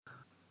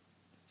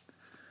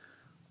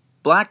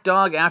Black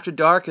Dog After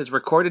Dark is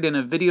recorded in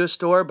a video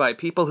store by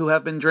people who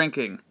have been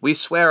drinking. We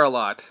swear a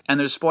lot, and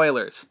there's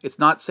spoilers. It's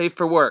not safe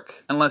for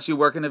work, unless you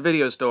work in a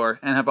video store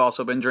and have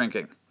also been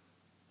drinking.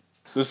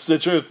 This is the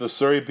truth. The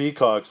Surrey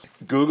Peacocks.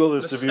 Google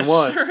this if you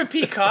want. Surrey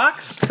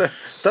Peacocks?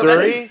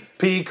 Surrey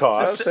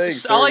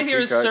Peacocks. All I hear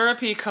is Surrey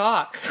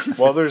Peacock.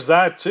 Well, there's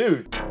that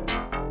too.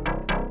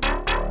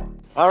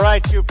 All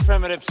right, you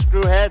primitive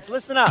screwheads,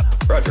 listen up.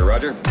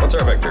 Roger. What's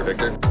our vector,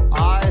 Victor?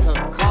 I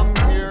have come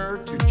here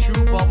to chew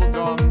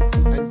bubblegum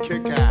and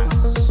kick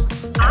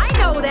ass. I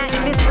know that,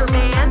 Mr.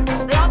 Man.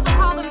 They also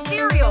call them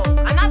cereals.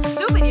 I'm not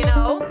stupid, you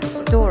know. The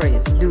story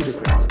is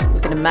ludicrous. You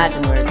can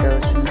imagine where it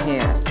goes from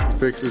here.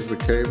 Fixes the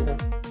cable.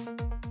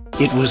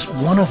 It was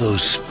one of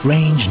those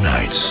strange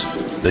nights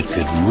that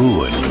could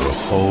ruin your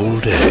whole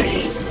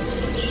day.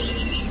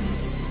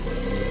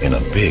 In a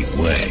big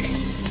way.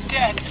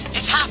 Dad,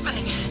 it's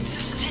happening.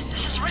 This is it.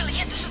 This is really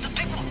it. This is the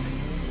big one.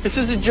 This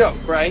is a joke,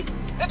 right?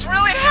 It's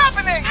really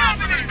happening.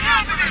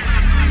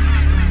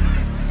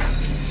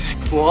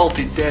 We'll all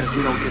be dead if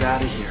we don't get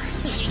out of here.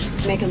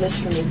 Make a list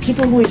for me.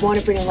 People who we want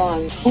to bring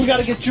along. We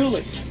gotta get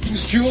Julie.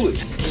 Who's Julie?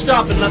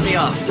 Stop and let me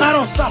off. I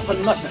don't stop for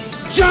nothing.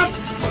 Jump!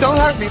 Don't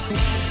hurt me.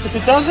 If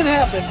it doesn't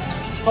happen,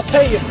 I'll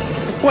pay you.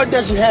 What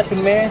doesn't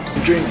happen, man?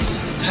 I'm dreaming.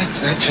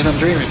 That's it, I'm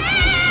dreaming.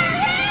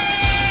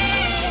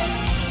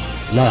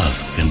 Love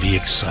can be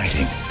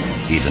exciting,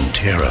 even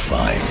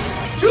terrifying.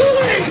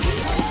 Julie!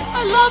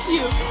 I love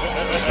you.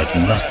 But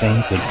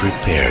nothing could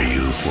prepare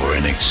you for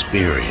an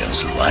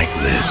experience like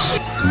this.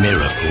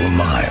 Miracle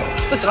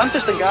Mile. Listen, I'm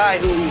just a guy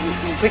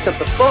who picked up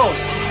the phone.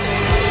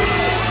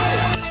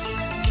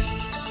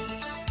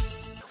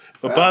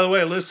 But by the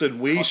way, listen,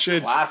 we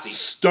should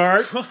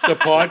start the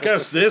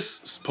podcast.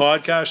 This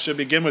podcast should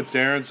begin with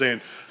Darren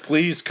saying,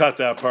 please cut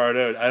that part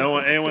out. I don't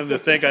want anyone to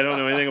think I don't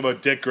know anything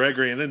about Dick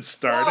Gregory and then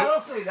start it.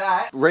 Don't say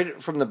that.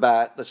 Right from the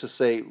bat, let's just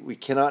say we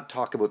cannot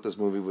talk about this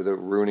movie without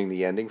ruining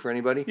the ending for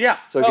anybody. Yeah.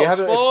 So if you have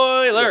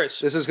spoilers.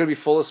 This is going to be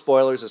full of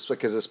spoilers,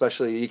 because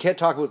especially you can't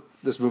talk about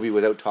this movie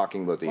without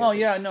talking about the ending. Oh,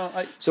 yeah, no.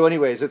 So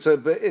anyways,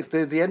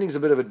 the ending's a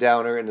bit of a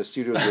downer, and the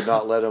studios would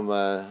not let them...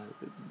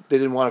 they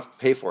didn't want to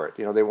pay for it.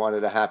 They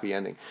wanted a happy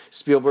ending.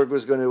 Spielberg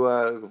was going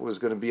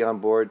to be on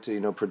board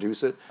to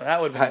produce it. That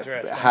would be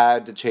interesting.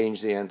 Had to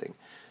change the ending.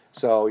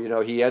 So,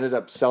 he ended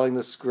up selling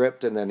the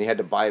script, and then he had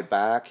to buy it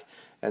back,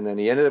 and then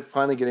he ended up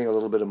finally getting a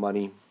little bit of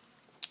money.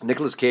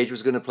 Nicolas Cage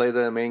was going to play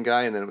the main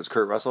guy, and then it was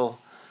Kurt Russell.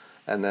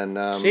 And then...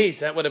 Jeez,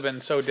 that would have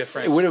been so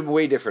different. It would have been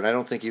way different. I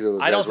don't think either of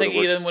those I don't think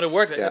either of them would have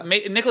worked. Yeah.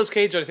 Nicolas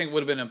Cage, I think,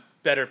 would have been a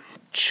better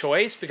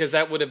choice, because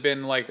that would have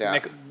been like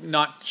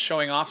not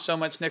showing off so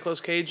much Nicolas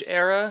Cage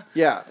era.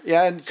 Yeah,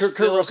 and Kurt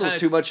Russell's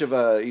too much of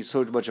a... He's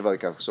so much of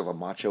like a sort of a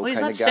macho kind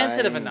of guy. He's not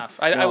sensitive enough.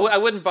 I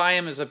wouldn't buy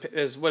him as a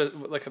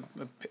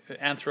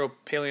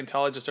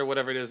anthropaleontologist or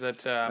whatever it is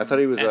that I thought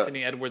he was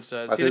Anthony Edwards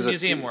does. He's a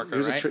museum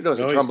worker, right? He's a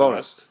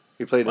trombonist.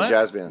 He played in a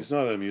jazz band. He's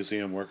not a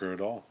museum worker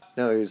at all.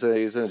 No, he's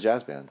in a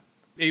jazz band.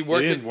 He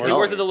worked at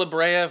the La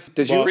Brea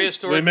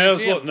Prehistoric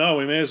Museum.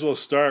 We may as well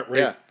start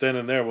then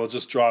and there. We'll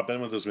just drop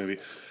in with this movie.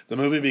 The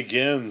movie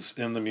begins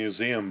in the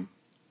museum.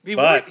 He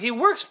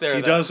works there.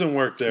 He doesn't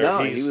work there. No,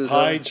 he's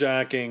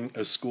hijacking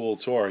a school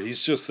tour.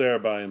 He's just there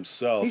by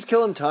himself. He's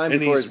killing time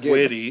before his gig. And he's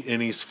witty,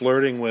 and he's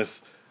flirting with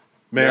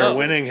Mayor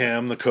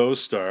Winningham, the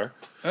co-star.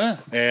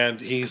 And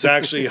he's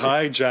actually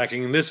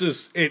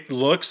hijacking. It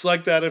looks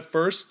like that at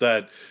first,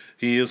 that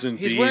he is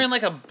indeed... He's wearing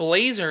like a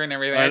blazer and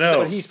everything. I know.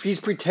 But he's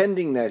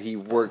pretending that he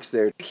works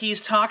there. He's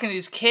talking to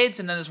these kids,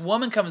 and then this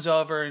woman comes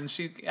over, and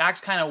she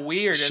acts kind of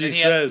weird, and then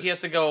he has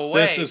to go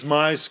away. This is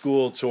my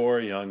school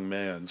tour, young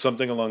man.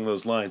 Something along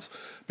those lines.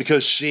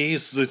 Because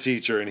she's the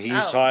teacher, and he's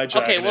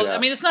hijacking. Okay, well, I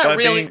mean, it's not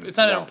really... It's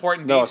not an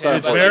important detail.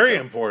 It's very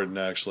important,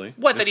 actually.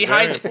 What, that he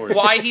hijacked...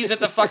 Why he's at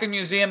the fucking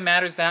museum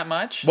matters that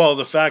much? Well,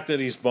 the fact that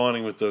he's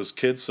bonding with those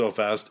kids so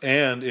fast,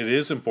 and it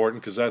is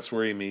important, because that's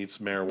where he meets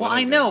Mayor Winningham. Well,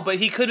 I know, but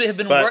he could have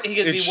been... he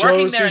could be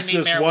working there and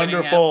meet Mayor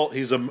Winningham.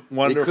 He's a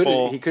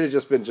wonderful... He could have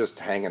just been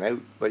hanging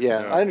out. But yeah,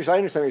 I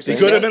understand what you're saying.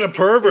 He could have been a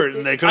pervert,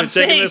 and they could have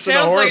taken this in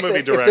a horror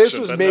movie direction. If this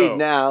was made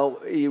now,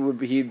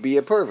 he'd be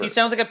a pervert. He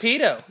sounds like a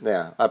pedo.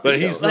 Yeah, but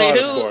he's not,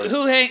 of course.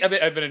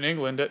 I've been in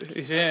England.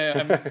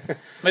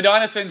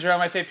 Madonna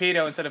syndrome. I say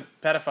pedo instead of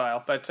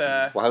pedophile. But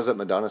well, how's that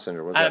Madonna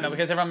syndrome? I don't know,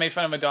 because everyone made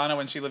fun of Madonna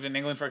when she lived in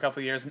England for a couple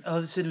of years. And all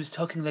of a sudden, was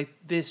talking like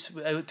this.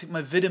 I took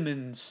my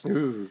vitamins,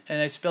 and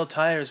I spell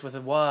tires with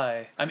a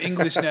Y. I'm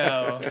English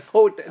now.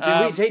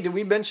 Did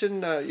we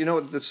mention?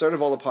 At the start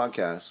of all the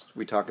podcasts,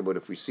 we talk about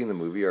if we've seen the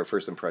movie, our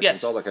first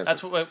impressions, all that kind of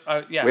stuff. That's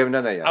what. We haven't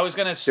done that yet. I was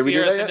going to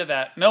steer us into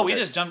that. No, we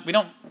just jumped. We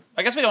don't.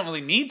 I guess we don't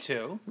really need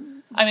to.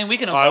 I mean, we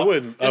can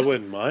evolve. I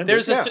wouldn't mind.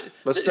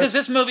 Because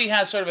this movie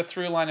has sort of a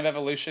through line of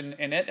evolution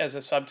in it as a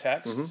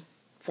subtext.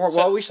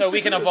 Mm-hmm.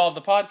 We can evolve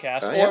the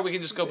podcast, or we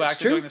can just go back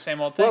to doing the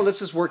same old thing. Well, let's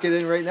just work it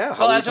in right now.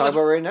 How do we talk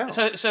about right now?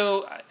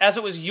 So as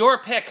it was your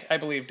pick, I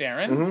believe,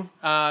 Darren,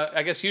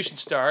 I guess you should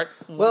start.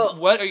 Well,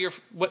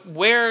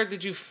 where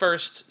did you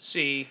first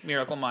see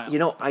Miracle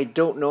Mile? I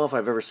don't know if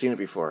I've ever seen it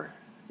before.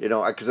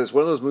 Because it's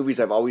one of those movies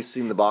I've always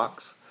seen the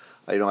box.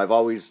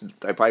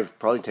 I've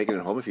probably taken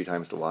it home a few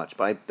times to watch,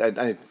 but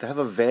I have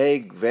a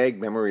vague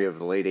memory of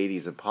the late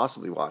 80s and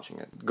possibly watching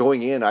it.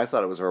 Going in, I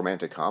thought it was a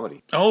romantic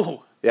comedy.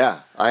 Oh.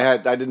 Yeah, I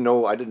didn't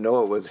know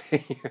it was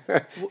it's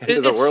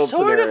world sort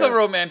scenario. of a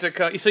romantic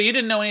comedy. So you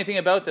didn't know anything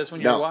about this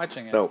when you were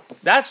watching it. No.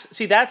 That's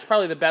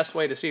probably the best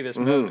way to see this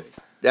movie.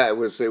 Yeah, it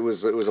was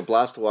a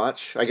blast to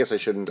watch. I guess I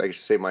should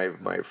say my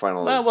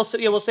final. Well, we'll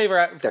save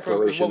our for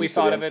what we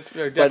thought of it,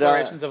 or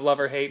declarations of love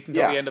or hate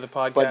until the end of the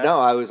podcast. But no,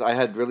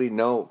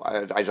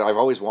 I've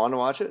always wanted to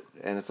watch it,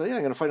 and it's like,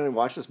 I'm gonna finally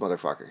watch this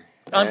motherfucker.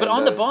 But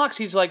on the box,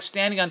 he's like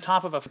standing on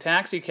top of a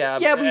taxi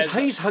cab. Yeah, but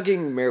he's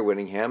hugging Mayor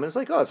Winningham, and it's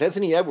like, it's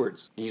Anthony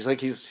Edwards. He's like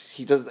to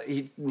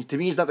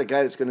me, he's not the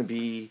guy that's gonna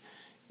be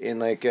in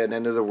like an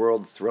end of the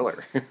world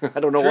thriller. I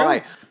don't know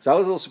why. So I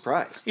was a little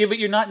surprised. Yeah, but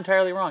you're not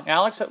entirely wrong.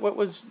 Alex,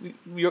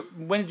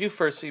 when did you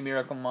first see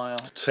Miracle Mile?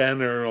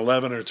 10 or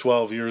 11 or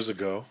 12 years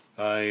ago.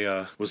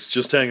 I was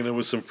just hanging out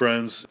with some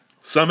friends.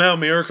 Somehow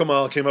Miracle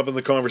Mile came up in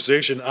the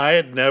conversation. I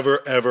had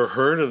never, ever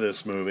heard of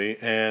this movie,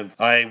 and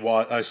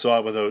I saw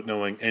it without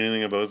knowing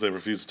anything about it. They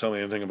refused to tell me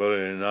anything about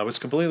it, and I was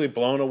completely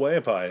blown away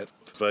by it.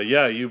 But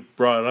yeah, you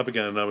brought it up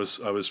again, and I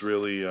was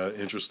really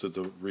interested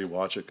to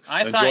rewatch it.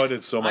 I enjoyed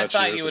it so much.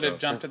 I thought you would have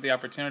jumped at the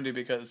opportunity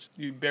because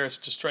you bear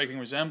such a striking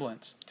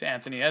resemblance to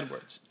Anthony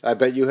Edwards. I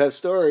bet you have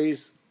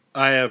stories.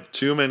 I have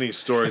too many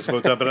stories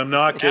about that, but I'm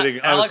not kidding.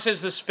 Alex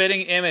is the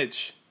spitting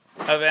image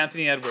of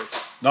Anthony Edwards.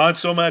 Not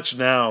so much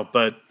now,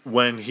 but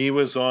when he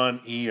was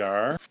on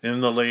ER in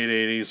the late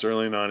 80s,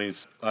 early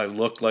 90s, I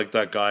looked like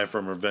that guy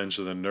from Revenge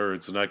of the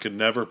Nerds, and I could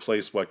never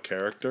place what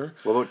character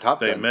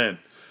they meant.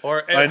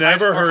 I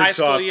never heard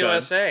Top Gun.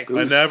 USA.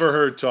 I never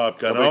heard Top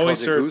Gun. I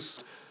always heard Goose?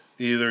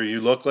 Either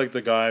you look like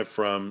the guy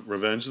from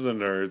Revenge of the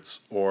Nerds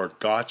or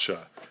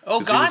Gotcha. Oh,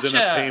 Gotcha! He was in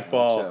a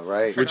paintball,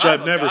 right. which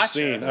I've never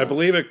seen. I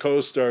believe it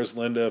co-stars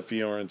Linda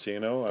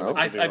Fiorentino.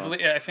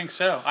 I think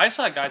so. I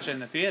saw Gotcha in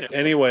the theater.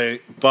 Anyway,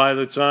 by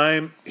the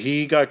time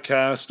he got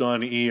cast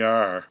on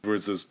ER,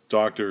 which is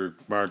Dr.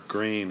 Mark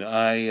Green,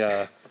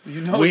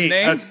 you know his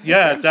name?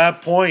 At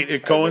that point,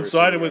 it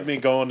coincided with me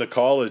going to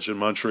college in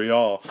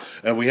Montreal,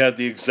 and we had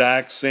the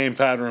exact same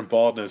pattern of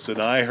baldness,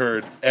 and I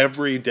heard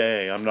every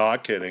day, I'm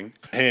not kidding,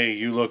 hey,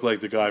 you look like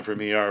the guy from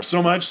ER.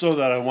 So much so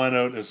that I went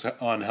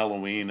out on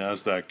Halloween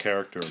as that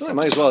character. So you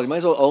might as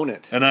well own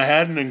it. And I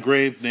had an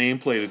engraved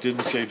nameplate. It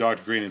didn't say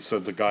Dr. Green, it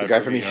said the guy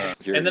from ER.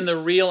 And then the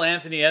real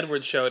Anthony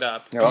Edwards showed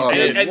up. Oh,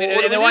 and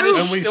they wanted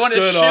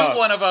to shoot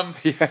one of them.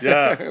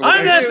 Yeah.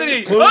 I'm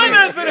Anthony! I'm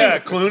Anthony! Yeah,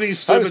 Clooney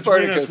stood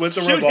between us with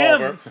the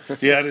revolver.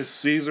 He had his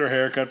Caesar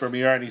haircut from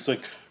ER, and he's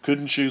like,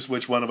 couldn't choose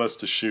which one of us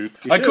to shoot.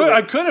 I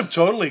could have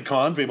totally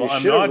conned people.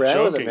 I'm not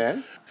joking. With it,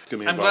 man.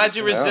 I'm glad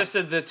you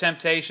resisted the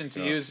temptation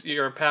to use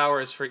your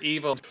powers for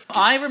evil.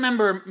 I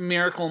remember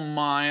Miracle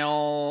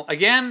Mile.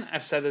 Again,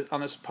 I've said it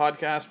on this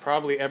podcast,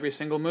 probably every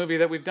single movie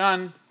that we've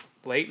done.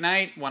 Late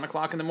night, 1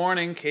 o'clock in the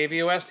morning,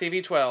 KVOS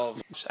TV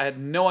 12. I had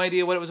no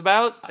idea what it was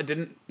about. I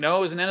didn't know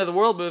it was an end of the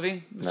world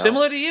movie. No.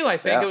 Similar to you, I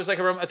think. It was I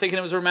think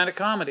it was a romantic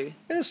comedy.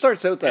 And it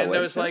starts out that way. And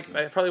there was I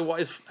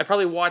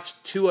probably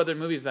watched 2 other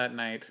movies that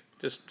night,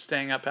 just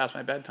staying up past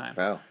my bedtime.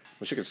 Wow.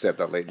 Wish you could stay up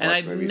that late and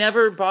watch movies. I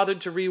never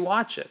bothered to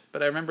rewatch it,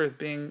 but I remember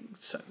being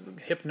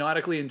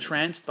hypnotically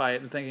entranced by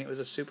it and thinking it was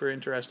a super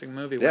interesting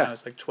movie when I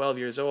was like 12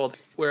 years old,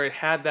 where it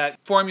had that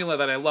formula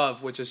that I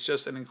love, which is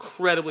just an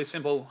incredibly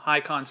simple,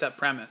 high-concept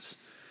premise,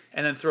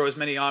 and then throw as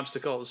many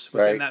obstacles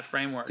within that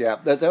framework. Yeah,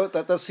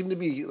 that seemed to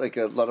be like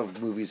a lot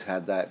of movies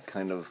had that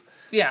kind of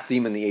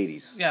theme in the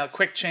 80s. Yeah,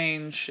 Quick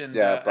Change and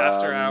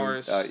After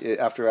Hours.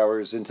 After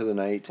Hours, Into the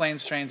Night.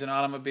 Planes, Trains, and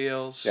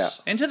Automobiles. Yeah.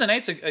 Into the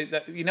Night's,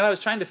 I was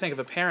trying to think of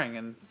a pairing,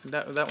 and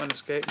that one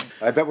escaped me.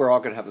 I bet we're all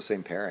going to have the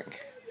same pairing.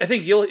 I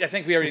think we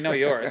already know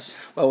yours.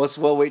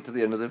 We'll wait to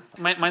the end of the.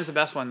 Mine's the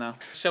best one though.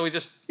 Shall we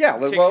just kick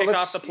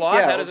off the plot?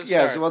 Yeah, how does it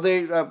start? Well,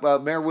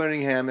 Mayor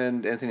Winningham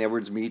and Anthony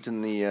Edwards meet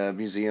in the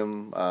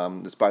museum.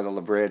 It's by the La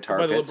Brea Tar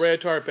Pits. By the La Brea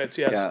Tar Pits,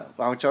 yes.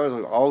 Yeah, which I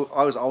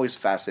was always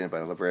fascinated by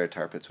the La Brea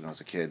Tar Pits when I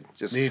was a kid.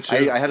 Me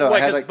too.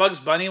 Because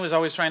Bugs Bunny was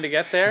always trying to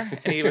get there,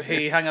 and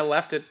he hung a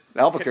left at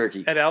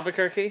Albuquerque. At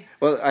Albuquerque.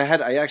 Well, I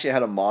actually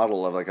had a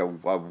model of like a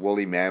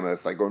woolly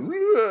mammoth, like going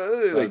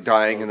like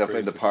dying so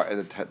in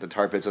the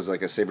tar pits as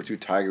like a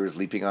saber-toothed tiger was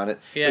leaping on it.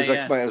 Yeah,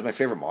 it was my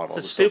favorite model.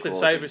 It's a stupid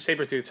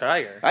saber-toothed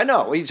tiger. I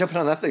know. What are you jumping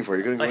on that thing for?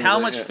 You're going like how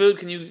much food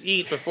can you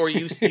eat before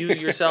you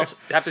yourself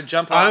have to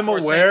jump off? I'm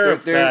aware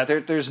of that.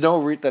 There's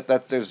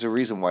there's a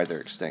reason why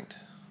they're extinct.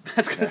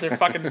 That's because they're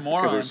fucking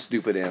morons. Because they're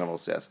stupid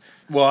animals. Yes.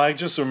 Well, I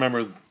just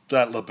remember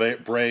that La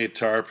Brea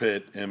tar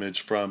pit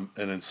image from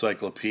an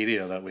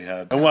encyclopedia that we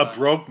had, and what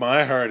broke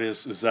my heart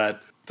is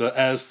that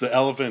as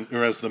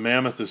the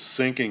mammoth is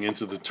sinking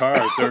into the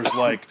tar, there's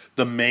like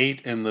the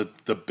mate and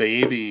the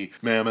baby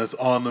mammoth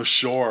on the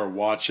shore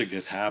watching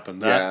it happen.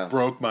 That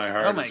broke my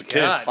heart as a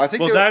kid. God. I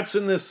think that's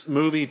in this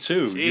movie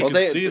too. You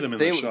can see them in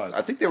the shot.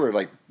 I think they were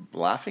like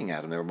laughing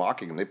at him. They were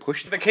mocking him. They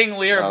pushed him. The King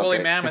Lear of woolly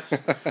mammoths.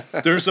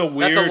 There's a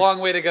weird... That's a long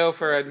way to go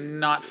for a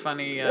not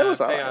funny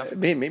payoff. It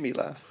made me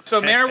laugh. So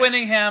Mayor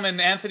Winningham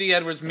and Anthony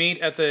Edwards meet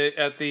at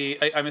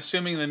the I'm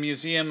assuming the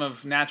Museum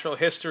of Natural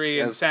History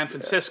in San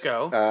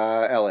Francisco.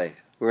 L.A.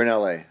 We're in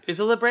L.A. Is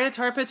the La Brea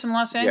Tar Pits in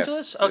Los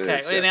Angeles? Yes, okay,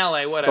 is, in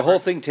L.A. Whatever. The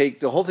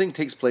whole thing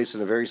takes place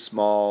in a very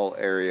small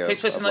area. It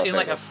takes place in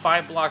like a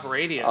 5-block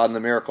radius. On the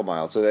Miracle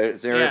Mile. So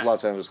the area of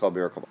Los Angeles called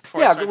Miracle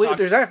Mile.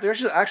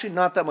 There's actually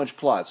not that much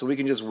plot, so we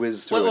can just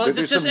whiz through it.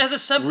 There's just as a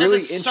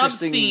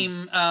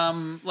sub-theme,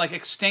 like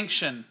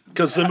extinction.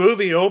 Because the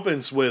movie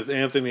opens with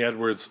Anthony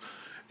Edwards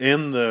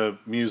in the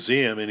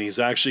museum, and he's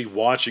actually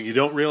watching. You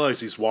don't realize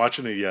he's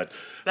watching it yet,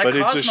 but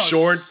it's a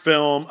short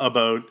film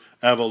about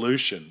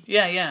evolution.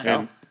 Yeah.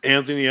 And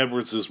Anthony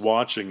Edwards is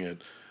watching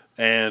it,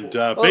 and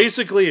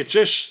basically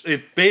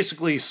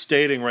it's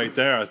stating right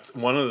there.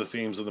 One of the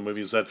themes of the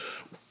movie is that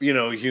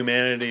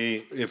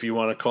humanity, if you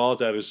want to call it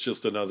that, is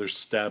just another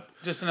step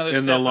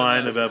in the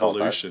line of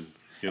evolution.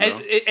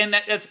 And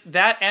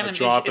that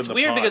animation. It's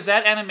weird because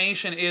that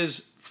animation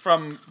is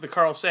from the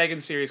Carl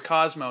Sagan series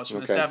Cosmos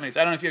from the 70s.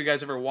 I don't know if you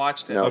guys ever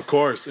watched it. No. Of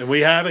course, and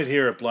we have it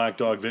here at Black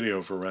Dog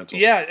Video for rental.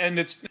 Yeah, and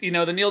it's the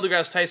Neil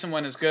deGrasse Tyson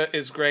one is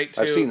great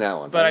too. I've seen that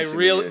one, but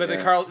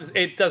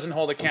it doesn't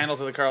hold a candle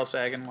to the Carl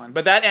Sagan one.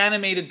 But that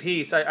animated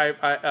piece,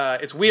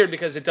 it's weird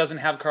because it doesn't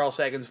have Carl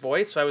Sagan's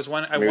voice. So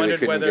I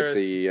wondered whether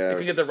they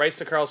can get the rights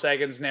to Carl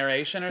Sagan's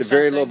narration or something. It's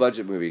a very low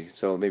budget movie,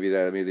 so maybe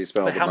they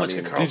spent all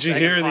the money. Did you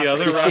hear the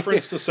other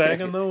reference to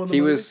Sagan though? In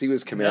the movie? He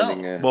was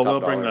commanding. Well, we'll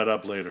bring that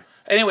up later.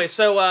 Anyway,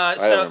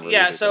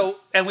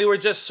 and we were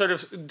just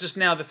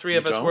now the three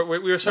of us we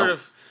were sort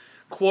of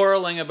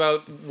quarreling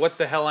about what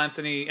the hell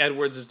Anthony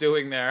Edwards is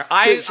doing there.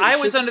 I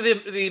was under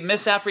the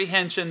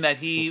misapprehension that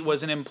he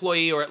was an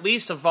employee or at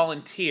least a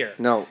volunteer.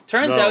 No.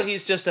 Turns out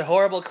he's just a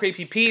horrible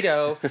creepy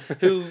pedo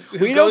who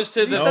goes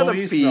to the... No,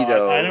 he's not.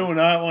 I do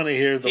not want to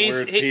hear the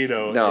word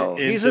pedo. No,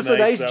 he's just a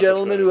nice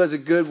gentleman who has a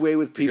good way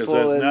with people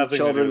and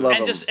children love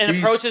him. And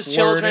approaches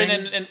children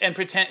and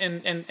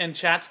pretend and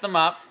chats them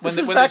up when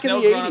there's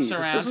no grown-ups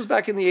around. This was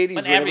back in the 80s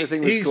when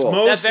everything was cool.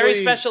 That very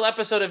special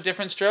episode of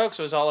Different Strokes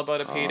was all about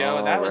a pedo,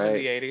 and that was in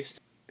the 80s.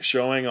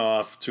 Showing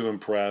off to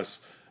impress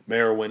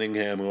Mayor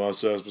Winningham, who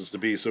also happens to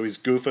be. So he's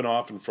goofing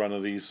off in front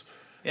of these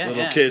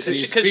little kids.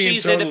 Because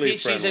she's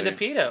into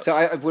pedo.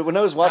 So when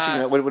I was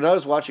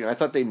watching, I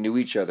thought they knew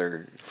each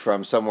other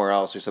from somewhere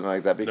else or something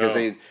like that because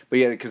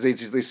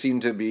they seem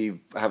to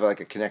have like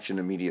a connection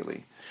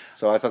immediately.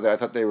 So I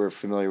thought they were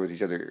familiar with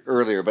each other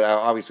earlier, but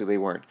obviously they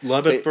weren't.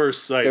 Love at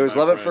first sight. It was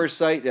love at first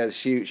sight. Yeah,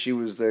 she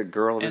was the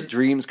girl of his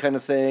dreams kind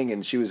of thing,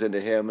 and she was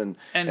into him,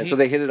 and so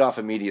they hit it off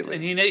immediately.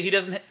 And he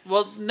doesn't.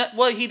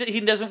 He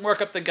doesn't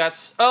work up the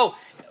guts. Oh,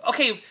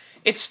 okay.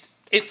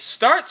 It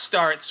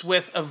starts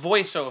with a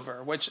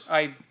voiceover, which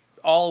I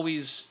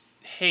always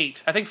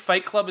hate. I think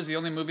Fight Club is the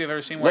only movie I've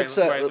ever seen where I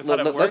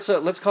thought it works.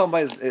 Let's call him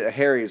by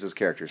Harry as his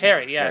character.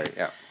 Harry,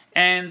 yeah.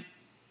 And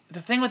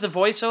the thing with the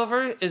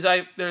voiceover is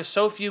there are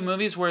so few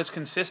movies where it's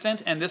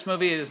consistent, and this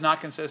movie is not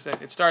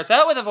consistent. It starts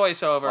out with a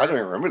voiceover. I don't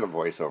even remember the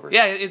voiceover.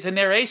 Yeah, it's a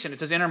narration.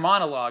 It's his inner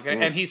monologue.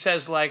 And he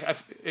says, like,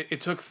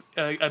 it took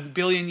a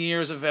billion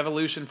years of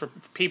evolution for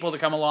people to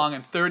come along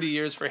and 30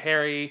 years for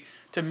Harry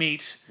to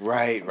meet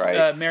Mayor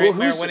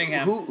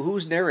Winningham.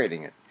 Who's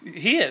narrating it?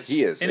 He is.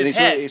 In and his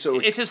head.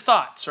 It's his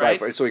thoughts,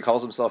 right? So he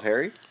calls himself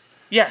Harry?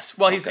 Yes.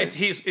 Well,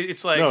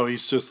 it's like... No,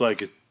 he's just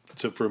like...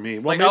 for me.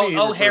 Well,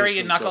 like, Harry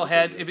and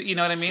Knucklehead, you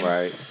know what I mean?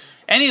 Right.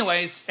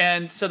 Anyways,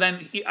 and so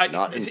then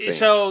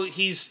so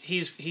he's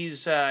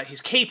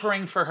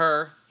capering for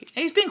her.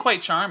 He's being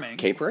quite charming.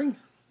 Capering?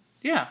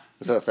 Yeah.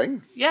 Is that a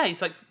thing? Yeah,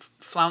 he's like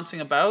flouncing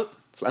about.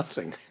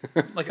 Flouncing.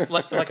 like a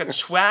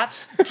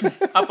twat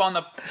up on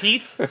the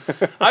heath.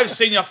 I've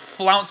seen you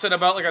flouncing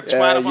about like a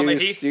twat up on the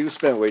heath. You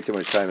spent way too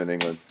much time in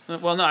England.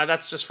 Well, no,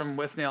 that's just from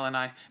with Neil and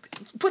I.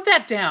 Put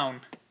that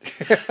down.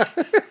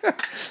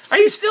 Are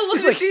you still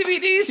looking at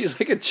DVDs? He's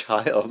like a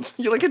child.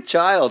 You're like a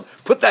child.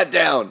 Put that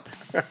down.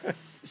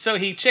 So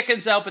he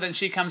chickens out, but then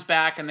she comes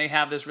back, and they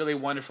have this really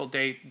wonderful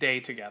day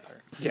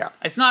together. Yeah.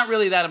 It's not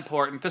really that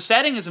important. The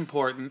setting is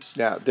important.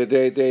 Yeah.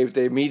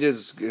 They meet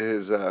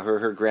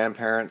her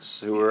grandparents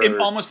who are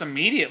almost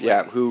immediately.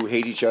 Yeah, who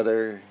hate each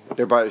other.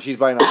 She's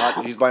buying a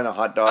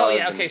hot dog. Oh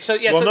yeah. Okay.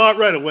 Not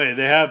right away.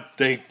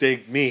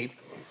 They meet,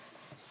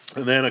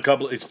 and then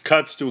it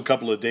cuts to a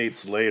couple of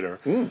dates later.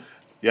 Mm.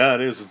 Yeah,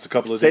 it is. It's a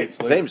couple of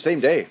dates later. Same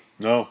day.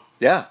 No.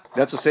 Yeah,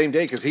 that's the same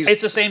day because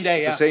It's the same day.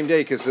 It's the same day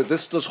because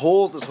this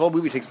whole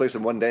movie takes place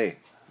in one day.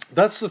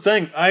 That's the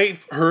thing. I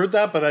heard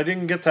that, but I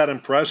didn't get that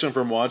impression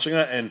from watching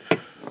it, and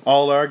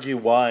I'll argue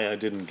why I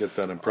didn't get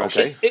that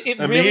impression. Okay.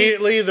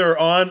 Immediately, they're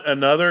on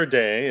another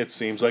day. It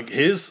seems like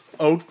his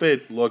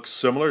outfit looks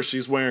similar.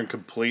 She's wearing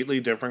completely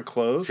different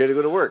clothes. She had to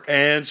go to work,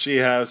 and she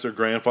has her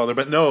grandfather.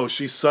 But no,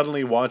 she's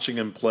suddenly watching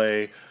him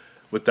play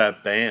with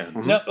that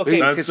band. No, okay.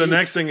 That's the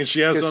next thing, and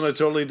she has on a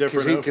totally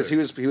different outfit. Because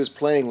he was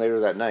playing later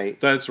that night.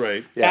 That's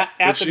right. Yeah.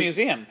 At the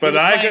museum. But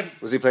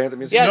was he playing at the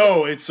museum? Yeah,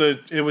 no,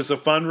 it was a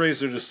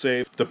fundraiser to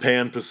save the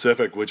Pan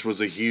Pacific, which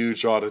was a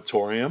huge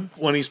auditorium.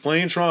 When he's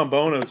playing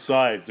trombone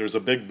outside, there's a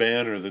big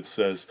banner that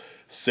says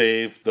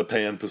Save the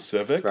Pan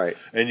Pacific. Right.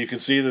 And you can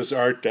see this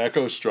Art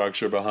Deco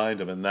structure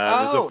behind him, and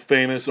that is a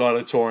famous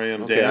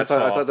auditorium dance hall.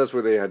 I thought that's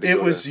where they had to go.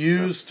 It was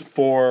used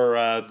for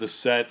the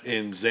set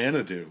in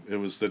Xanadu. It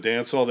was the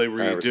dance hall they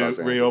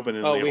reopened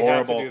in the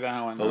horrible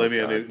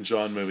Olivia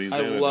Newton-John movie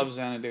Xanadu. I love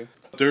Xanadu.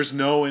 There's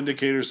no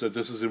indicators that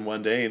this is in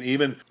one day, and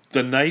even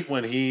the night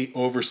when he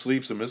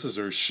oversleeps and misses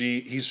her,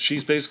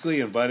 she's basically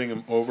inviting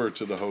him over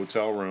to the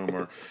hotel room,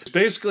 or it's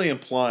basically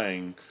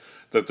implying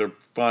that they're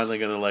finally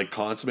going to like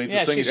consummate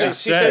this thing. She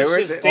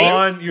says,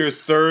 on your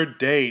third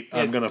date,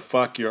 I'm going to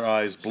fuck your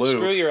eyes blue.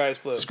 Screw your eyes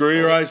blue. Screw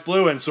your eyes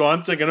blue. And so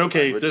I'm thinking,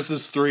 okay, this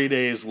is 3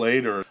 days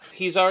later.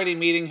 He's already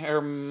meeting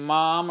her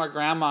mom or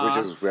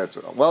grandma.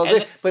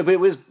 But it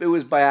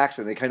was by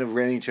accident. They kind of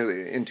ran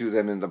into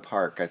them in the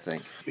park, I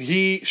think.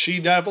 She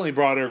definitely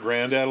brought her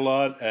granddad a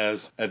lot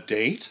as a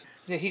date.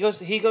 Yeah, he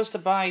goes to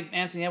buy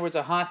Anthony Edwards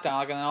a hot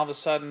dog, and then all of a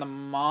sudden the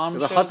mom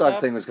shows up. The hot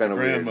dog thing was kind of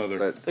weird.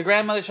 But the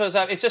grandmother shows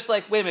up. It's just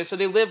like, wait a minute, so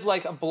they live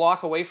like a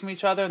block away from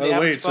each other? By the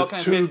way, it's a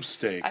tube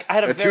steak. I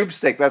had a tube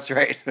steak, that's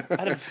right.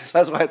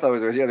 That's what I thought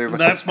it was. Yeah, and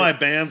that's my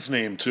band's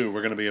name, too.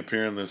 We're going to be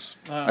appearing this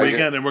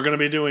weekend, and we're going to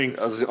be doing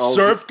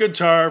surf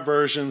guitar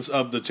versions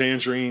of the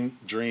Tangerine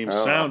Dream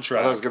soundtrack.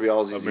 I thought it was going to be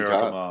all ZZ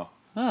Top.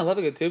 Oh, I love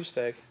a good tube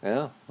steak.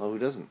 Yeah, well, who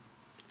doesn't?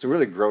 It's a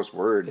really gross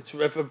word. It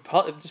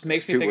just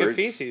makes me think of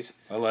feces.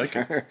 I like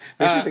it.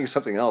 Makes me think of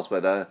something else,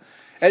 but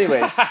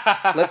anyways,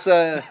 let's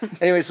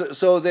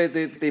so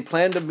they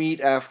plan to meet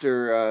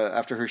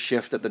after her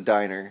shift at the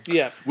diner.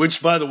 Yeah.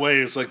 Which, by the way,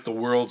 is like the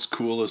world's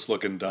coolest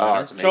looking diner.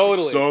 Oh, it's amazing.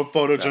 Totally. So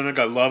photogenic.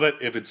 Yeah. I love it.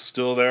 If it's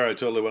still there, I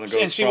totally want to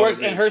go. And she works,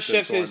 and her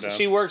shift is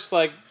she works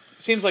like.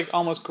 Seems like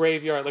almost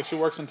graveyard. Like she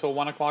works until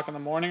 1 o'clock in the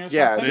morning or something.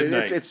 Yeah,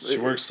 midnight. She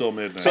works till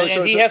midnight.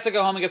 And he has to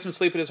go home and get some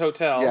sleep at his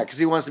hotel. Yeah, because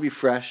he wants to be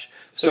fresh.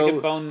 So he can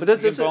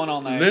bone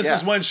all night. This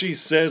is when she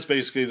says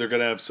basically they're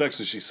going to have sex,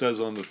 and she says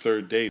on the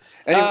third date.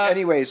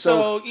 Anyway,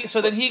 so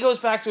then he goes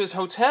back to his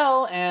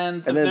hotel,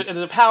 and there's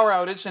a power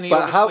outage, and he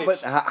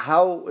oversleeps. But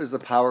how is the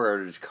power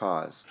outage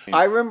caused?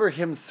 I remember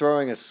him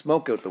throwing a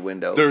smoke out the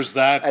window. There's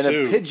that and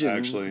too, a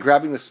pigeon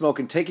grabbing the smoke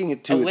and taking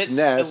it to its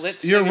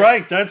nest. You're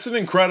right. That's an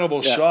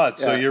incredible shot.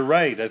 So you're right.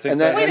 I think.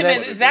 Wait a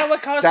minute. Is that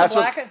what caused the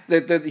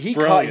blackout?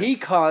 He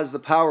caused the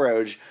power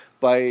outage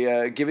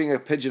by giving a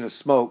pigeon a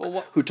smoke,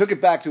 who took it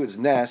back to its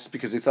nest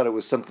because he thought it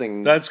was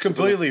something. That's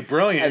completely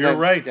brilliant. You're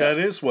right. Yeah. That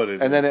is what it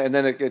is. And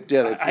then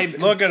it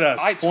look at us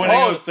pointing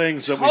out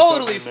things that we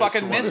totally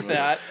fucking missed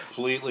that.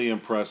 Completely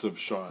impressive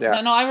shot.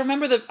 Yeah. No, I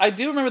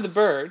do remember the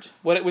bird,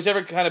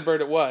 whichever kind of bird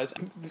it was.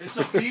 It's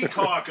a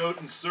peacock out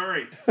in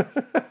Surrey.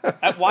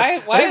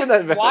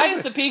 Why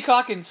is the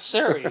peacock in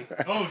Surrey?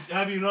 Oh,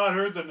 have you not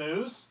heard the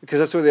news? Because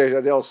that's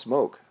where they all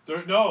smoke.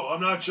 No,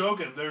 I'm not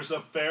joking. There's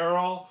a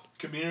feral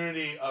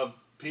community of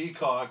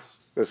peacocks.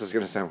 This is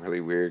going to sound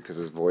really weird because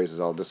his voice is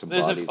all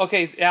disembodied.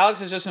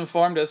 Alex has just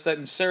informed us that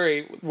in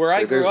Surrey, where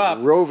I grew up,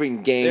 there's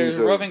roving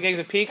gangs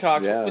of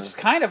peacocks, which is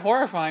kind of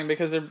horrifying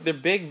because they're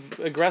big,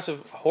 aggressive,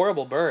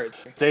 horrible birds.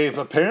 They've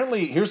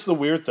apparently, here's the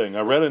weird thing.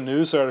 I read a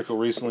news article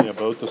recently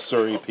about the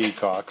Surrey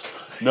Peacocks.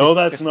 No,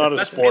 that's not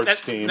a sports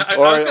team. No,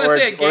 I was going to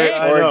say a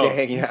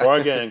gang. Or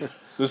a gang.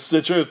 This is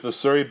the truth. The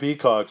Surrey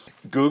Peacocks.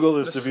 Google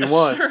this if you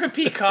want. Surrey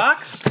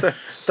Peacocks?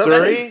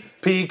 Surrey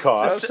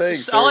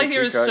Peacocks. All I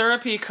hear is Surrey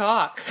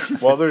Peacock.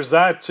 Well, there's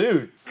that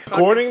too.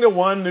 According to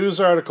one news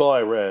article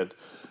I read,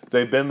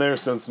 they've been there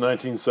since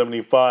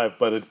 1975,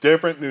 but a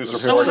different news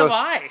report. So have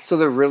I. So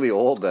they're really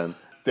old then.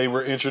 They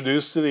were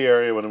introduced to the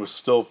area when it was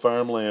still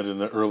farmland in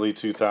the early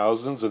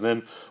 2000s, and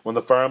then when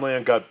the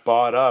farmland got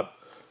bought up,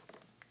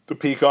 the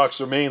peacocks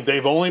remain.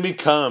 They've only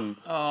become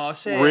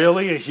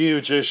really a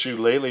huge issue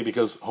lately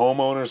because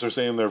homeowners are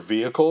saying their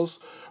vehicles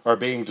are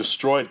being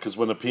destroyed because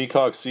when a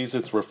peacock sees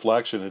its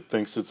reflection, it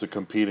thinks it's a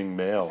competing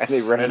male, and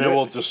it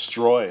will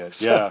destroy it.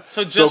 So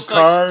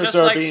cars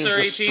are being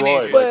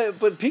destroyed.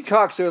 But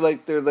peacocks are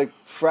they're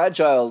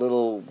fragile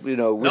little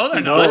No,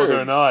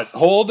 they're not.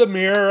 Hold a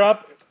mirror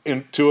up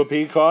to a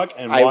peacock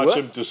and watch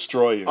him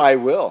destroy you. I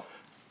will.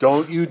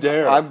 Don't you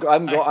dare! I'm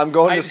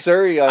going to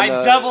Surrey.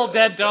 I double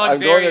dead dog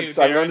dare you.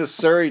 I'm going to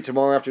Surrey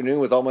tomorrow afternoon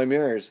with all my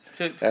mirrors,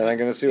 and I'm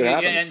going to see what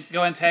happens. And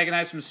go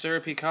antagonize some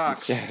Surrey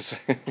peacocks. Yes.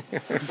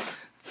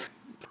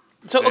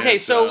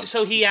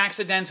 So he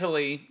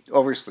accidentally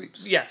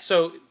oversleeps. Yeah.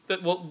 So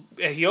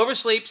he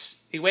oversleeps.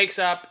 He wakes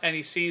up and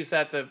he sees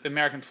that the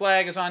American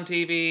flag is on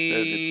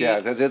TV.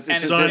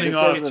 It's signing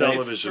off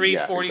television.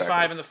 It's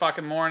 3:45 in the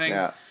fucking morning.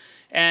 Yeah.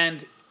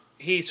 And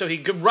he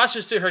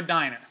rushes to her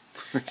diner.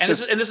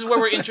 This is where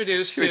we're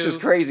introduced to. Which is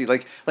crazy.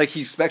 Like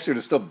he expects her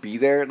to still be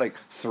there like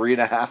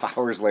 3.5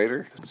 hours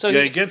later. So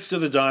he gets to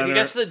the diner.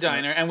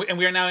 And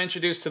we are now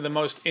introduced to the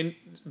most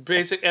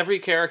basic every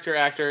character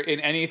actor in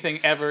anything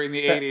ever in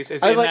the 80s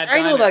is in that diner.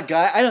 I know that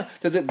guy. I know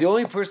the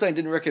only person I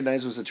didn't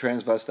recognize was a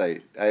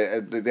transvestite.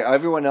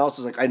 Everyone else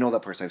was like, I know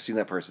that person. I've seen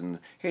that person.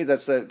 Hey,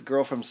 that's that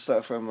girl from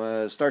Star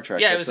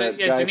Trek. Yeah,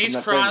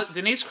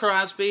 Denise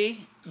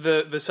Crosby,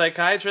 the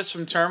psychiatrist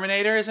from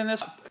Terminator, is in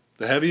this.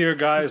 The heavier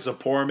guy is a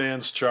poor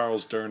man's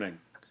Charles Durning.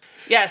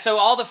 Yeah, so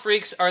all the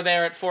freaks are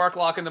there at 4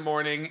 o'clock in the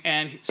morning,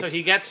 and so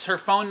he gets her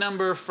phone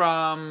number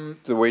from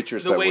the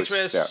waitress.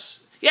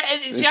 Here's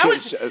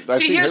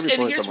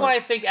why I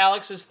think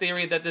Alex's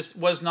theory that this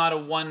was not a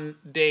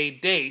one-day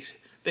date,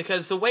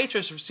 because the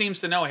waitress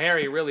seems to know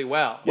Harry really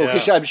well. Well,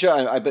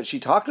 I bet she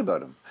talked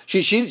about him.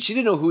 She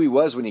didn't know who he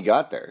was when he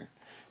got there.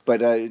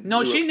 But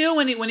no, she knew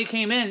when he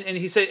came in, and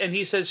he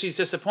said she's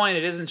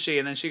disappointed, isn't she?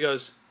 And then she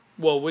goes,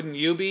 well, wouldn't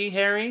you be,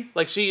 Harry?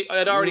 Like she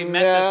had already met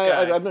this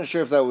guy. I'm not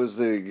sure if that was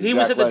the exact He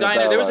was at the line of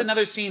diner. There was dialogue.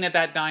 another scene at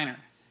that diner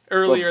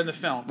earlier in the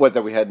film. What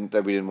that we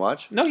didn't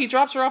watch? No, he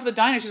drops her off at the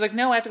diner. She's like,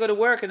 no, I have to go to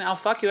work, and I'll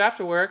fuck you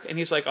after work. And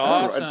he's like,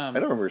 awesome. I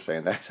don't remember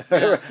saying that.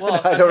 Yeah,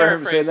 well, I don't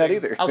remember saying that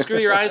either. I'll screw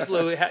your eyes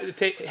blue.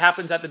 It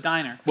happens at the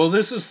diner. Well,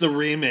 this is the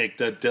remake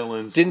that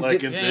Dylan's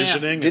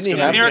envisioning. Didn't he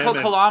have Miracle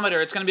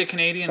Kilometer? It's going to be a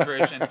Canadian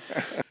version.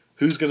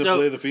 Who's going to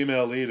play the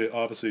female lead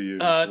opposite you?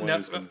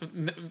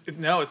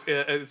 No,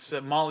 it's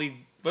Molly.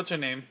 What's her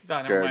name?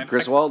 Oh, never mind.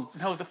 Griswold?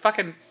 No, the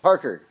fucking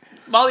Parker.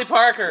 Molly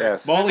Parker.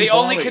 Yes. The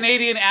only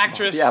Canadian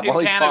actress in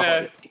Molly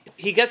Canada. Polly.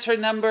 He gets her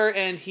number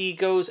and he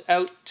goes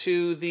out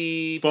to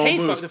the phone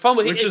booth,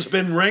 which has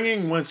been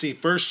ringing since he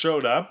first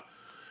showed up.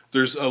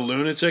 There's a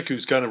lunatic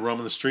who's kind of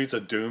roaming the streets,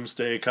 a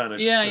doomsday kind of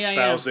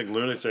espousing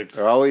lunatic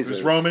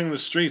who's roaming the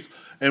streets.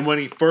 And when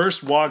he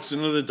first walks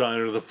into the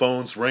diner, the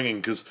phone's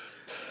ringing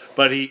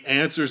but he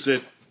answers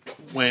it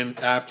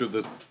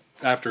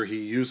after he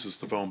uses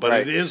the phone, but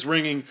it is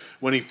ringing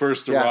when he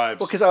first arrives.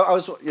 Well, because I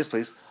was yes,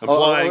 please. I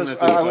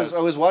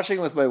was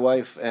watching with my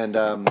wife, and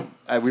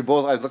I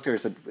looked at her and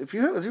said, if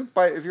you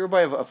were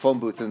by a phone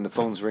booth and the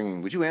phone's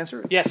ringing, would you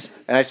answer it? Yes.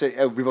 And I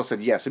said, we both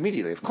said yes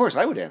immediately. Of course,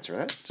 I would answer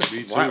that.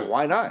 Me too.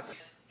 Why not?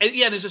 And,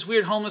 there's this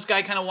weird homeless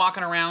guy kind of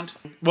walking around.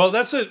 Well,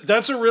 that's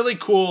a really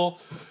cool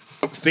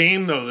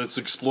theme though that's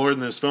explored in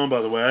this film.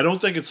 By the way, I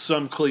don't think it's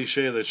some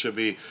cliche that should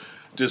be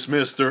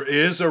dismissed. There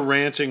is a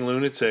ranting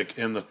lunatic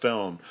in the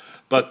film,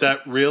 but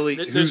that really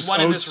there's one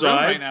outside, in this room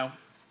right now.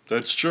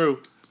 That's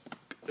true.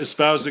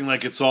 Espousing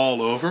like it's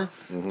all over.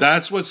 Mm-hmm.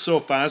 That's what's so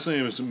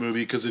fascinating with the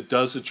movie, because it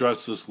does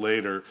address this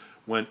later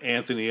when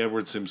Anthony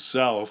Edwards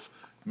himself,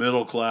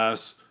 middle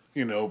class,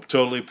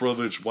 totally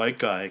privileged white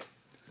guy,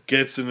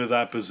 gets into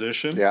that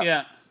position.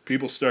 Yeah.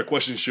 People start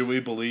questioning, should we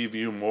believe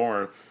you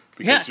more?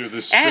 Because you're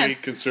this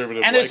straight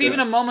conservative. And there's even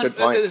a moment.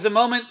 There's a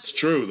moment. It's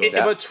true though.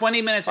 About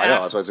 20 minutes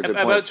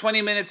about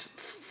 20 minutes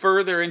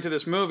further into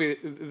this movie,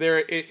 they're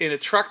in a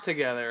truck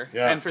together,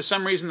 and for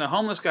some reason the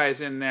homeless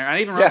guy's in there.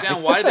 I even wrote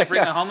down why did they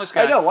bring the homeless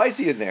guy. I know, why is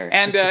he in there?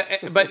 And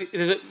but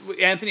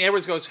Anthony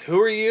Edwards goes, "Who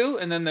are you?"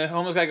 And then the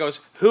homeless guy goes,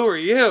 "Who are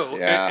you?"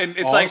 Yeah. And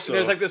it's also,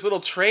 there's like this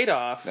little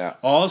trade-off. Yeah.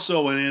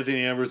 Also, when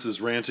Anthony Edwards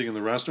is ranting in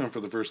the restaurant for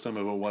the first time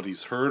about what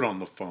he's heard on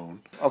the phone,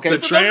 the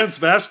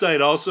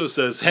transvestite also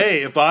says,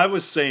 "Hey, if I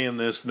was saying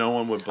this, no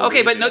one would believe."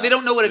 Okay, but me. they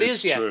don't know what it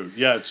is yet. True.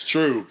 Yeah, it's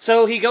true.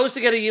 So he goes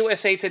to get a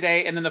USA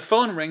Today, and then the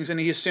phone rings, and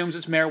he assumes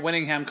it's Mayor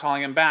Winningham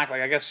calling him back.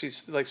 Like, I guess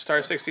she's like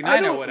star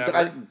 69 or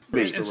whatever.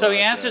 And so he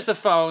answers the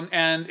phone,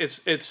 and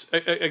it's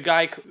a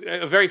guy,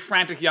 a very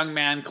frantic young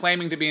man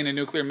claiming to be in a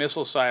nuclear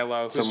missile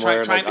silo.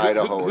 Somewhere in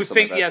Idaho or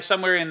something like that.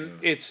 Somewhere in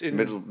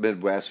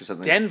Midwest or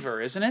something.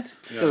 Denver, isn't it?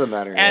 Yeah. Doesn't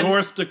matter. And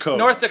North Dakota.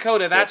 North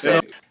Dakota, that's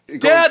it.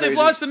 Dad, they've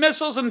launched the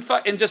missiles and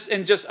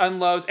just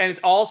unloads, and it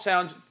all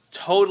sounds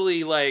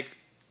totally like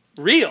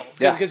real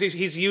because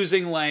he's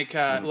using like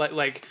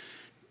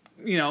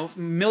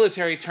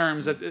military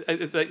terms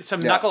that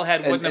some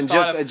knucklehead wouldn't have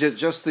thought of.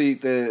 Just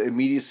the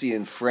immediacy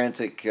and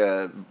frantic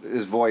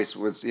his voice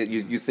was.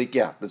 You think,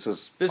 this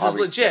is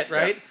legit,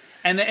 right? Yeah.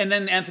 And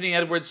then Anthony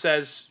Edwards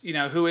says,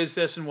 who is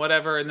this and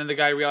whatever, and then the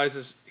guy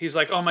realizes, he's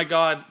like, oh my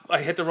God,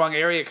 I hit the wrong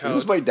area code. Is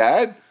this my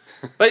dad?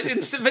 But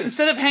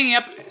instead of hanging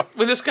up,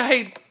 when this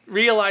guy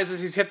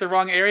realizes he's hit the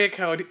wrong area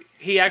code,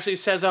 he actually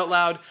says out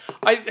loud,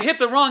 I hit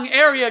the wrong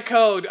area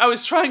code. I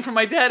was trying for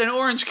my dad in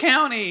Orange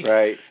County.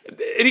 Right.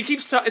 And he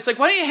keeps talking. It's like,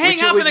 why don't you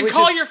hang up and then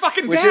call your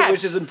fucking dad?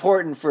 Which is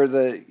important for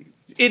the...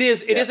 It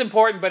is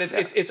important, but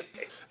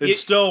it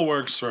still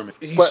works for me.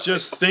 He's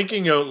just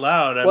thinking out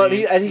loud.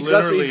 He's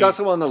got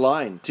someone on the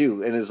line,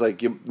 too. And it's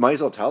like, you might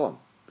as well tell him.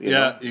 You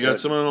got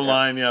someone on the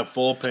line,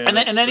 full payment.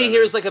 And then he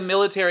hears like a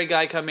military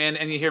guy come in,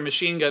 and you hear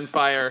machine gun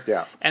fire.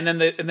 Yeah. And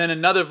then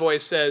another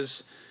voice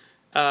says,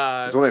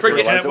 it's one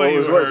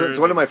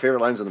of my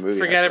favorite lines in the movie.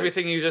 Forget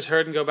everything you just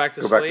heard and go back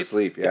to sleep. Go back to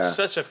sleep, yeah. It's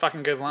such a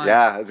fucking good line.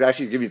 Yeah, it's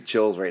actually giving you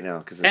chills right now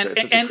because it's such a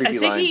creepy line. And I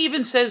think he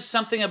even says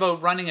something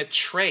about running a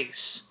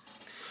trace.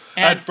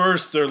 At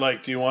first, they're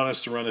like, "Do you want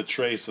us to run a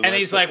trace?" And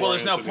he's like, "Well,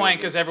 there's no point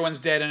because everyone's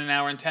dead in an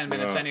hour and 10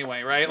 minutes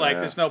anyway, right? Like,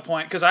 there's no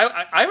point." Because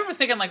I remember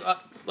thinking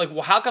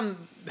well, how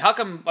come?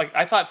 Like,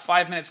 I thought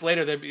 5 minutes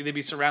later they'd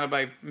be surrounded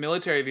by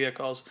military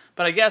vehicles.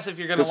 But I guess if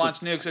you're going to launch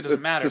nukes, it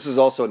doesn't matter. This is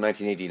also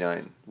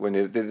 1989 when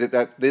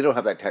they don't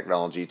have that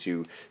technology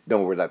to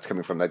know where that's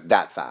coming from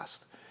that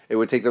fast. It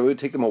would take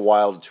them a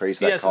while to trace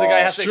that call. So the guy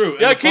has to. True.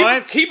 Yeah,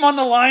 keep him on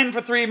the line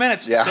for 3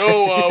 minutes. Yeah.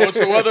 So what's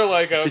the weather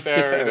like out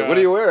there? Yeah, what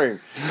are you wearing?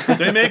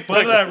 They make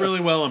fun of that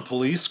really well in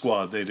Police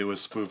Squad. They do a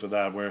spoof of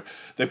that where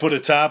they put a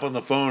tap on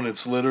the phone.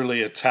 It's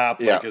literally a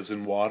tap like as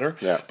in water.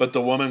 Yeah. But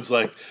the woman's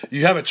like,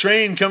 "You have a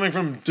train coming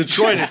from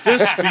Detroit at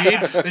this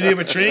speed, and you have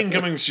a train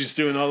coming." She's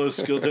doing all those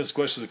skill test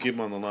questions to keep them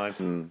on the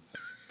line.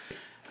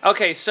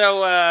 Okay,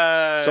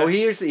 so he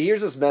hears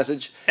this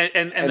message,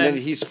 and then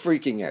he's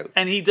freaking out,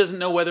 and he doesn't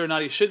know whether or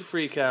not he should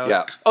freak out.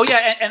 Yeah. Oh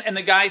yeah, and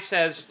the guy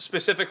says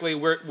specifically,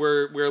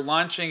 we're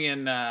launching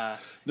in.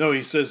 No,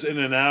 he says in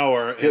an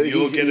hour, and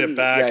you'll get it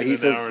back in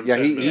an hour and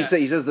 10 minutes.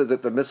 He says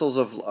that the missiles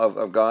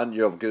have gone.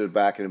 You'll get it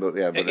back in about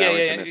an hour and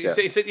 10 minutes.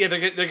 He said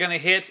they're gonna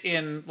hit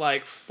in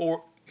like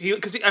 4.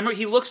 Because I remember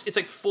he looks, it's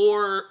like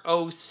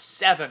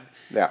 4:07.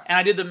 Yeah. And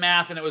I did the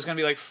math, and it was gonna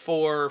be like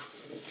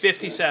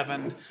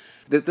 4:57.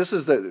 This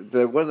is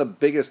the one of the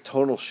biggest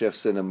tonal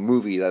shifts in a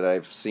movie that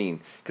I've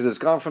seen, because it's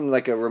gone from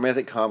like a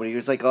romantic comedy.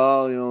 It's like,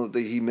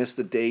 he missed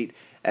the date,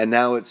 and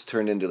now it's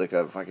turned into like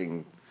a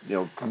fucking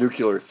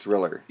nuclear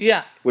thriller.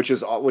 Yeah. Which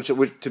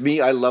to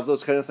me, I love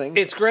those kind of things.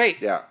 It's great.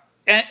 Yeah.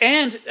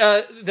 And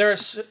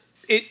there's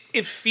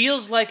it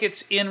feels like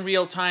it's in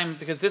real time,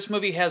 because this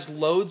movie has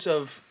loads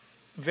of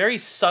very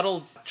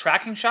subtle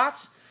tracking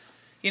shots.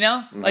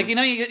 Mm-hmm. Like,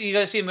 you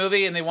gotta see a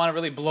movie and they want to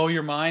really blow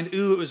your mind.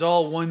 Ooh, it was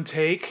all one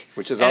take.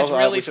 Which is all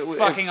really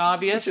fucking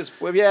obvious.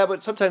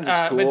 But sometimes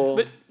it's cool.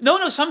 But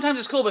no, sometimes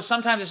it's cool, but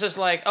sometimes it's just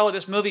like, oh,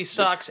 this movie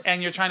sucks,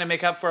 and you're trying to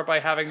make up for it by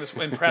having this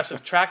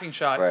impressive tracking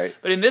shot. Right.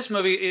 But in this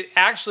movie, it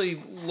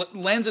actually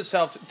lends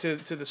itself to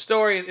the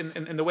story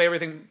and the way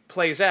everything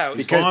plays out.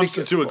 He bumps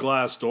into a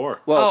glass door.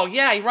 Well,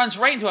 he runs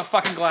right into a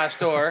fucking glass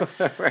door.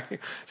 Right.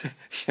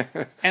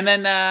 And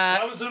then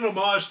that was an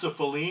homage to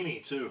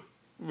Fellini too.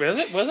 Was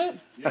it?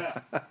 Yeah.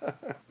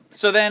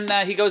 So then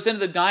he goes into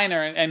the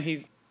diner and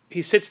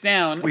he sits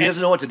down. Well, he doesn't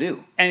know what to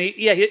do. And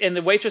and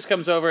the waitress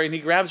comes over and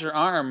he grabs her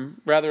arm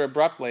rather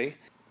abruptly.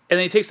 And then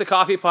he takes the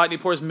coffee pot and he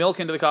pours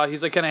milk into the coffee.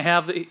 He's like, "Can I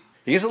have the?"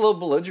 He's a little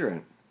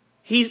belligerent.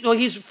 He's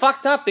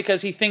fucked up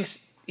because he thinks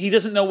he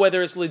doesn't know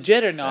whether it's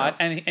legit or not,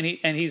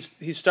 and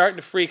he's starting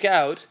to freak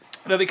out.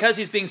 But because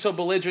he's being so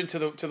belligerent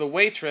to the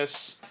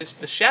waitress, it's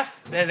the chef.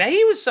 And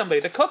he was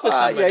somebody. The cook was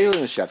somebody. Yeah, he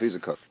wasn't a chef. He was a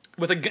cook.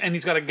 And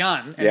he's got a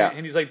gun. And, yeah.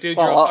 And he's like, "Dude,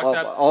 you're all fucked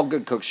up." All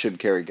good cooks should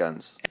carry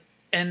guns.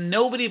 And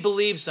nobody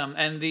believes them.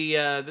 And the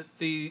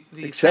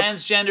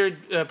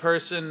transgendered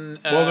person.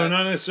 Well, they're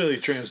not necessarily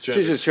transgender.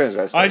 She's just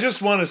transvestite. I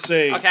just want to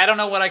say. Okay, I don't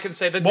know what I can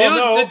say. The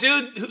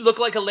dude who looked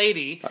like a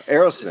lady.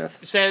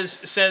 Aerosmith says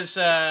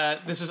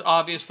this is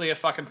obviously a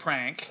fucking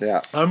prank.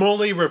 Yeah. I'm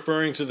only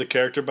referring to the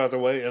character, by the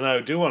way, and I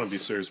do want to be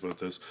serious about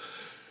this,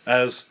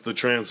 as the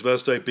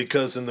transvestite,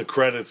 because in the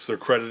credits they're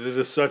credited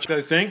as such.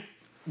 I think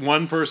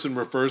one person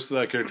refers to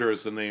that character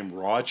as the name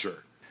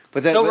Roger.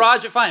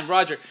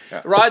 Roger.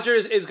 Yeah. Roger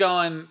is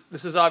going,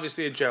 "This is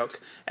obviously a joke."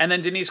 And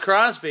then Denise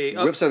Crosby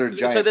whips out her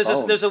giant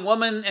phone. There's a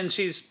woman, and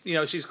she's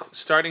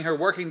starting her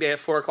working day at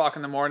 4:00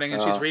 in the morning,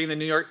 and she's reading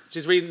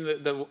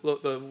the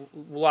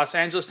Los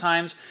Angeles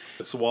Times.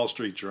 It's the Wall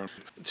Street Journal.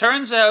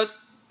 Turns out,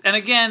 and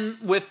again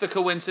with the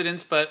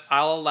coincidence, but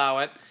I'll allow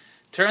it.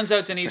 Turns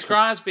out Denise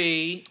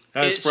Crosby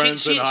has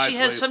friends in high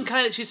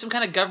places. She's some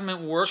kind of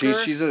government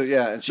worker.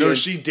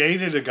 She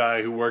dated a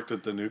guy who worked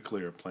at the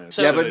nuclear plant.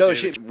 She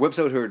whips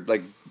out her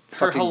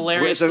her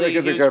hilariously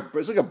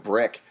it's like a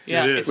brick.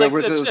 Yeah, it is.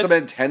 With some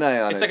antennae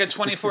on it. It's like a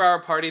 24-hour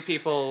party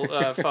people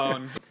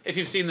phone. If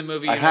you've seen the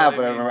movie, I have,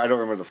 but I don't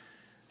remember the.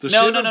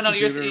 No.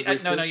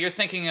 You're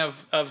thinking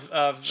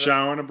of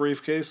shower in a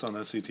briefcase on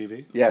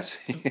SCTV. Yes.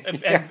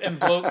 and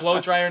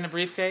blow dryer in a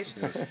briefcase.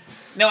 Yes.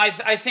 No,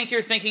 I think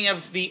you're thinking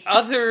of the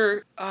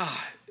other.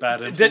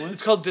 Bad influence.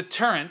 It's called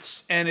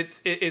Deterrence, and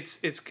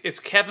it's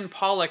Kevin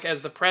Pollak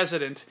as the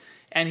president.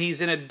 And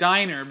he's in a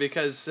diner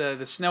because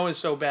the snow is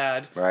so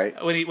bad. Right.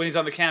 When he's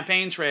on the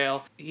campaign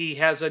trail, he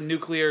has a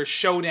nuclear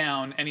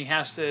showdown, and he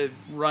has to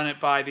run it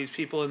by these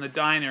people in the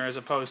diner, as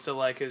opposed to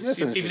like his.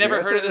 You've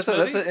never heard of this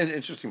movie? That's an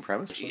interesting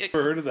premise. I've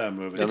never heard of that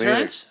movie.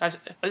 Deterrence? I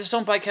just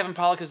don't buy Kevin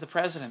Pollak as the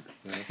president.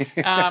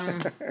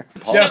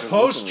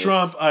 Post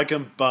Trump, I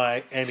can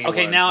buy anyone.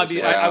 Okay, now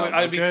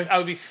I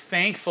would be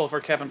thankful for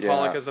Kevin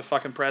Pollak as the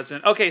fucking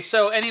president. Okay,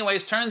 so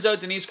anyways, turns out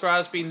Denise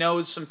Crosby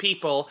knows some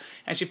people,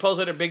 and she pulls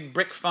out her big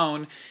brick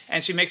phone.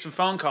 And she makes some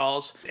phone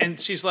calls, and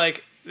she's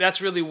like,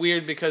 "That's really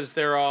weird because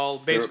they're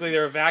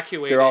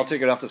evacuating. They're all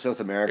taken off to South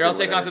America. They're all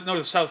taken off to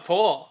the South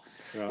Pole."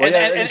 Yeah.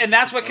 And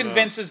that's what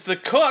convinces the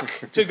cook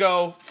to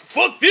go,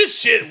 fuck this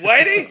shit,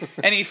 Whitey.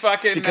 And he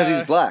fucking because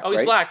he's black. Oh,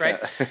 he's black, right?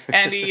 Yeah.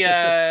 And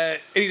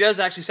he does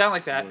actually sound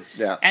like that.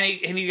 Yeah. And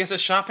he gets a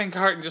shopping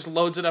cart and just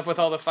loads it up with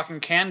all the fucking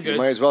canned goods.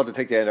 You might as well to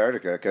take to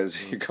Antarctica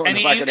because you're going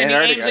to fucking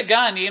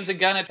Antarctica. He aims a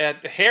gun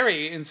at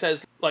Harry and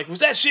says, like, was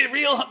that shit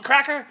real,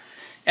 Cracker?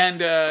 And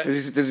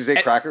does he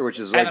say Cracker, which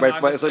is like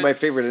my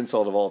favorite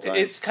insult of all time.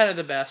 It's kind of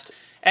the best.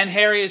 And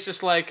Harry is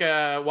just like,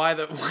 why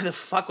the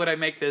fuck would I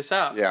make this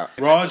up? Yeah.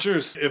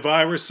 Rogers, if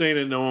I were saying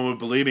it, no one would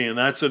believe me. And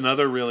that's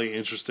another really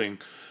interesting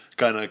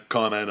kind of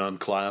comment on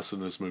class in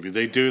this movie.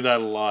 They do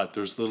that a lot.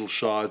 There's little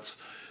shots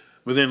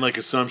within like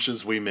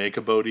assumptions we make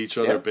about each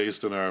other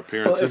based on our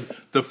appearance. And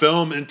the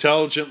film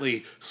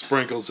intelligently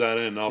sprinkles that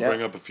in. I'll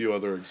bring up a few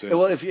other examples.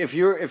 Well, if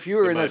you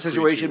were in that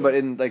situation, but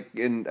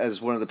in as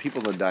one of the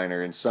people in the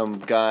diner, and some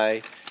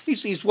guy,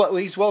 he's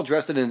well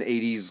dressed in an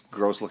 80s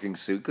gross looking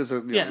suit because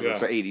it's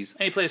the 80s.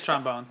 And he plays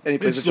trombone.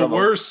 It's the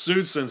worst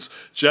suit since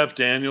Jeff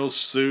Daniels'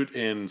 suit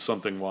in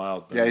Something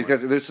Wild. Yeah, he's got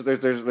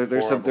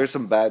there's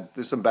some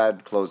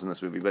bad clothes in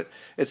this movie, but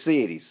it's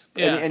the 80s.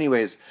 Yeah.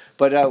 Anyways,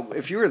 but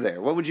if you were there,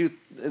 what would you?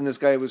 And this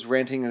guy was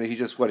ranting, and it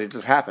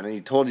just happened, and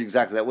he told you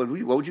exactly that. What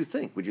would you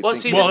think? Would you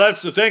think? Well,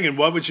 that's the thing. And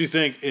what would you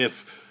think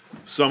if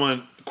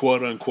someone,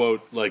 quote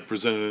unquote, like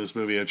presented in this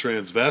movie, a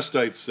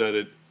transvestite said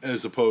it,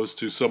 as opposed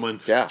to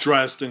someone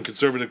dressed in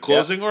conservative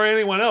clothing, or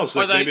anyone else?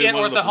 Or like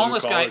if the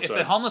homeless guy, if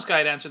the homeless guy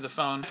had answered the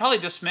phone, I'd probably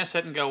dismiss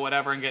it and go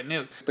whatever and get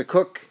nuked. The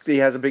cook, he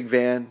has a big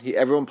van.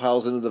 Everyone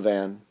piles into the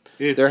van.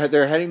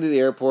 They're heading to the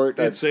airport.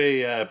 It's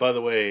by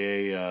the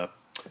way, a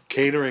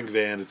catering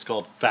van. It's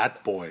called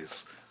Fat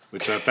Boys,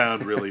 which I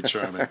found really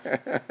charming.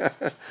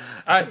 It's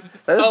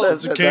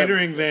a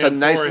catering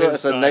van.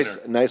 It's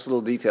a nice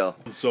little detail.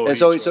 So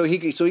he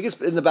gets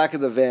in the back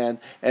of the van,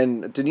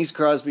 and Denise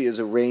Crosby is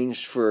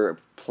arranged for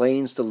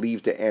planes to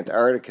leave to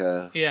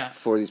Antarctica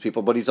for these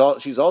people, but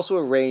she's also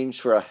arranged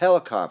for a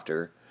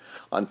helicopter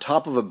on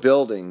top of a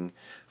building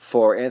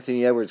for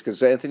Anthony Edwards,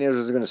 because Anthony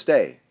Edwards is going to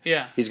stay.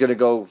 Yeah. He's going to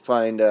go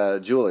find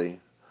Julie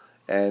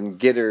and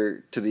get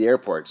her to the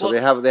airport. So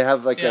they have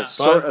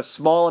a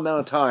small amount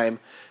of time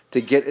to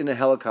get in a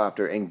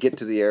helicopter and get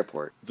to the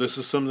airport. This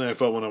is something I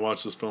felt when I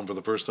watched this film for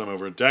the first time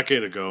over a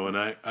decade ago,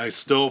 and I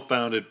still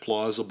found it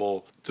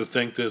plausible to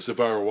think this if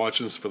I were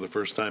watching this for the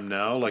first time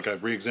now. Like, I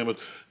re-examined,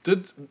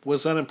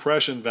 was that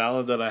impression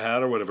valid that I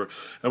had or whatever?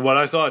 And what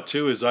I thought,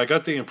 too, is I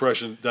got the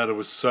impression that it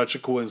was such a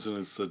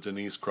coincidence, the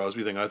Denise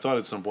Crosby thing. I thought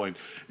at some point,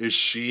 is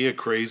she a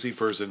crazy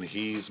person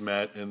he's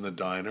met in the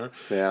diner?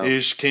 Yeah.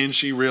 Can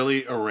she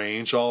really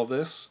arrange all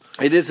this?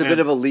 It is a bit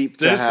of a leap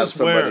to have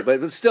somebody,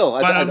 but still.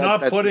 I'm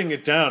not putting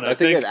it down. I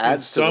think it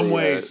adds in some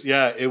ways,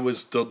 it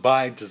was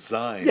by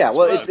design. Yeah,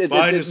 well,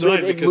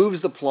 it moves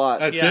the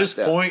plot. At this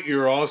point,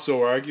 you're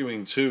also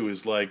arguing, too,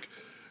 is like,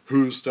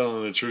 who's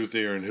telling the truth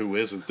here and who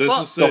isn't.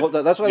 That's what I love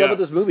about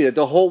this movie.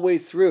 The whole way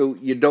through,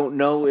 you don't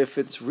know if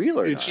it's real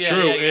or not. It's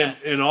true.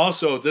 And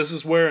also, this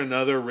is where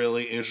another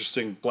really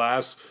interesting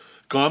class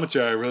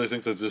commentary I really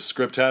think that this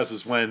script has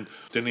is when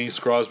Denise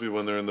Crosby,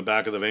 when they're in the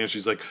back of the van,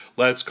 she's like,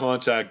 let's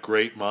contact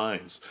great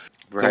minds.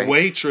 Right. The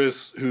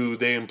waitress, who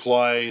they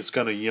imply is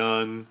kind of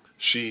young,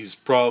 she's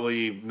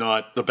probably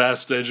not the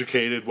best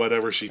educated,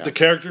 whatever. The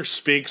character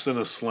speaks in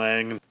a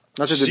slang.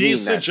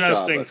 She's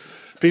suggesting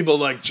people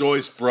like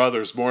Joyce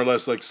Brothers, more or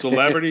less like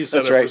celebrities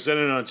that are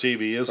presented on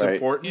TV is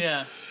important.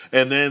 Yeah.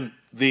 And then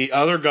the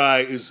other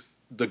guy is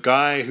the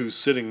guy who's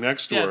sitting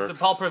next to her. The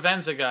Paul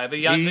Provenza guy, the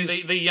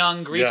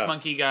young grease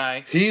monkey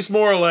guy. He's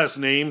more or less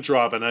name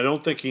dropping. I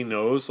don't think he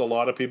knows a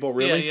lot of people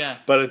really. Yeah.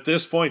 But at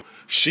this point,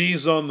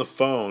 she's on the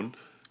phone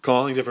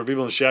calling different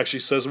people, and she actually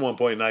says at one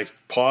point, and I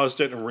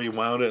paused it and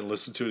rewound it and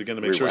listened to it again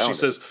to make sure. She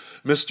says,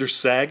 Mr.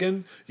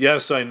 Sagan,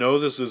 yes, I know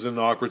this is an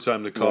awkward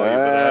time to call you,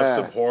 but I have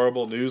some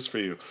horrible news for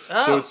you.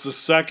 Oh. So it's the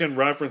second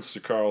reference to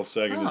Carl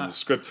Sagan in the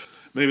script.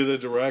 Maybe the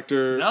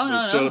director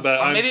was still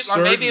about.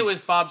 Or maybe it was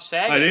Bob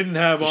Saget. I didn't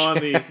have on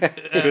the.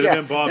 Could have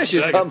been Bob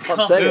Saget.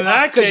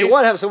 Because you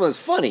want to have someone that's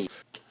funny.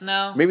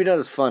 No. Maybe not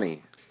as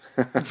funny.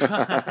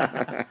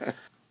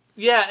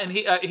 Yeah, and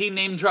he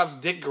name drops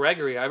Dick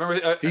Gregory. I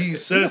remember. He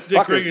says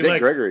Dick Gregory. Dick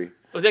Gregory.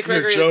 Well, Dick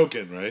Gregory. You're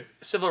joking, right?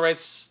 Civil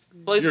rights.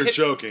 Well, you're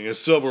joking. It's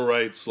civil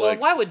rights. Well,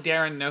 why would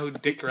Darren know who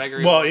Dick Gregory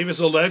was? Well, he was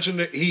a legend.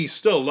 He's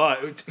still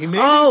alive. He of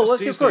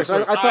course.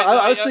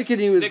 I was thinking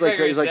he was like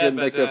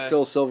the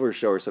Phil Silver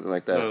show or something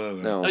like that.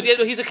 No.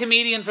 He's a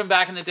comedian from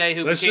back in the day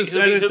who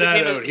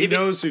He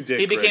knows who Dick Gregory is.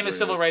 He became a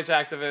civil rights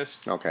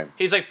activist. Okay.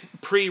 He's like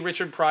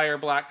pre-Richard Pryor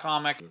black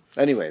comic.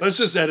 Anyway. Let's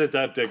just edit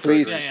that Dick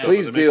Please, Gregory stuff.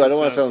 Please do. I don't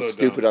want to sound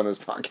stupid on this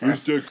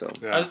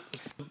podcast.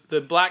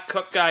 The black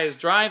cook guy is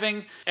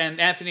driving, and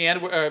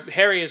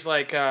Harry is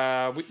like,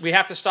 we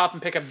have to stop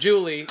and pick up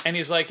Julie. And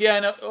he's like, yeah,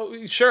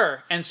 no,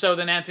 sure. And so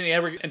then Anthony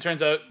Edwards, it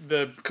turns out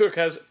the cook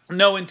has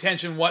no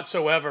intention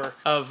whatsoever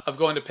of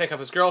going to pick up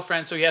his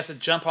girlfriend, so he has to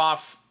jump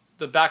off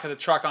the back of the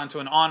truck onto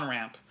an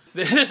on-ramp.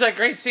 There's that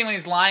great scene when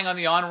he's lying on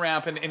the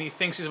on-ramp and he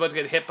thinks he's about to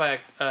get hit by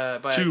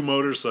two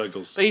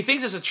motorcycles. But he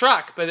thinks it's a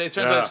truck, but it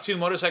turns out it's two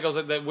motorcycles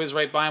that whiz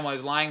right by him while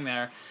he's lying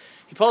there.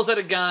 He pulls out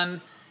a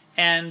gun,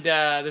 And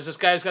there's this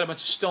guy who's got a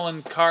bunch of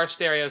stolen car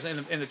stereos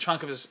in the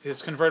trunk of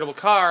his convertible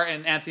car,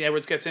 and Anthony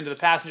Edwards gets into the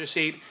passenger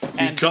seat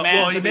and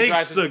he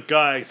makes the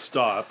guy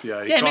stop.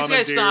 Yeah, he makes the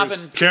guy stop.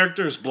 And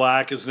character's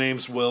black. His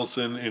name's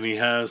Wilson, and he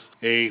has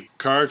a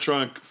car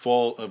trunk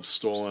full of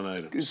stolen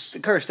items.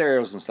 Car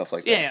stereos and stuff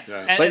like that.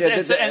 Yeah.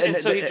 And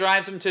so he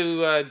drives him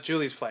to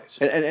Julie's place.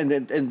 And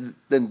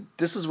then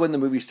this is when the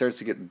movie starts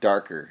to get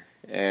darker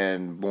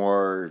and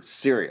more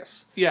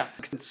serious. Yeah.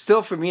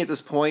 Still, for me at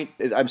this point,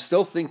 I'm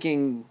still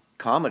thinking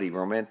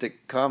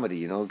romantic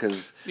comedy,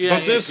 because...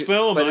 But this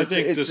film, I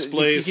think,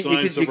 displays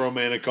signs of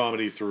romantic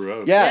comedy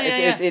throughout.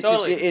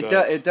 Totally.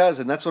 It does,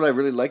 and that's what I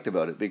really liked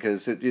about it,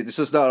 because it's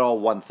just not all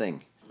one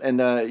thing. And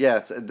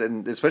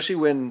and especially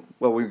when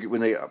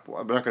they,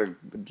 I'm not going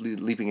to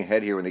leaping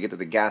ahead here, when they get to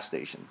the gas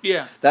station.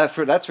 Yeah. That's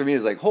for me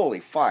is like, holy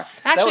fuck,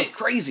 actually, that was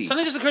crazy.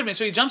 Something just occurred to me.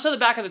 So he jumps out the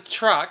back of the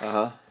truck.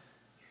 Uh-huh.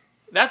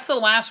 That's the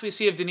last we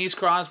see of Denise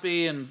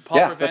Crosby and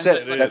Paul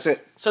Prevent. That's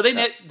it. So they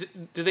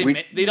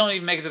they don't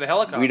even make it to the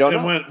helicopter. We don't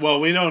know.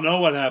 We don't know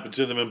what happened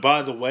to them. And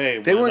by the way,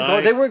 they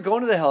weren't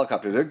going to the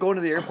helicopter. They're going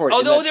to the airport.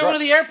 Oh no, they were to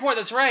the airport.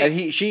 That's right.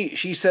 And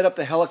she set up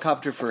the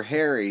helicopter for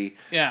Harry.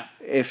 Yeah.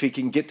 If he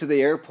can get to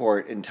the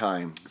airport in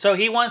time. So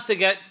he wants to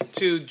get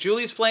to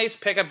Julie's place,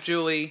 pick up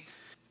Julie,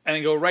 and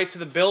then go right to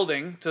the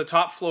building, to the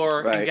top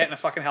floor, and get in a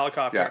fucking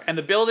helicopter. Yeah. And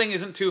the building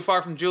isn't too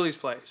far from Julie's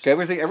place.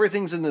 Okay,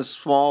 everything's in this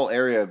small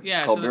area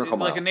called Miracle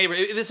Mile. Like a neighbor.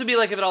 This would be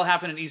like if it all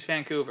happened in East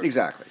Vancouver.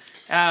 Exactly.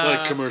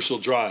 Like Commercial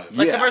Drive.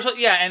 Like Commercial,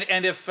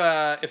 and if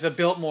the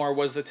Biltmore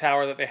was the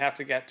tower that they have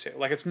to get to,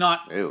 like it's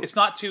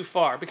not too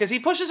far, because he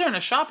pushes her in a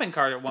shopping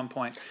cart at one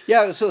point.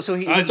 Yeah, so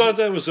he. I thought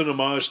that was an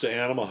homage to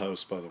Animal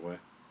House, by the way.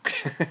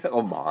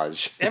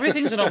 Homage.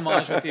 Everything's an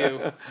homage with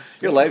you.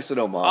 Your life's an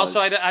homage. Also,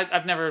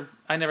 I never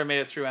made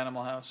it through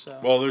Animal House. So.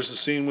 Well, there's a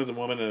scene with a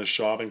woman in a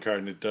shopping cart,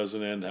 and it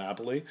doesn't end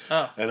happily.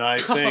 Oh. And I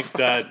think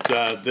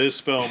that this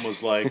film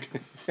was like,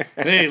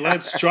 hey,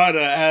 let's try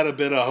to add a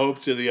bit of hope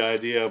to the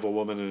idea of a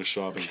woman in a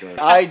shopping cart.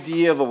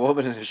 Idea of a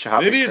woman in a shopping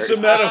cart. Maybe it's a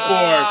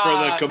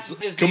metaphor for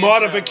the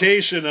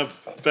commodification of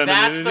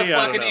femininity. That's the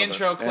fucking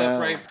intro clip,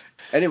 right?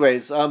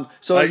 Anyways,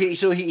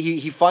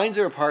 he finds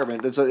her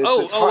apartment.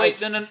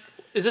 Wait, no.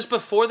 Is this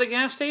before the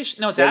gas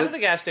station? No, it's after the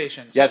gas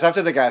station. So, it's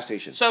after the gas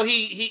station. So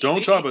we have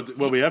to talk about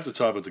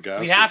the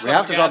gas station. We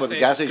have to talk about the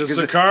gas station. Because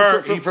the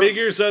car, he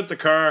figures that the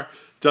car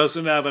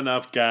doesn't have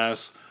enough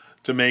gas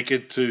to make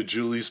it to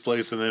Julie's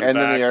place and then back. And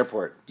then the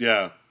airport.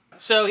 Yeah.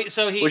 So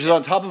he which is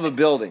on top of a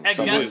building. At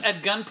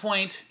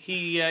gunpoint,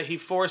 he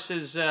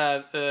forces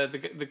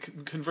the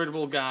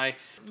convertible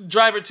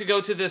driver to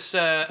go to this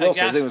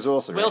Wilson. His name was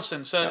Wilson. Wilson.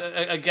 Right? So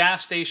a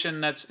gas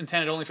station that's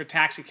intended only for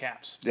taxi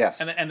cabs.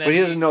 Yes. And then but he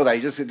doesn't know that.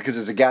 He just because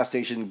it's a gas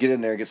station, get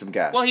in there and get some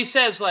gas. Well, he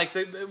says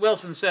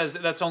Wilson says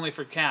that's only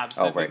for cabs.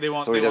 Right. They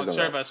won't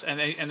serve us. And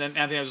then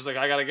Anthony Edwards was like,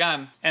 I got a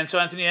gun. And so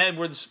Anthony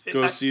Edwards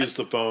goes to use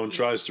the phone,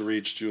 tries to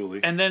reach Julie.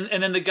 And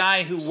then the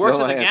guy who works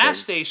at the gas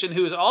station,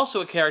 who is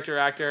also a character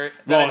actor.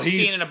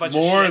 He's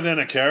more than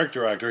a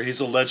character actor. He's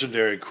a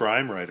legendary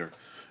crime writer.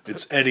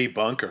 It's Eddie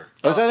Bunker.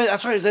 Oh,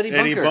 that's right. It's Eddie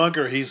Bunker. Eddie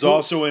Bunker. He's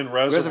also in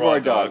Reservoir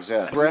Dogs.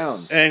 Yeah. Brown.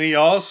 And he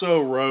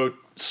also wrote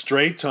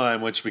Straight Time,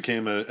 which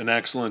became an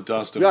excellent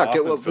Dustin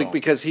Hoffman film.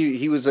 Because he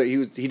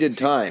did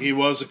Time. He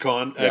was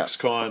a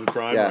ex-con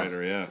crime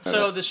writer. Yeah.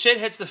 So the shit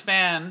hits the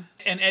fan,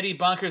 and Eddie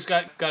Bunker's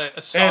got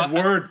a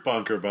Edward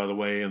Bunker, by the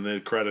way, in the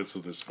credits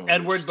of this film.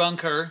 Edward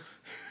Bunker.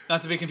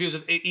 Not to be confused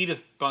with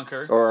Edith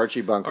Bunker. Or Archie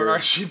Bunker.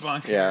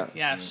 Yeah.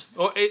 Yes.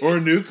 Or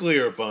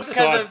Nuclear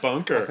Bunker.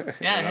 Bunker.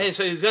 Yeah, hey,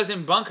 so he's got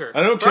him Bunker.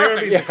 I don't care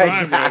if he's a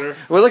crime writer.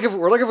 We're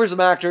looking for some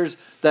actors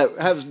that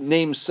have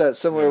names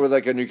similar with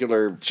like a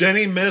nuclear...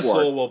 Jenny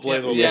Missile will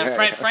play the lead.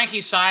 Yeah, Frankie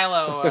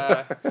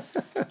Silo.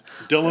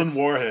 Dylan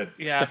Warhead.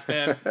 Yeah,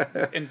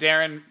 and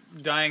Darren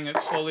dying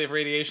slowly of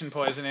radiation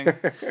poisoning.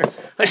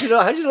 How'd you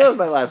know that's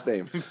my last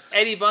name?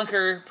 Eddie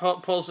Bunker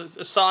pulls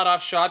a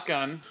sawed-off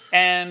shotgun,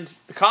 and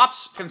the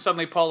cops can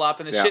suddenly pull up,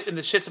 and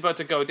the shit's about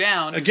to go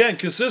down. Again,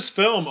 because this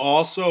film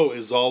also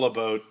is all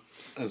about,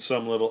 at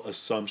some level,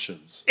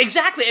 assumptions.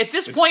 Exactly. At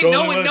this point,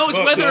 no one knows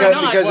whether or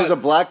not. Because there's a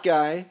black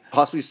guy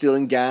possibly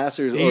stealing gas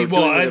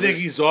I think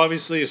he's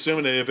obviously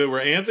assuming that if it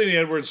were Anthony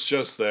Edwards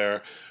just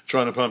there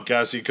trying to pump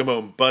gas, he'd come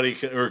out and, buddy,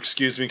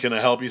 can I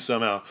help you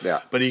somehow?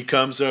 Yeah. But he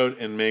comes out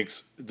and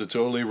makes the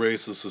totally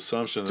racist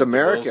assumption that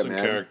America, the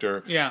Wilson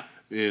character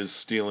is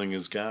stealing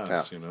his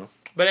gas,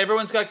 But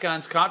everyone's got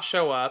guns. Cops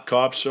show up.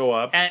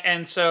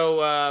 And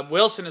so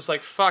Wilson is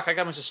like, fuck, I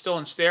got a bunch of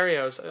stolen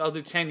stereos. I'll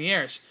do 10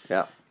 years.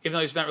 Yeah. Even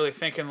though he's not really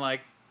thinking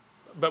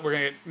but we're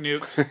going to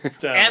get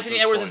nuked. Anthony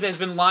Edwards has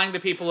been lying to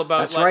people about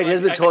That's right. He has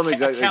been told him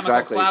a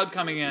chemical cloud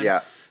coming in.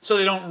 Yeah. So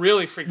they don't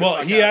really freak the fuck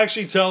out. He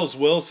actually tells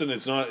Wilson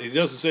it's not. He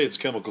doesn't say it's a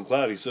chemical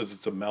cloud. He says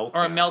it's a meltdown.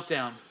 Or a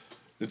meltdown.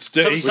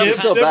 He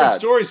gives different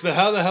stories, but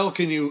how the hell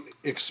can you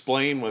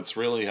explain what's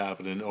really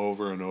happening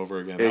over and over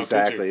again?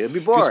 Exactly. It'd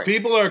be boring. Because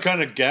people are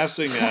kind of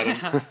guessing at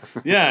him.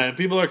 Yeah, and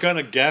people are kind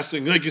of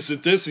guessing. Like, you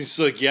said this, he's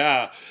like,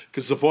 yeah.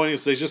 Because the point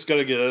is, they just got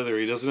to get out of there.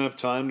 He doesn't have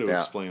time to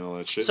explain all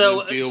that shit.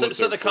 So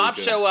the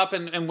cops show up,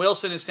 and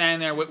Wilson is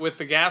standing there with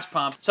the gas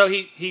pump. So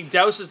he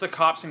douses the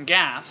cops in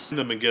gas.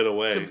 Them and get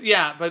away.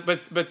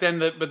 But then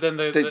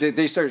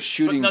they start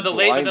shooting. No, the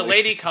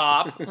lady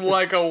cop,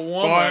 like a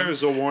woman,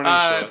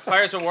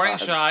 fires a warning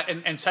shot.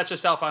 And sets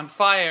herself on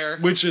fire.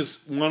 Which is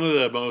one of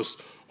the most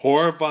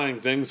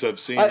horrifying things I've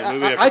seen in the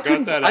movie. I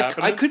forgot that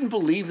happened. I couldn't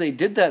believe they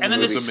did that. And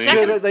then the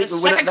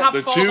second cop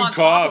falls on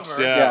top of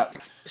her. Yeah.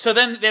 So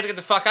then they have to get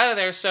the fuck out of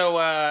there. So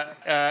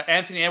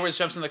Anthony Edwards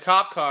jumps in the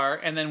cop car,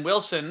 and then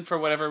Wilson, for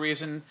whatever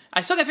reason,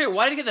 I still got to figure,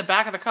 why did he get in the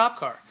back of the cop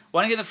car?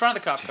 Why didn't he get in the front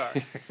of the cop car?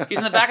 He's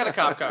in the back of the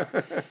cop car.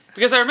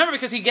 Because I remember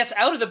he gets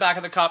out of the back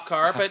of the cop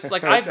car, but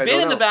like I've been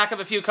in the back of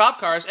a few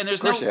cop cars, and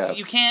there's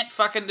you can't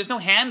fucking, there's no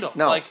handle.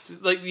 No. Like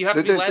you have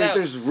to be let out.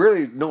 There's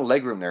really no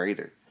legroom there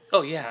either.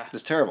 Oh yeah.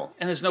 It's terrible.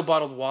 And there's no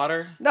bottled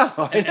water. No,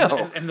 I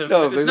know. And there's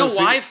no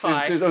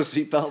Wi-Fi. There's no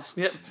seatbelts.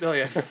 Yep. Oh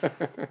yeah.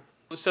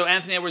 So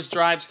Anthony Edwards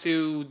drives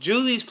to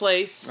Julie's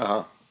place,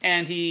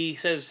 and he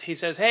says,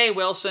 "Hey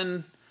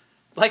Wilson,"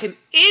 like an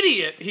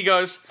idiot. He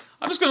goes,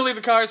 "I'm just going to leave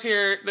the cars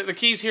here, the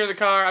keys here in the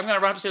car. I'm going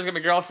to run upstairs and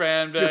get my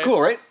girlfriend." You're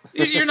cool, right?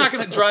 You're not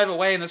going to drive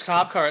away in this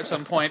cop car at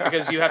some point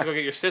because you have to go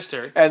get your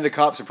sister. And the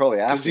cops are probably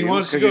after you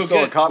because you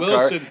stole a cop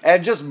Wilson. car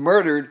and just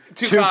murdered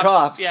two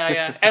cops.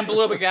 Yeah, and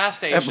blew up a gas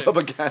station.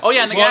 Oh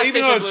yeah, and the gas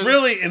even station. Though it's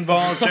really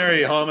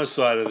involuntary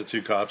homicide of the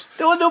two cops.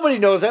 Well, nobody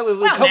knows that.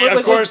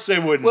 Of course they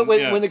wouldn't.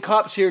 When the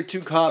cops hear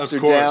two cops are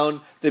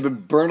down, they've been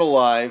burned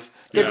alive.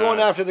 They're going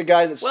after the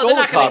guy that stole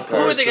the cop car.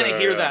 Who are they going to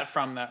hear that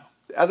from, though?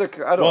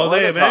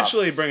 They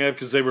eventually bring it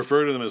because they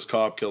refer to them as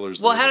cop killers.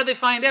 Well, how did they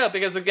find out?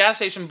 Because the gas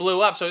station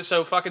blew up.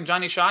 So fucking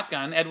Johnny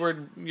Shotgun,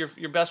 Edward,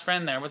 your best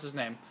friend there, what's his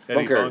name?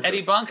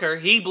 Eddie Bunker.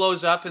 He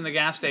blows up in the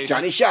gas station.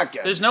 Johnny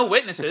Shotgun. There's no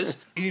witnesses.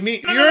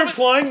 You're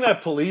implying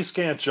that police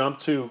can't jump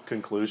to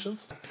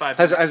conclusions?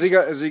 Has he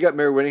got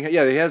Mary Winningham?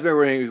 Yeah, he has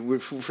Mary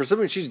Winningham. For some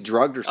reason, she's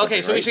drugged or something.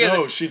 Okay,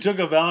 so she took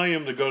a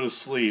Valium to go to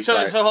sleep.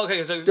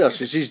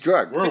 She's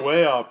drugged. We're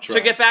way off track.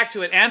 To get back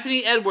to it,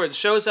 Anthony Edwards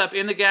shows up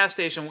in the gas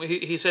station.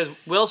 He says,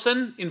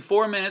 "Wilson, in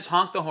 4 minutes,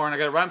 honk the horn. I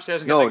got to run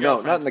upstairs and get my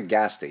girlfriend." No, not in the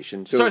gas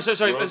station. Sorry.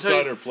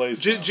 Outside her place.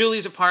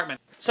 Julie's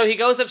apartment. So he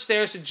goes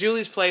upstairs to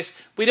Julie's place.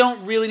 We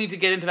don't really need to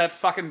get into that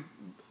fucking,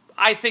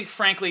 I think,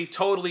 frankly,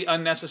 totally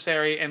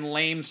unnecessary and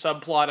lame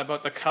subplot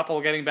about the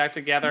couple getting back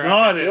together.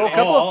 Not at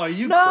all. Are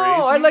you crazy?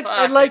 I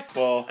like.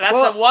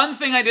 That's the one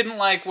thing I didn't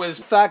like was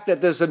the fact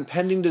that this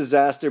impending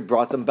disaster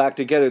brought them back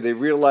together. They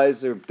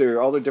realized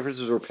all their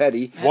differences were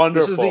petty.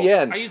 Wonderful. This is the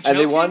end. Are you joking? And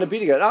they wanted to be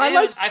together.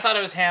 I thought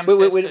it was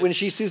ham-fisted. When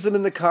she sees them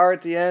in the car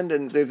at the end,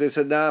 and they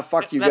said, "Nah,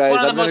 fuck you That's guys."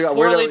 That's one of the most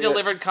poorly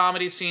delivered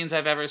comedy scenes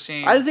I've ever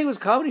seen. I didn't think it was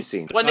comedy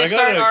scenes. When they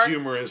start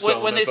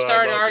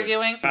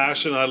arguing,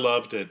 Passion, I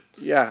loved it.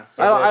 Yeah,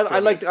 I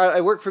liked.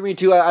 I worked for me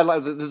too. I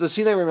like the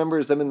scene. I remember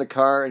is them in the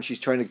car, and she's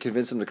trying to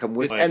convince them to come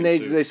with. And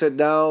they said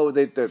no.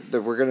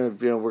 That we're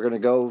gonna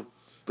go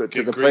to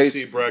the place.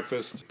 Greasy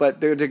breakfast. But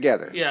they're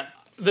together. Yeah,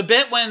 the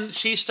bit when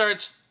she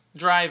starts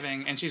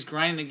driving and she's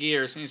grinding the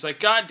gears, and he's like,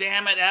 "God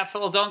damn it,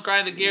 Ethel, don't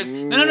grind the gears."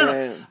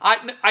 No.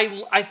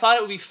 I thought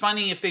it would be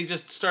funny if they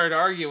just started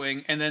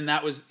arguing and then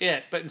that was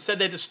it. But instead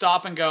they had to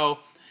stop and go,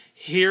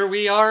 "Here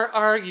we are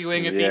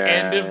arguing at the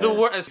end of the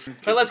world."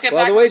 But let's get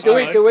back to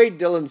the way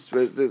Dylan's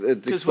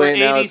explained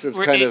now, it's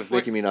kind of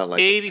making me not like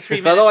 83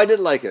 it. minutes. Although I did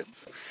like it.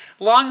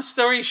 Long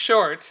story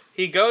short,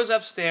 he goes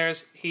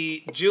upstairs.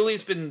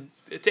 Julie's been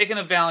taking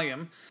a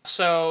Valium,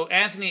 so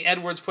Anthony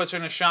Edwards puts her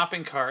in a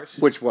shopping cart.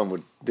 Which one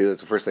would do?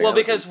 That's the first thing. Well,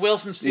 because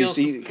Wilson steals.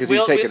 Because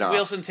he's taken off.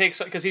 Wilson takes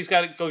because he's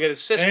got to go get his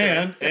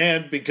sister.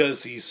 And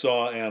because he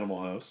saw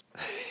Animal House.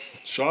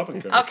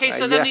 Shopping cart. Okay,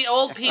 so then the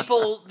old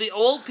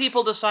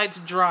people decide to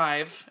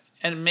drive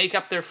and make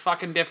up their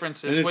fucking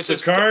differences. And it's the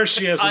car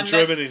she hasn't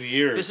driven in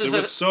years. It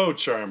was so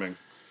charming.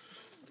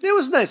 It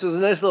was nice. It was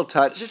a nice little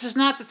touch. This is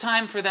not the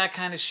time for that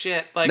kind of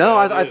shit. Like, no,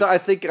 I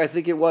think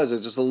it was. It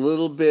was just a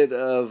little bit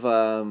of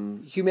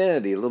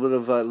humanity, a little bit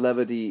of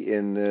levity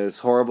in this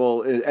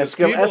horrible,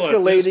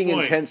 escalating,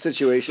 intense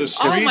situation. The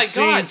street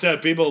scenes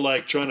have people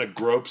like trying to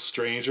grope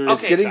strangers.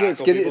 Okay.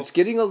 It's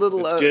getting a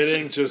little. It's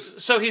getting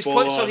just. So he's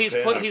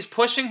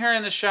pushing her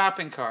in the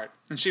shopping cart,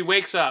 and she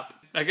wakes up.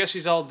 I guess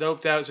she's all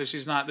doped out, so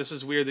she's not. This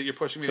is weird that you're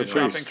pushing me in the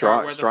shopping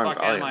cart. Where the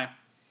fuck am I?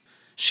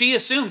 She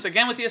assumes,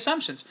 again with the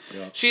assumptions,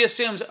 she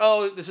assumes,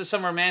 oh, this is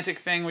some romantic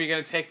thing where you're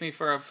going to take me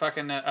for a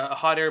fucking a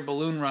hot air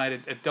balloon ride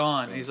at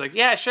dawn. And he's like,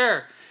 yeah,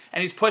 sure.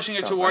 And he's pushing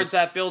her towards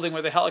that building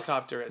where the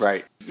helicopter is.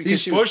 Right.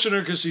 He's pushing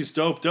her because she's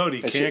doped out.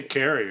 He can't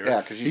carry her.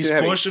 Yeah, because he's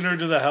pushing her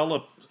to the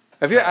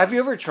Have you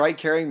ever tried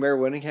carrying Mary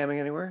Winningham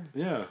anywhere?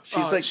 Yeah. She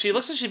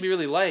looks like she'd be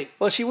really light.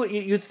 Well,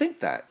 you'd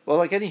think that. Well,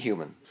 like any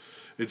human.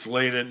 It's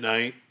late at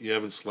night. You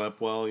haven't slept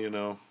well,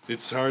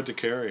 It's hard to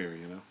carry her,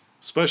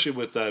 Especially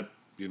with that,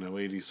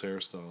 80s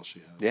hairstyle she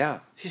has. Yeah.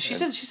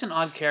 She's an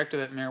odd character,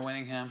 that Mare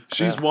Winningham.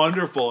 She's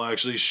wonderful,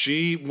 actually.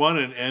 She won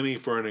an Emmy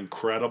for an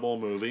incredible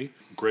movie.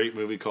 Great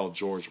movie called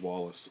George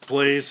Wallace.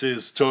 Plays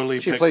his totally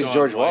She picked plays on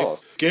George wife.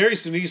 Wallace. Gary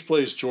Sinise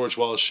plays George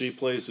Wallace. She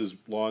plays his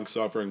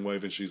long-suffering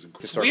wife, and she's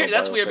incredible. It's weird.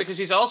 That's weird because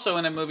she's also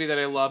in a movie that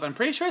I love. I'm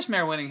pretty sure it's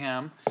Mare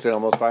Winningham. Is it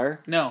Almost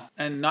Fire? No,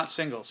 and not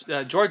Singles.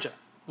 Georgia.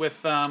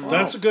 With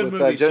that's a good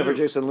movie Jennifer too.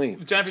 Jason Leigh.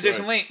 Jennifer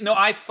Jason Leigh. No,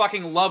 I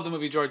fucking love the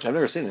movie Georgia. I've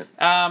never seen it.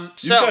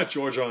 You've got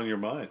Georgia on your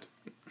mind.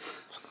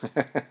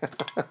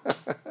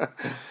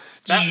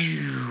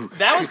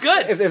 That was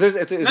good.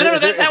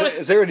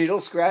 Is there a needle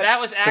scratch?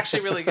 That was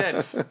actually really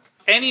good.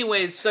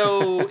 Anyways,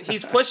 so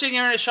he's pushing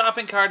her in a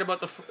shopping cart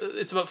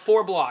it's about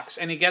 4 blocks,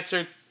 and he gets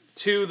her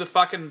to the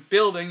fucking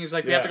building. He's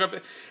like, we have to go up.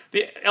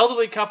 The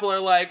elderly couple are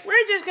like,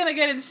 we're just gonna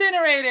get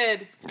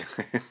incinerated.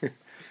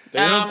 They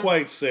don't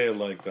quite say it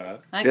like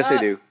that. Yes, they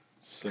do.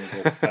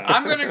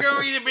 I'm gonna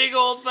go eat a big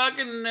old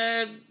fucking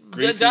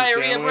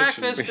diarrhea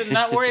breakfast and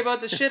not worry about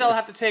the shit I'll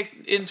have to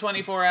take in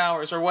 24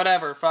 hours or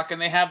whatever. Fucking,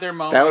 they have their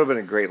moment. That would have been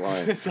a great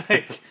line. It's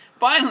like,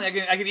 finally, I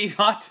can eat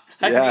hot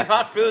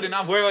food and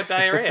not worry about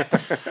diarrhea.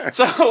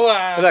 So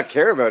I don't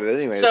care about it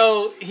anyway.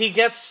 So they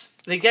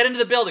get into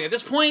the building. At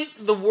this point,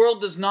 the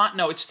world does not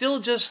know. It's still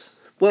just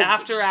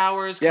after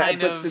hours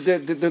kind of.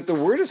 The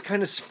word is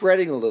kind of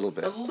spreading a little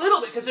bit. A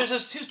little bit, because there's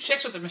those 2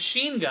 chicks with the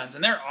machine guns,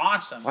 and they're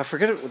awesome. I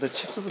forget it. The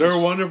chicks with the They're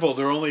wonderful.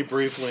 They're only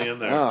briefly in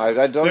there. No,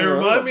 I don't. They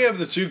remind me of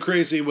the 2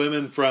 crazy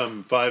women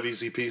from 5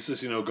 Easy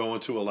Pieces,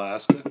 going to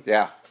Alaska.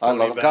 Yeah, I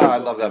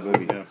love that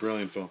movie. Yeah,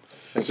 brilliant film.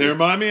 They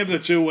remind me of the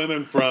 2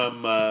 women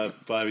from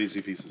 5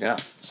 Easy Pieces. Yeah.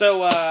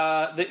 So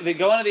they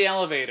go into the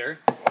elevator.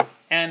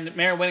 And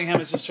Mare Winningham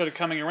is just sort of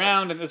coming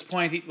around. At this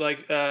point,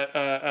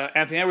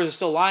 Anthony Edwards is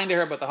still lying to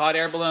her about the hot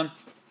air balloon.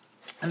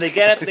 And they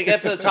get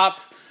up to the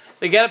top.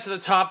 They get up to the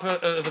top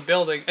of the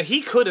building.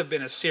 He could have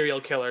been a serial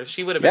killer.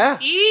 She would have been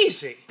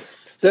easy.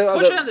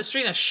 Push her down the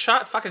street in a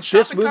fucking shopping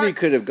This movie cart.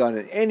 could have gone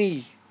in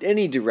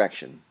any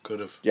direction. Could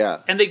have.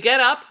 Yeah. And they get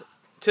up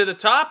to the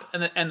top,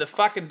 and the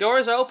fucking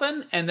doors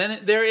open, and then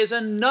there is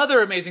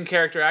another amazing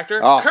character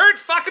actor, Kurt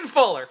fucking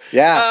Fuller.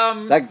 Yeah,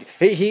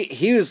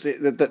 he was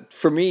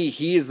for me.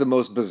 He is the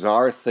most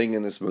bizarre thing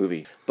in this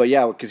movie. But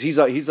yeah, because he's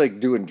like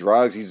doing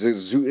drugs.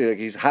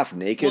 He's half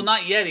naked. Well,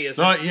 not yet. He isn't.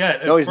 Not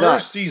yet. No, he's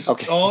not. He's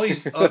okay. all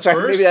he's.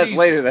 Maybe that's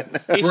later then.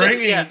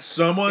 Bringing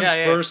someone's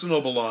personal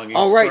belongings.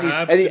 Oh right,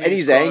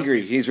 he's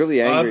angry. He's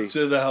really angry. Up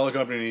to the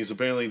helicopter, and he's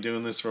apparently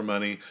doing this for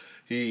money.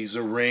 He's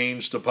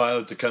arranged a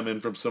pilot to come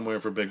in from somewhere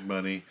for big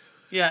money.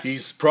 Yeah.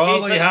 He's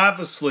probably half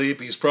asleep.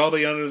 He's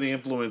probably under the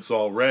influence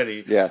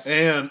already. Yes.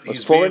 And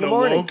he's being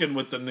awoken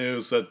with the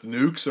news that the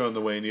nukes are on the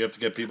way and you have to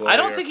get people out I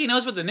don't think he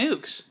knows about the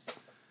nukes.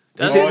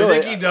 I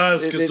think he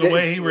does because the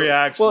way he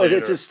reacts later.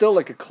 It's still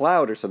like a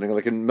cloud or something,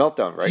 like a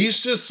meltdown, right?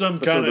 He's just some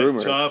kind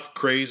of tough,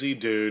 crazy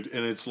dude,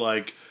 and it's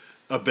like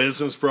a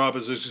business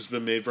proposition's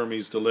been made for him.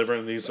 He's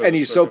delivering these and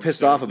he's so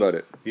pissed off about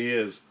it. He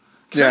is.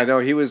 Yeah, no,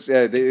 he was. He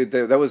was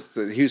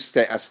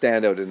a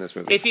standout in this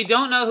movie. If you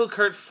don't know who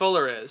Kurt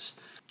Fuller is,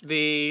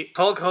 the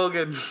Hulk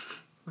Hogan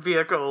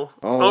vehicle,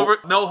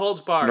 No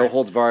Holds Barred. No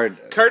Holds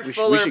Barred. Kurt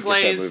Fuller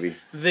plays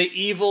the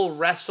evil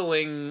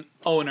wrestling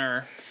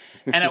owner,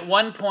 and at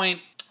one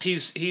point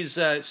he's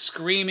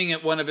screaming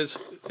at one of his,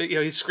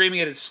 he's screaming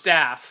at his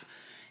staff,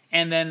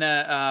 and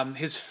then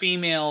his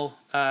female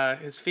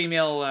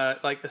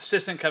like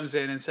assistant comes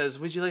in and says,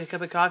 "Would you like a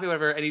cup of coffee?"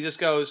 Whatever, and he just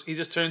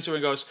turns to her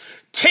and goes,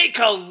 "Take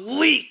a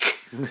leak."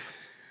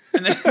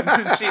 And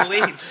then she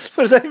leaves.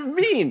 What does that even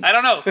mean? I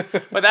don't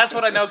know, but that's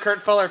what I know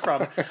Kurt Fuller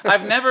from.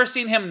 I've never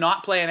seen him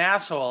not play an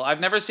asshole.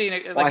 I've never seen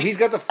it. Like, he's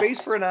got the face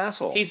for an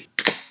asshole.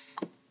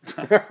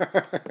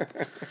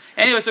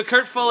 Anyway, so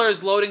Kurt Fuller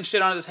is loading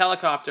shit onto this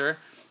helicopter,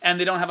 and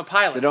they don't have a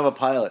pilot. They don't have a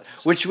pilot,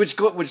 which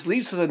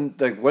leads to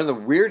one of the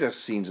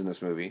weirdest scenes in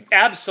this movie.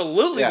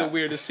 Absolutely, the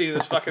weirdest scene in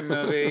this fucking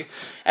movie.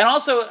 And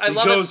also, I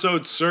love it. He goes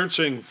out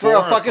searching for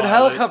a fucking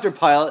helicopter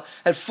pilot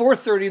at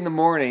 4:30 in the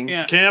morning.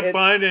 Yeah. Can't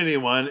find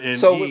anyone, and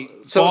he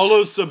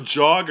follows some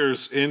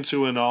joggers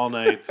into an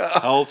all-night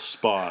health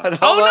spa.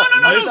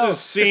 No! This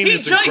scene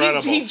is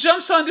incredible. He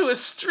jumps onto a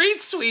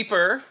street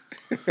sweeper.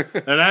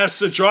 And asks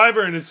the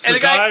driver, and it's the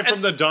guy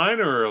from the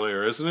diner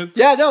earlier, isn't it?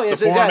 Yeah, no,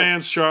 it's the poor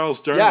man's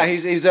Charles Durden. Yeah,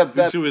 he's and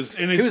it's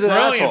brilliant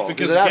asshole.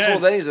 because he's an asshole,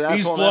 then he's an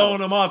asshole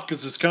blowing him off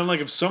because it's kind of like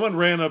if someone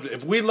ran up,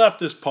 if we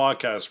left this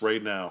podcast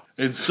right now,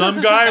 and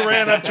some guy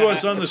ran up to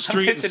us on the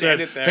street and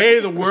said, "Hey,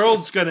 the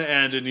world's gonna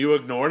end," and you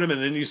ignored him,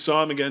 and then you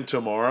saw him again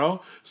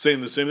tomorrow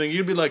saying the same thing,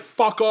 you'd be like,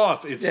 "Fuck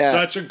off!" It's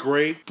such a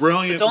great,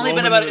 brilliant. It's only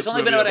been about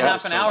a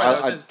half an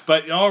hour.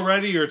 But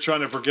already you're trying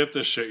to forget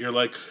this shit. You're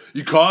like,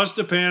 you caused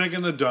a panic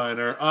in the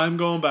diner. I'm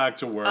going back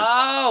to work.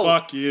 Oh,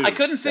 fuck you. I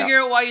couldn't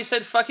figure out why you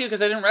said fuck you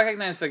because I didn't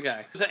recognize the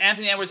guy. So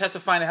Anthony Edwards has to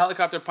find a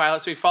helicopter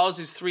pilot, so he follows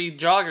these 3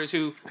 joggers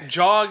who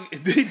jog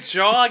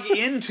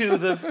into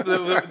the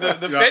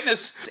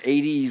fitness.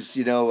 80s,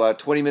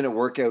 20-minute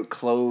workout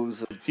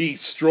clothes. He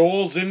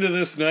strolls into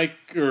this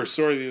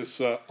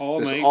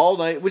all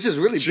night, which is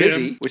really gym.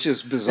 busy, which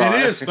is bizarre.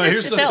 It is, but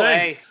here's the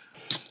thing.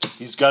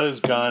 He's got his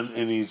gun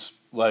and he's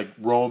like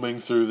roaming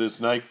through this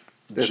night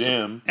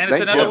gym, and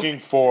it's looking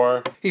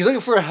for. He's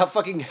looking for a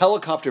fucking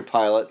helicopter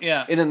pilot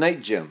Yeah. in a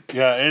night gym.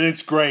 Yeah, and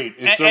it's great.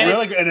 It's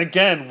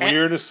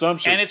weird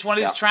assumption. And it's one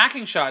of these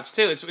tracking shots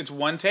too. It's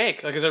one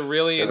take. Like it's a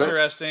really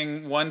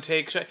interesting one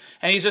take shot.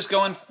 And he's just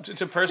going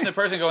to person,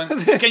 going,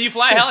 "Can you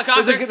fly a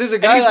helicopter?" There's a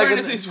guy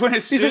he's wearing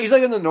a suit. He's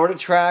like in the Nordic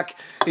track.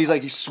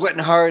 He's sweating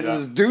hard, and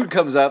this dude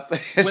comes up.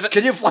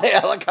 Can you fly a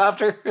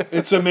helicopter?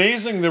 It's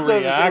amazing the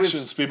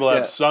reactions people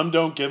have. Some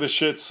don't give a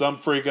shit. Some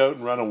freak out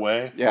and run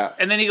away. Yeah.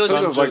 And then he goes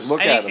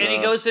and he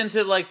goes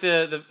into like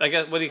the I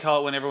guess what do you call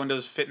it when everyone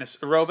does fitness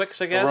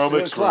aerobics, I guess.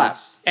 Aerobics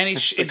class. And he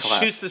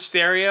shoots the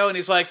stereo, and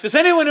he's like, "Does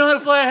anyone know how to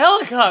fly a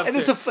helicopter?" And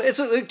it's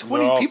like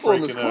 20 people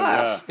in this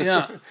class.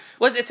 Yeah.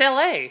 Well, it's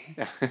L.A.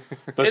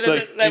 But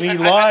and he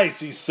lies.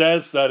 He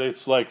says that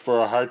it's like for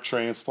a heart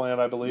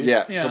transplant, I believe.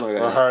 Yeah. Something like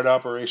that. Or a heart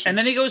operation. And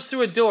then he goes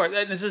through a door.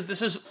 This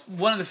is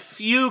one of the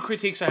few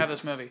critiques I have of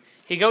this movie.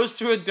 He goes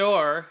through a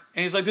door,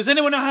 and he's like, "Does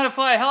anyone know how to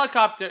fly a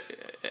helicopter?"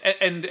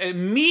 And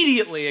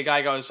immediately a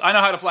guy goes, "I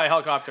know how to fly a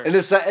helicopter." And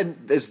it's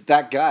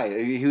that guy.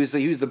 He was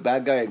the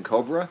bad guy in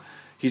Cobra.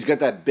 He's got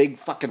that big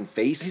fucking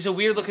face. He's a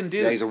weird looking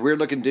dude. Yeah, he's a weird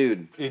looking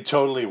dude. It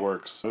totally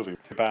works. Movie.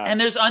 Bad. And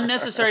there's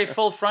unnecessary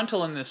full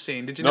frontal in this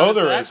scene. Did you notice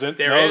that? There isn't.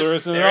 There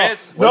isn't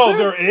at all.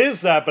 There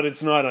is that, but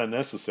it's not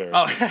unnecessary.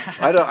 Oh.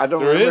 I don't there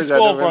remember is that.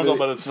 full frontal,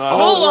 but it's not.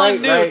 Full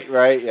on nude.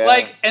 Right, yeah.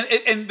 Like,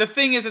 and the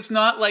thing is, it's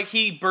not like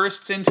he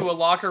bursts into a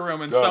locker room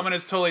and someone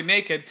is totally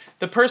naked.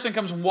 The person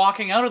comes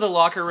walking out of the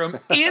locker room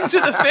into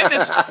the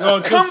fitness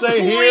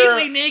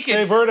completely naked.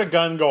 They've heard a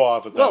gun go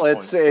off at that point. Well,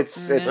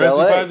 it's LA.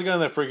 LA. The gun,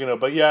 they're freaking out.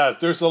 But yeah,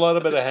 there's a lot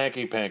of bit of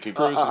hanky-panky.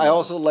 I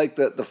also like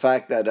the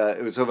fact that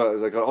it was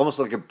like almost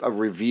like a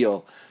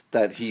reveal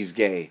that he's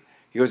gay.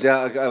 He goes,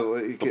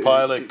 the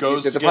pilot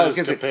goes to get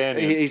his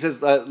companion. He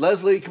says,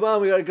 Leslie, come on,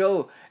 we gotta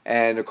go.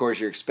 And of course,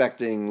 you're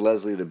expecting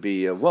Leslie to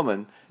be a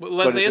woman. Well,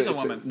 Leslie is a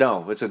woman.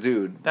 No, it's a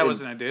dude. That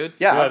wasn't a dude.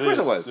 Yeah, of course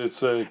it was.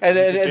 It's a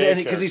and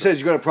because he says,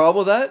 you got a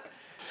problem with that?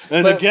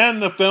 And again,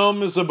 the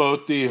film is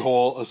about the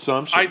whole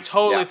assumption. I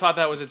totally thought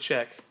that was a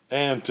chick.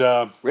 And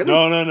really?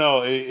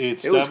 No,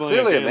 it's definitely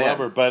a gay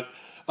lover, but.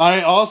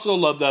 I also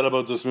love that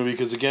about this movie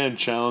because, again,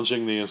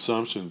 challenging the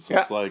assumptions.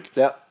 It's like...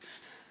 Yeah.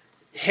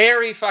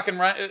 Harry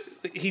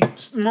he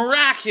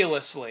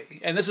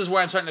miraculously, and this is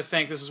where I'm starting to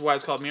think this is why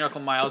it's called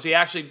Miracle Miles, he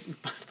actually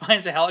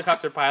finds a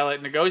helicopter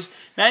pilot and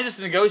manages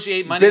to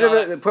negotiate money.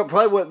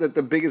 Probably what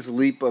the biggest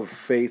leap of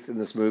faith in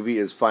this movie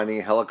is finding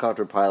a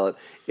helicopter pilot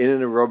in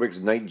an aerobics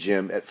night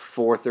gym at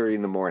 4:30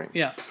 in the morning.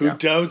 Yeah. He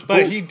doubts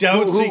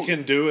he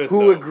can do it.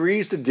 Who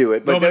agrees to do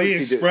it? But he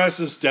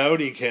expresses doubt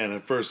he can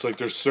at first. Like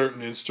there's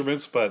certain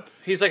instruments, but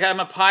he's like, I'm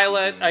a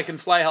pilot. I can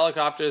fly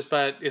helicopters,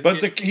 but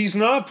he's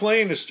not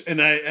playing.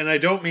 And I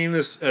don't mean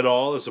this at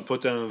all as a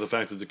put down of the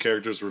fact that the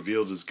character is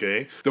revealed as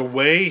gay. The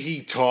way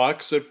he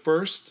talks at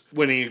first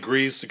when he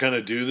agrees to kind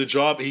of do the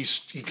job, he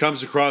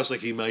comes across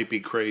like he might be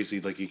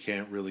crazy, like he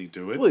can't really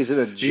do it. Well, he's in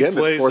a gym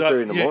at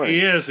 4:30 in the morning.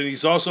 He is, and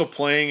he's also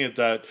playing at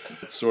that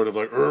sort of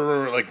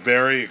like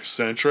very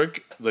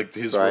eccentric, like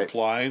his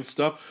reply and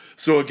stuff.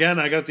 So again,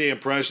 I got the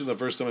impression the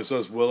first time I saw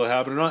this, will it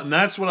happen or not? And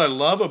that's what I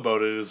love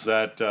about it is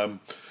that.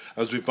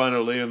 As we find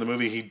out later in the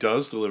movie, he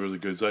does deliver the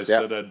goods. I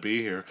said I'd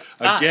be here.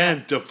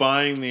 Again,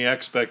 defying the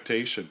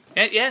expectation.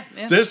 Yeah.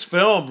 This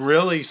film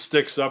really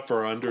sticks up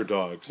for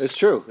underdogs. It's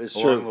true.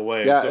 Along the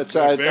way. Yeah, it's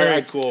a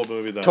very cool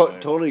movie that way.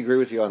 Totally agree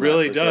with you on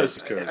really that. Really does.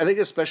 Sure. I think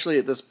especially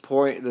at this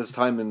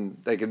time in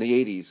the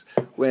 80s,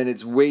 when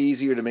it's way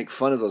easier to make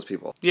fun of those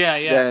people.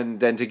 Yeah.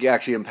 Than to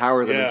actually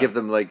empower them and give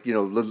them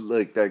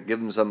give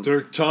them some.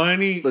 They're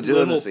tiny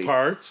little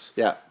parts.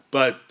 Yeah.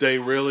 But they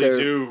really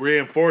do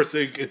reinforce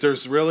it.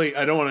 There's really,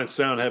 I don't want to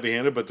sound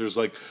heavy-handed, but there's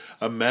like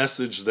a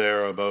message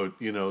there about,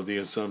 the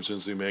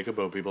assumptions you make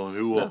about people and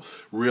who will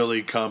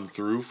really come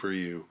through for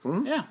you.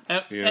 Mm-hmm.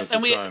 Yeah.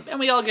 And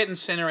we all get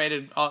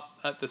incinerated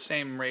at the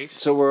same rate.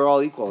 So we're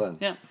all equal then.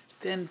 Yeah.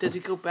 Then does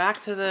he go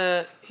back to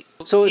the...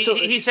 So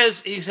he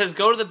says,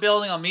 go to the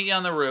building, I'll meet you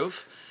on the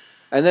roof.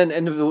 And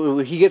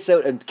then he gets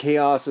out and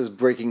chaos is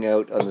breaking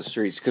out on the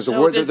streets because the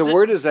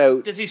word is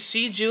out. Does he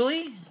see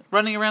Julie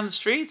running around the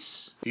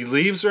streets? He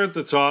leaves her at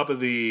the top of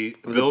the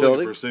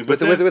building first thing, with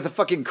the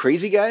fucking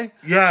crazy guy.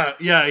 Yeah,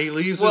 he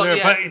leaves her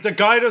there, but the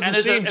guy doesn't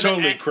seem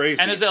totally crazy.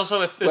 And there's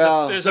also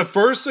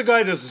the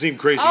guy doesn't seem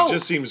crazy. He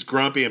just seems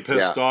grumpy and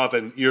pissed off,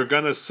 and you're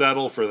gonna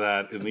settle for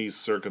that in these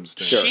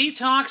circumstances. Sure. She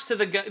talks to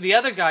the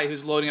other guy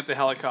who's loading up the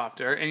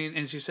helicopter,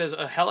 and she says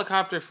a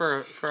helicopter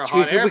for a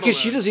hot air balloon. Because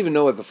she doesn't even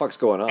know what the fuck's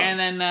going on.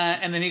 And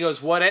then he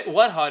goes,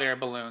 what hot air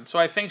balloon? So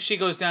I think she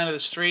goes down to the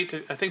street.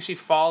 I think she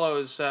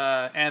follows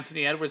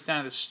Anthony Edwards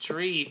down to the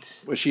street.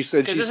 Well, she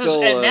said she's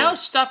still. And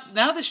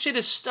now this shit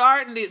is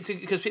starting to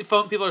because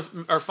people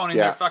are phoning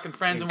their fucking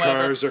friends and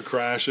whatever. Cars are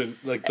crashing.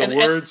 Like the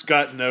word's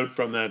gotten out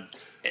from that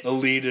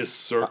elitist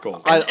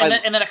circle.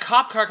 And then a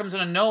cop car comes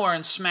out of nowhere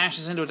and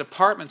smashes into a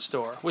department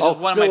store, which is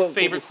one of my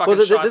favorite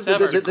fucking shots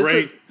ever. It's a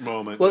great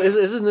moment. Well,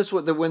 isn't this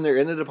when they're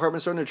in the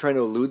department store and they're trying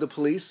to elude the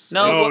police?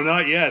 No,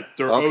 not yet.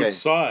 They're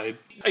outside.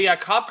 Yeah, a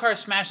cop car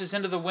smashes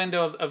into the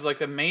window of like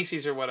the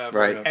Macy's or whatever,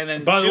 Right. and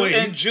then By the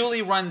way,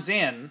 Julie runs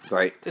in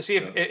to see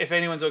if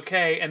anyone's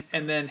okay,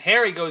 and then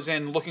Harry goes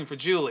in looking for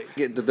Julie.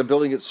 The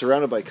building gets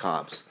surrounded by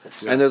cops,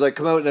 and they're like,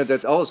 come out,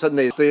 and all of a sudden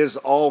they just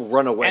all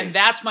run away. And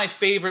that's my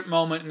favorite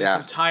moment in this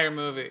entire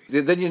movie.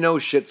 Then you know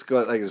shit's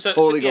going, like it's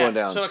totally going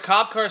down. So a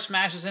cop car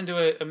smashes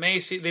into a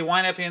Macy's. They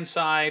wind up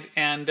inside,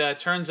 and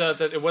turns out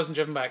that it wasn't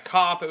driven by a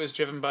cop. It was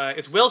driven by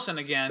Wilson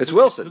again. It's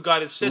Wilson who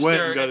got his sister.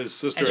 Went and got his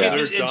sister,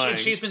 and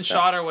she's been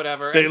shot or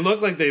whatever. They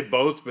look like they've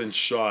both been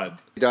shot.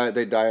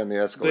 They die on the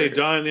escalator. They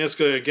die on the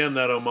escalator again.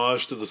 That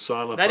homage to the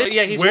silent.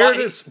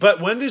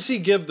 But when does he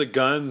give the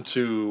gun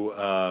to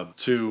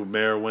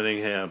Mayor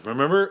Winningham?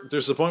 Remember,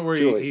 there's the point where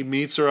he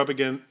meets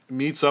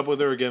up with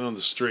her again on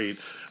the street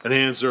and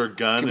hands her a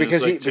gun and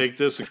it's like, take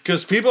this,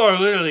 because people are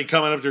literally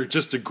coming up to her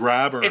just to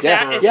grab her.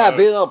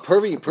 Being all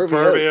pervy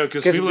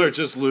because people are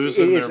just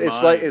losing their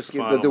minds. It's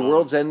like the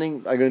world's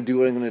ending. I'm going to do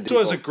what I'm going to do.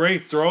 So it's a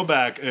great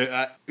throwback.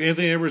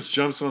 Anthony Edwards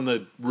jumps on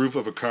the roof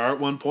of a car at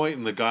one point,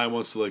 and the guy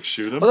wants to like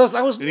shoot him. Well,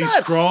 that was and nuts.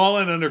 He's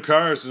crawling under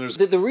cars, and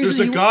there's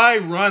a guy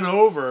run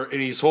over,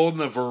 and he's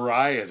holding a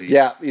Variety.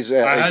 Yeah,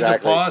 I had to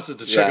pause it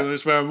to check on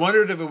this, but I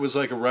wondered if it was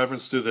like a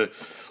reference to the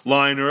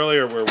line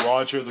earlier where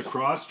Roger the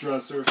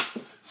cross-dresser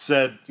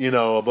said,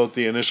 about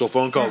the initial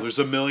phone call. There's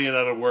 1 million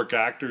out-of-work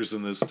actors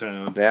in this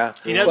town. Yeah.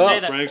 He does say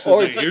that. Frank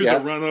says, here's a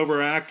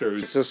run-over actor.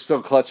 It's just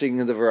still clutching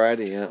in the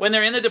Variety, yeah. When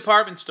they're in the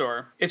department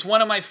store, it's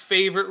one of my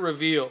favorite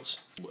reveals.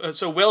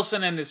 So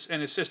Wilson and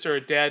his sister are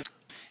dead.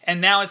 And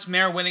now it's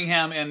Mayor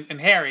Winningham and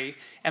Harry,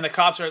 and the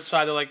cops are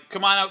outside. They're like,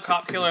 "Come on out,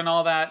 cop killer," and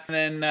all that. And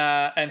then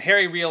and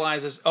Harry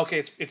realizes,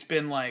 okay, it's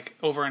been like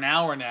over an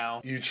hour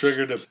now. You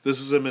triggered this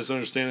is a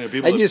misunderstanding.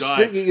 People have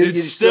died. You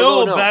it's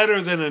still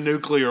better than a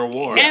nuclear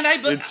war. And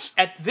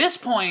at this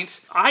point,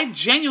 I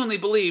genuinely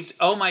believed,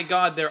 oh my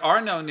God, there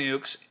are no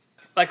nukes.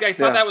 Like I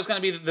thought that was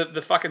going to be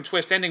the fucking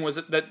twist ending, was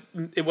that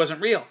it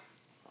wasn't real.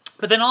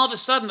 But then all of a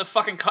sudden, the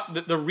fucking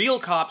the real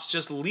cops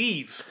just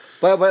leave.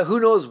 But who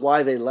knows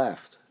why they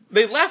left?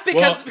 They left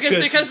because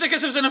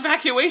it was an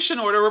evacuation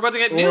order. We're about to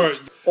get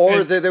nuked.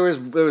 Or there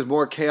was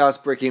more chaos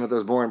breaking out that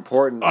was more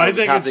important. I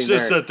think it's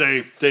just that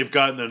they've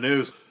gotten the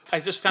news. I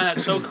just found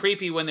that so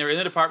creepy when they're in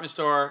the department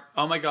store.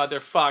 Oh my God,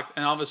 they're fucked.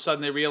 And all of a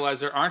sudden they realize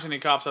there aren't any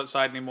cops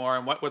outside anymore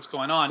and what's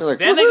going on. Like,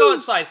 then they go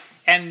outside.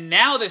 And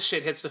now this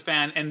shit hits the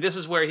fan, and this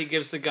is where he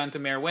gives the gun to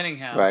Mayor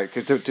Winningham. Right.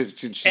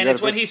 And it's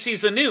when he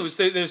sees the news.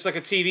 There's like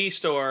a TV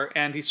store,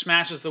 and he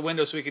smashes the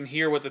window so he can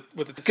hear what the.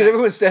 Because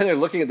everyone's standing there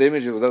looking at the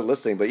images without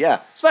listening. But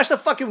yeah, smash the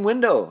fucking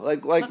window.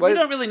 Like you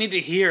don't really need to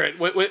hear it.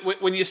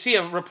 When you see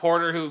a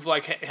reporter who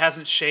like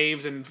hasn't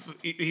shaved and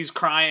he's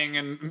crying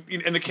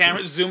and the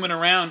camera's zooming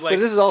around. Like,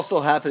 but this is all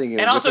still happening.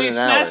 And also he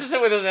smashes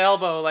it with his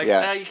elbow. Like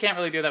you can't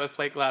really do that with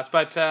plate glass.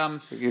 But so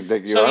he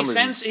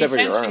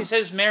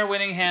says, Mayor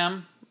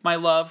Winningham, my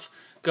love,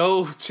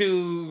 go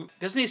to.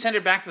 Doesn't he send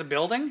her back to the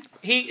building?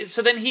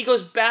 So then he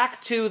goes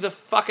back to the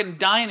fucking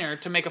diner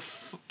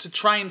to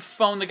try and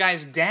phone the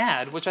guy's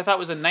dad, which I thought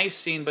was a nice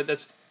scene, but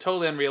that's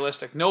totally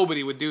unrealistic.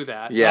 Nobody would do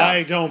that. Yeah,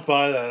 I don't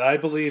buy that. I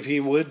believe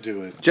he would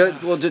do it.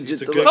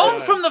 He's a good phone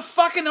guy. from the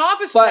fucking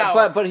office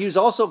tower. But he was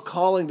also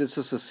calling just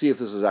to see if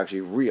this was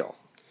actually real.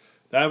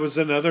 That was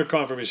another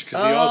confirmation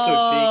because he also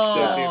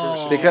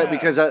deeks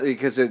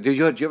because did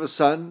you have a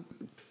son?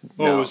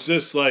 No. Was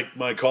this like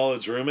my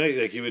college roommate?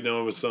 Like he would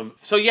know it was some.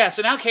 So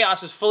now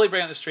chaos is fully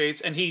breaking the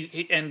streets, and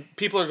he and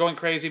people are going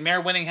crazy.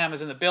 Mayor Winningham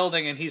is in the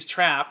building, and he's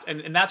trapped,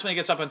 and that's when he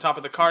gets up on top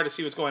of the car to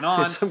see what's going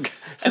on.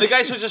 And the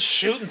guys are just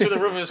shooting through the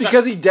roof of his car.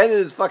 Because he dented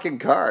his fucking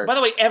car. By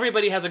the way,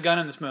 everybody has a gun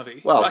in this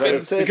movie. Well,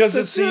 because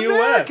it's the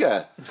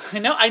U.S. I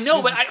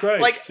know, Jesus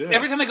Christ,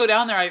 every time I go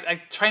down there,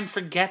 I try and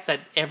forget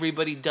that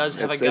everybody does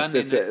have a gun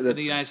in the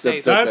United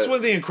States. That's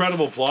when the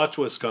incredible plot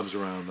twist comes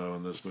around, though,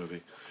 in this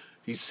movie.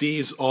 He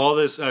sees all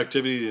this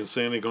activity,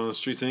 insanity going on the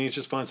streets, and he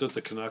just finds out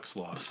the Canucks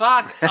lost.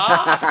 Fuck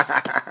off.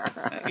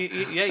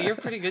 Yeah, you're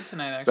pretty good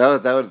tonight, actually.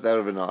 That would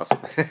have been awesome.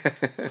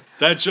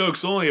 That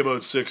joke's only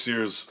about 6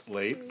 years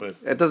late, but...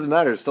 It doesn't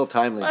matter. It's still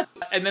timely.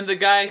 And then the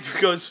guy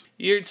goes,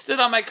 you stood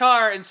on my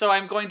car, and so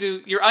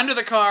you're under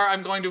the car,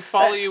 I'm going to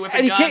follow you with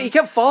a gun. He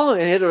kept following,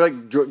 and he had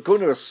to go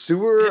into a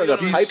sewer and a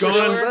pipe.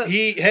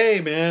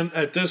 Hey, man,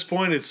 at this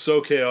point, it's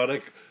so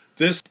chaotic.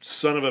 This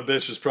son of a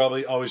bitch has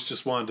probably always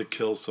just wanted to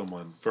kill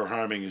someone for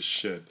harming his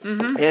shit.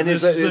 Mm-hmm. And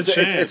this is a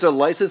chance. It's a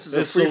license.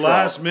 It's the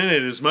last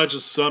minute. As much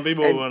as some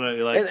people want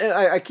to like. And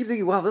I keep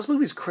thinking, wow, this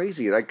movie's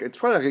crazy. Like it's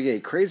probably not gonna get any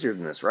crazier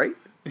than this, right?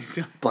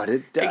 But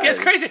it does. It gets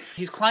crazy.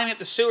 He's climbing up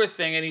the sewer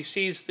thing, and he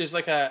sees there's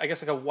like a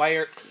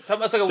wire. It's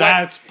like a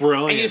That's wire.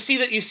 brilliant. And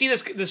you see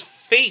this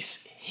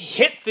face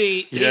hit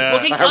the. Yeah, he's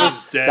looking that up,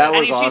 was dead.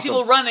 and he sees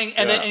people running,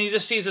 and then he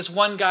just sees this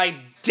one guy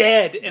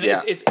dead, and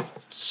it's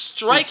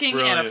striking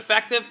and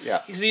effective.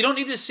 Yeah. Because you don't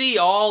need to see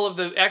all of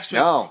the extras.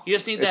 No. You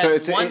just need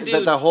one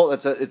dude.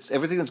 It's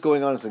everything that's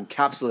going on is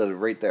encapsulated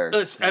right there.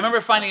 I remember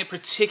finding it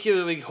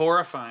particularly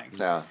horrifying.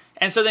 Yeah.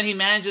 And so then he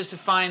manages to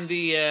find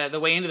the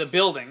way into the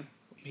building.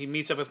 he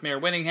meets up with Mayor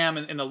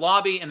Winningham in the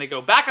lobby, and they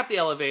go back up the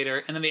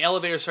elevator, and then the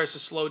elevator starts to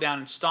slow down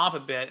and stop a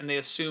bit, and they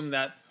assume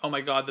that, oh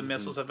my God, the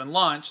missiles have been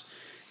launched,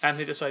 and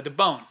they decide to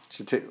bone.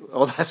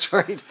 Oh, that's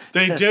right.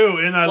 They do,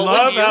 and I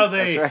love how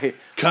they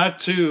cut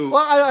to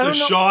the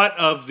shot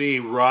of the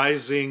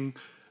rising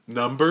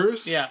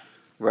numbers. Yeah.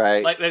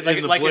 Right.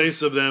 In the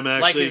place of them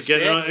actually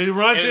getting on. It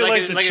reminds you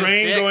like the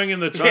train going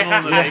in the tunnel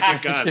and the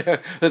naked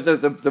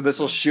gun. The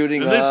missile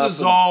shooting. And this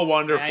is all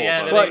wonderful.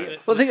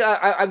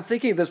 I'm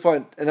thinking at this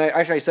point, and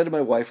I said to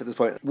my wife at this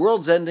point,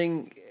 world's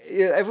ending.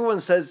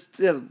 Everyone says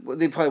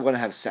they probably want to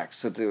have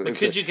sex. But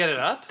could you get it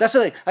up? That's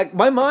the thing. Like,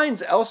 my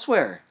mind's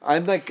elsewhere.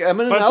 I'm in an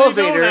elevator. But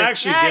they don't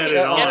actually get it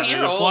on.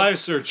 It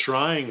applies they're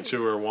trying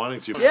to or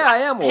wanting to. Yeah, I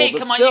am old. Hey, but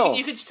come still. on.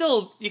 You could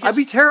still. I'd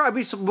be terrible. I'd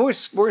be more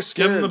scared.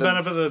 Give them the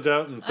benefit of the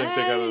doubt and think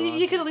they got it on.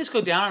 You could at least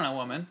go down on a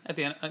woman at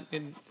the end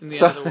in the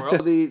end of the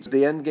world.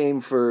 The end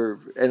game for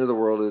end of the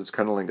world is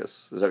cunnilingus.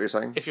 Is that what you're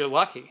saying? If you're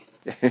lucky.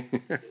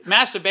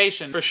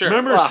 Masturbation for sure.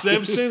 Remember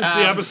Simpsons,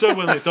 the episode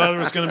when they thought there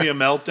was going to be a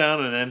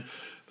meltdown and then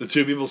the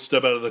two people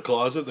step out of the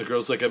closet. The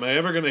girl's like, am I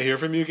ever going to hear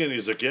from you again? And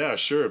he's like, yeah,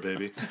 sure,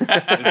 baby.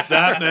 It's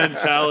that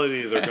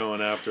mentality they're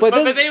going after.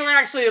 But they were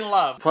actually in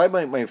love.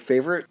 Probably my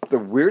favorite, the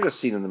weirdest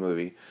scene in the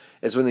movie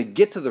is when they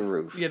get to the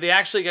roof. Yeah, they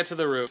actually get to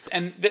the roof.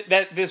 And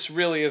this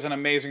really is an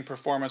amazing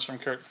performance from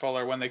Kurt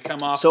Fuller when they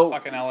come off the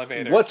fucking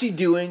elevator. What's he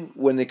doing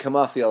when they come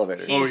off the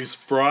elevator? He's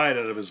fried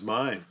out of his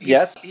mind.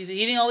 Yes. He's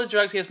eating all the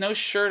drugs. He has no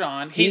shirt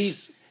on.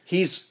 He's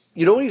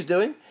you know what he's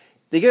doing?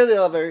 They get to the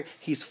elevator,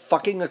 he's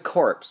fucking a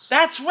corpse.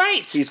 That's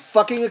right. He's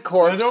fucking a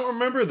corpse. I don't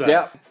remember that.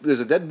 Yeah, there's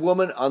a dead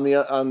woman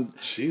on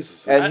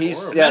Jesus. And he's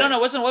horrible. No,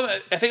 it wasn't a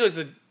woman. I think it was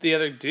the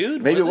other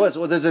dude. Maybe it was.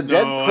 Well, there's a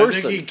dead person.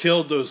 I think he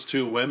killed those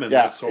two women.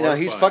 Yeah. That's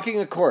horrifying. He's fucking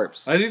a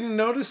corpse. I didn't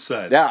notice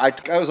that. Yeah,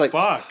 I was like,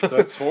 fuck,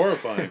 that's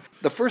horrifying.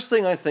 The first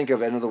thing I think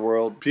of end of the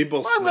world,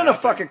 people I'm gonna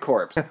fuck a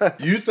corpse.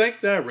 You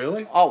think that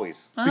really? Always.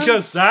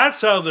 Because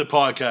that's how the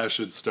podcast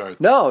should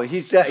start. No,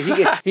 he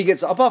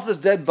gets up off this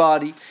dead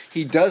body.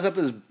 He does up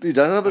his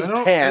pants.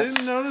 I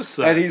didn't notice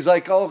that. And he's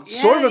like, sort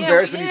of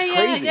embarrassed, but he's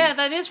crazy. Yeah,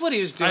 that is what he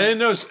was doing. I didn't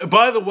notice.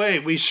 By the way,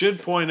 we should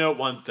point out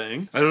one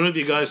thing. I don't know if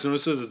you guys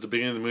noticed it at the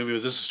beginning of the movie,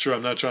 but this is true.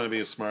 I'm not trying to be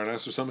a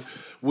smartass or something.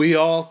 We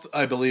all,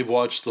 I believe,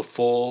 watched the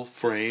full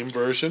frame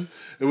version.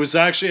 It was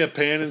actually a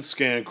pan and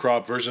scan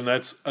crop version.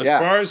 That's, as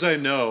far as I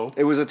know,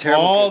 it was a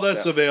terrible all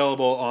that's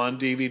available on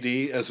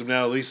DVD as of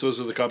now. At least those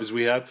are the copies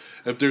we have.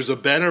 If there's a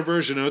better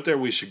version out there,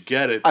 we should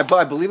get it. I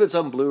believe it's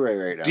on Blu-ray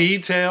right now.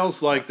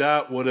 Details like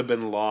that would have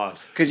been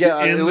lost. Because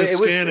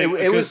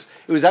it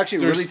was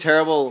actually a really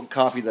terrible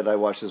copy that I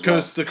watched as well.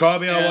 Because the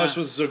copy I watched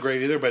wasn't so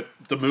great either, but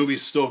the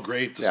movie's still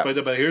great despite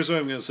that. But here's what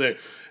I'm going to say.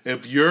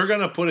 If you're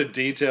going to put a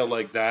detail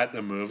like that in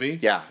a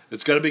movie,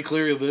 it's got to be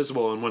clearly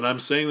visible. And when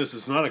I'm saying this,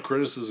 it's not a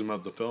criticism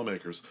of the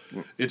filmmakers.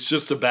 It's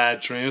just a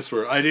bad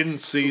transfer. I didn't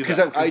see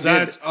that. Because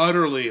that's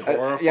utterly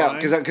horrifying. Yeah,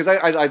 because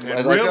I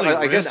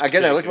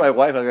looked at my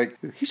wife, I was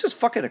like, he's just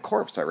fucking a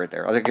corpse right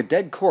there. Like a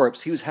dead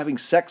corpse. He was having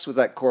sex with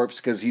that corpse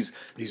because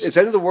it's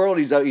end of the world.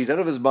 He's out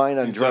of his mind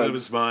on drugs. He's out of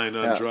his mind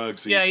on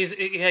drugs.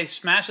 He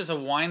smashes a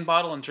wine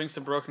bottle and drinks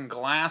the broken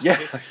glass. Yeah.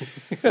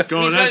 He's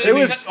going out to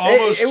he's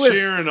almost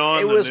cheering on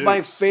it the was news.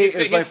 It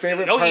was my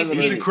favorite part of the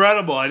movie. He's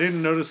incredible. I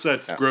didn't notice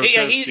that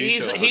grotesque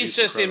detail. He's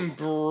just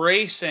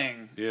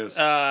embracing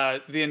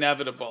the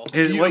inevitable.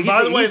 By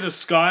the way, the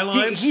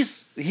skyline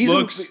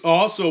looks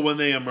also, when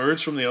they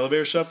emerge from the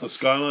elevator shaft, the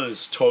skyline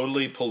is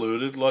totally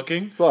polluted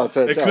looking. Well, it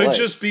could LA.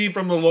 Just be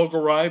from the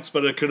local riots,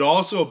 but it could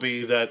also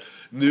be that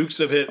nukes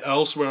have hit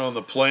elsewhere on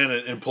the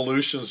planet and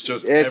pollution's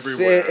just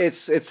everywhere.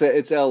 It's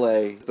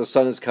LA. The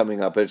sun is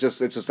coming up. It's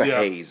just a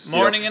haze.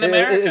 Morning in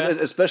America.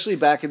 Especially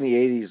back in the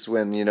 80s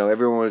when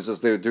everyone was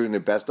just they were doing their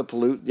best to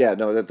pollute. Yeah,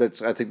 no, I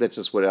think that's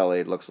just what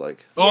LA looks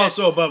like.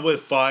 Also, but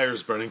with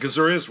fires burning, because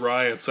there is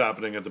riots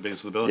happening at the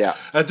base of the building. Yeah.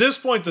 At this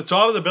point, the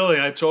top of the building,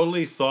 I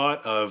totally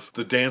thought of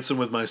the Dancing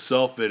with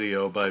Myself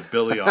video by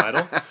Billy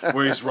Idol,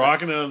 where he's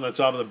rocking on the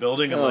top of the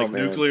building and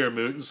nuclear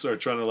mutants are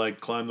trying to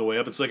climb the way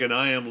up. It's like an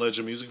I Am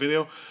Legend music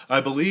video.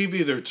 I believe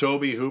either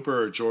Toby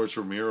Hooper or George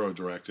Romero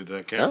directed it.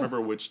 I can't remember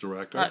which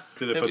director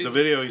did it, but the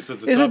video, he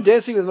said Isn't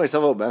Dancing with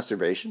Myself about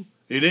masturbation?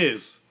 It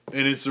is.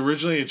 And it's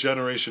originally a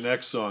Generation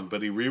X song,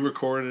 but he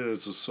re-recorded it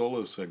as a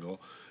solo single.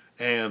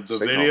 And the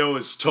video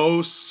is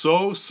so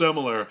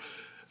similar.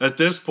 At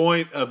this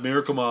point of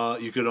Miracle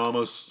Mile, you could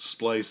almost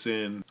splice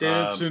in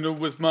Dancing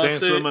with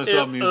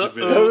Myself music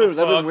video.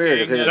 That'd be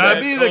weird.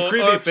 That'd be the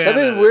creepy fan.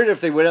 That'd be weird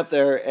if they went up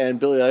there and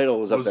Billy Idol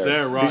was up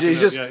there. Rocking he's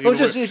just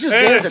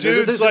dancing.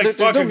 Dude's there's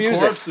fucking no music.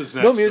 corpses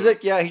next No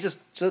music. Yeah, he's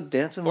just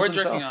dancing with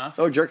himself. Jerking off.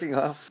 Oh, jerking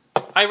off.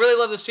 I really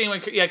love the scene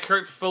when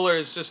Kurt Fuller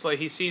is just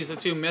he sees the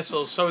two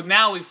missiles. So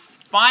now we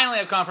finally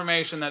have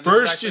confirmation that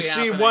first this is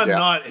you see one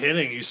not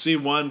hitting. You see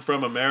one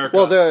from America.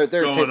 Well, they're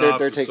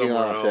taking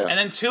off. And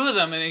then two of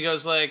them, and he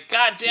goes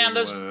God damn,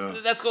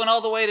 that's going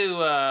all the way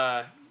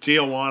to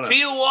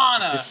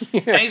Tijuana.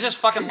 And he's just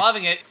fucking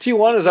loving it.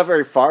 Tijuana's not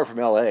very far from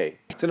L.A.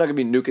 They're not gonna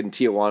be nuking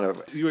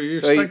Tijuana. You're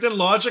expecting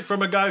logic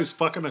from a guy who's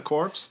fucking a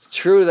corpse?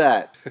 True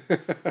that.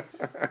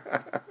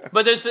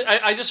 But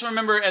I just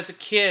remember as a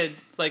kid,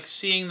 like,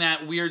 seeing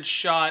that weird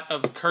shot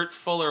of Kurt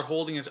Fuller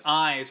holding his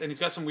eyes, and he's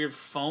got some weird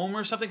foam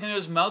or something in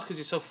his mouth because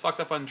he's so fucked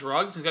up on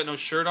drugs. He's got no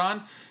shirt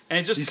on. And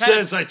it just he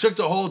says, I took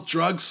the whole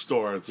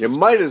drugstore. You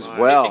might as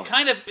well. It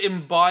kind of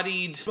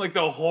embodied, like,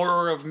 the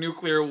horror of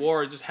nuclear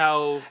war, just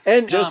how...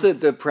 And just the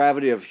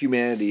depravity of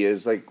humanity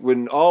is, like,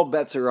 when all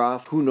bets are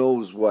off, who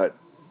knows what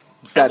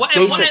that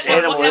basic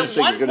animal instinct is going to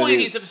do. At one point,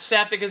 he's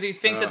upset because he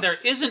thinks that there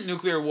isn't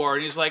nuclear war,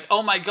 and he's like,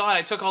 oh my god,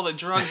 I took all the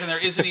drugs and there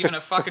isn't even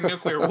a fucking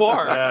nuclear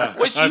war.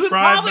 Which you would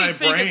probably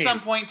think at some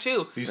point,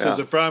 too. He says,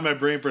 I fried my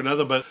brain for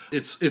nothing, but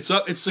it's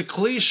a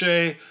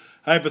cliche...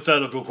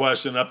 hypothetical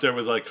question up there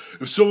with, like,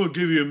 if someone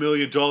gave you $1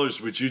 million,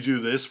 would you do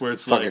this? Where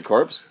it's fucking like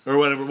corpse or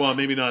whatever. Well,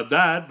 maybe not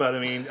that, but I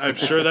mean, I'm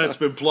sure that's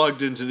been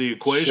plugged into the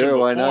equation before.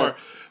 Why not?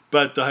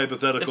 But the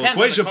hypothetical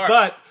equation,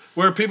 but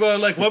where people are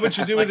like, what would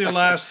you do with your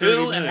last 30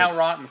 minutes? And how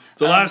rotten?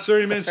 The last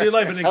 30 minutes of your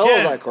life, and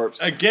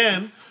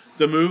again,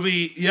 the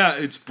movie,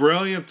 it's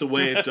brilliant the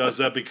way it does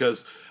that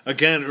because.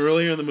 Again,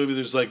 earlier in the movie,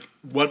 there's like,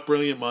 what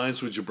brilliant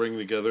minds would you bring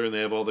together? And they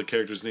have all the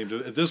characters named.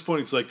 At this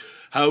point, it's like,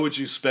 how would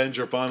you spend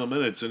your final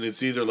minutes? And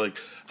it's either like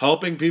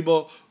helping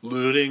people,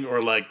 looting,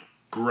 or like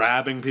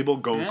grabbing people,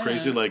 going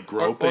crazy, like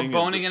groping. Or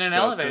boning in an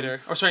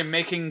elevator. Or sorry,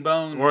 making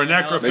bone. Or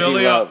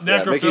necrophilia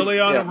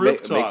on a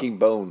rooftop. Making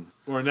bone.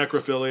 Or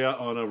necrophilia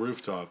on a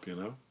rooftop, you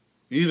know?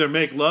 You either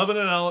make love in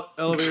an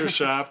elevator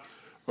shaft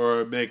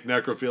or make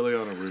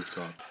necrophilia on a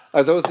rooftop.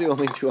 Are those the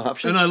only two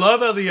options? And I love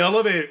how the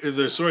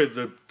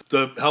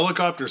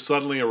helicopter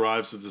suddenly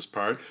arrives at this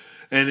part,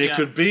 and it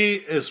could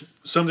be as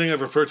something I've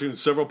referred to in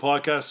several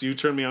podcasts. You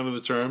turned me onto the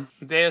term.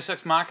 Deus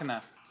Ex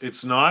Machina.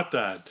 It's not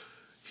that.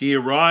 He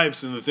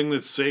arrives, and the thing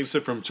that saves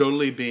it from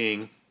totally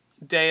being...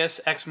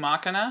 Deus Ex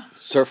Machina?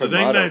 The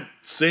thing that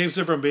saves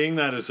it from being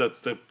that is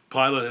that the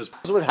pilot has...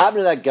 What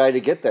happened to that guy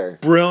to get there?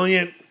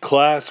 Brilliant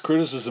class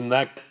criticism.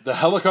 That the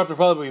helicopter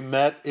probably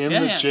met in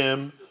the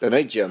gym. The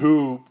night gym.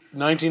 Who,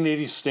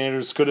 1980s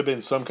standards, could have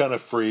been some kind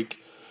of freak.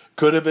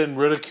 Could have been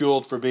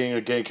ridiculed for being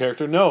a gay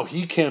character. No,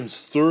 he comes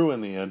through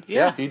in the end.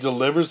 Yeah. He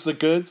delivers the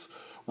goods.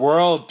 We're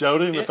all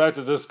doubting the fact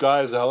that this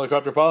guy is a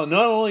helicopter pilot.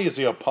 Not only is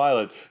he a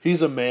pilot,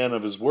 he's a man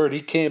of his word.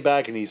 He came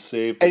back and he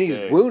saved the day.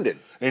 And he's wounded.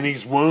 And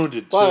he's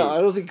wounded, too. Well,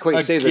 I don't think he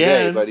quite saved the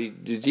day, but he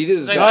did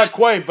his best. Not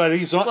quite, but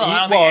he's on... Well, I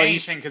don't think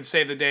anything could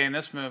save the day in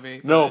this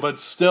movie. No, but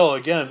still,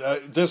 again,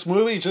 this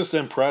movie just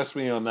impressed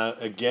me on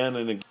that again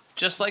and again.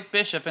 Just like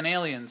Bishop in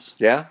Aliens.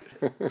 Yeah?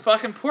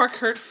 Fucking poor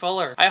Kurt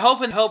Fuller. I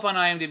hope on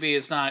IMDb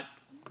it's not...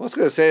 I was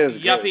going to say this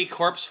yuppie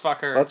corpse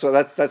fucker.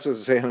 That's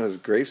what's saying on his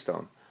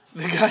gravestone.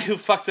 The guy who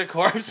fucked a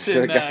corpse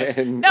in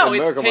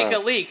it's Take a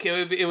Leak.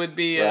 It would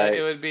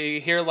be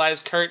Here Lies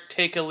Kurt,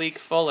 Take a Leak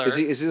Fuller. Is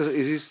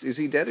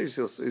he dead or is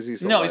he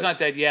still No, alive? He's not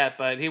dead yet,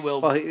 but he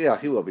will. Well,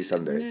 he will be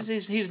someday.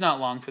 He's not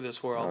long for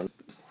this world.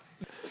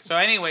 So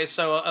anyway,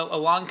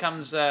 along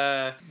comes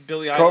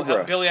Billy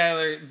Cobra.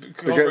 Cobra,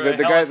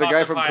 the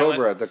guy from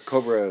pilot.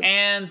 Cobra,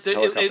 and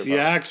the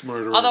axe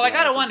murderer. Although I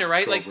gotta wonder,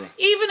 right? Cobra. Like,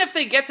 even if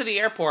they get to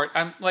the airport,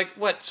 I'm like,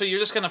 what? So you're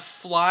just gonna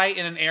fly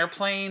in an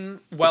airplane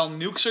while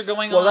nukes are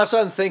going on? Well, that's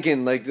what I'm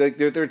thinking. Like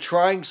they're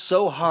trying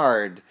so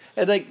hard,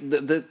 and like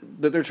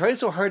they're trying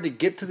so hard to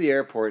get to the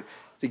airport,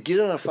 to get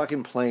on a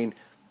fucking plane,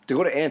 to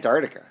go to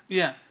Antarctica.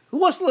 Yeah. Who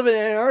wants to live in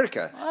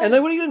Antarctica? And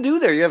like, what are you gonna do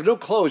there? You have no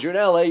clothes. You're in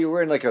LA. You're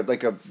wearing like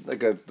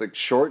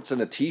shorts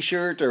and a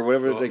t-shirt or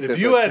whatever. Well, if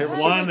you had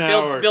 1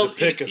 hour to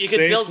pick a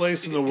safe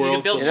place in the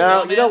world,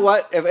 you know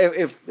what?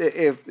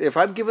 If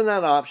I'm given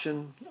that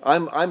option,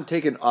 I'm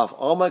taking off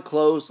all my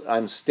clothes.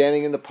 I'm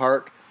standing in the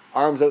park,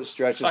 arms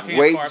outstretched,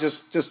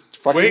 just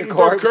fucking waiting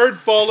for Kurt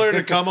Fuller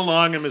to come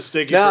along and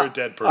mistake you for a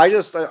dead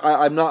person.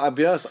 I'll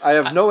be honest, I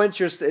have no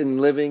interest in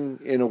living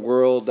in a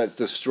world that's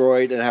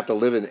destroyed and have to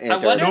live in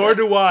Antarctica. Nor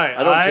do I.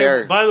 I don't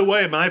care. By the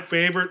way, my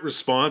favorite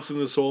response in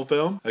this whole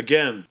film,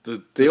 again,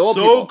 the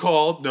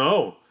so-called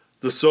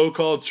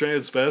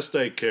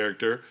transvestite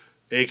character,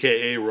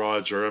 a.k.a.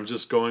 Roger. I'm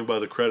just going by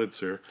the credits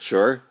here.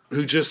 Sure.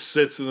 Who just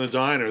sits in the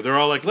diner. They're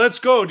all like, let's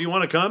go. Do you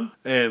want to come?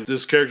 And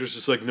this character's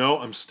just like, no,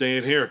 I'm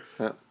staying here.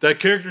 Huh. That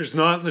character's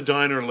not in the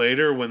diner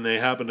later when they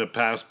happen to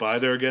pass by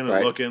there again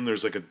and look in.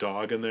 There's like a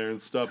dog in there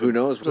and stuff. Who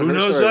knows? Who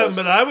knows that?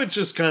 But I would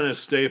just kind of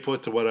stay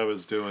put to what I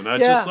was doing. I'd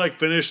just like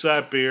finish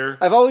that beer.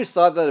 I've always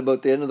thought that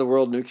about the end of the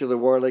world, nuclear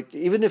war. Like,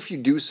 even if you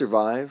do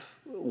survive,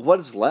 what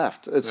is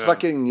left? It's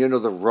fucking,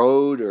 The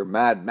Road or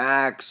Mad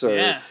Max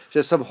or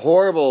just some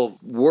horrible,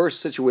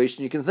 worst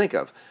situation you can think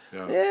of.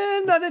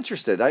 Yeah, not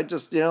interested. I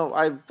just,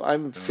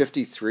 I'm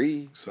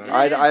 53. Exactly.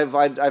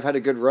 I've had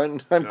a good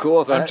run. I'm cool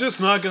with that. I'm just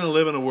not going to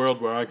live in a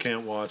world where I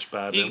can't watch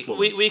bad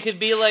influence. We could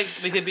be like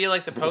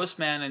the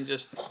postman and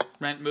just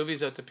rent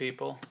movies out to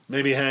people.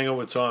 Maybe hang out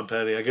with Tom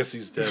Petty. I guess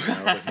he's dead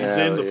now, but he's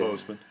in The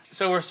Postman.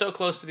 So we're so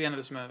close to the end of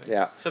this movie.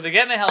 Yeah. So they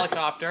get in the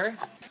helicopter,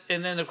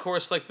 and then of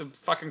course like the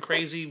fucking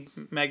crazy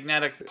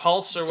magnetic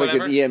pulse or whatever. It's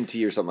like an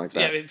EMT or something like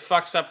that. Yeah, it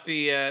fucks up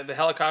the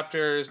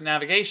helicopter's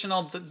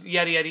navigational,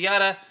 yada yada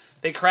yada.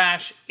 They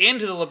crash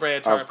into the La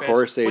Brea tar pits. Of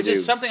course they which do.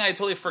 Is something I had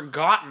totally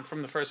forgotten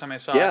from the first time I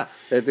saw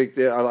it.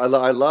 Yeah,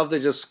 I love they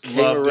just came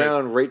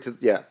around right to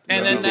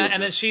And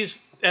then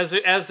she's as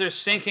they're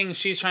sinking,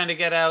 she's trying to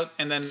get out,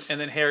 and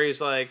then Harry's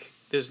like,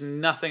 "There's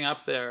nothing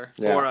up there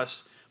for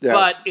us." Yeah.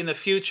 But in the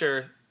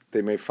future,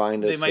 they may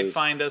find us. They might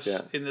find us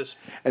in this.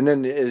 And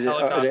then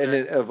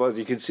helicopter.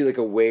 You can see like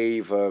a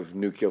wave of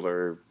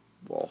nuclear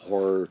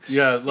horror.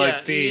 Yeah,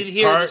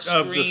 the part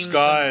of the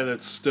sky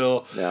that's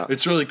still. Yeah.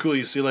 It's really cool.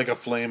 You see like a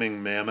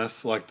flaming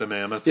mammoth, like the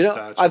mammoth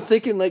statue. I'm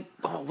thinking like,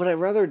 would I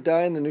rather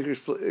die in the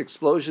nuclear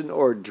explosion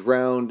or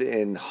drowned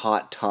in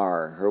hot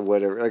tar or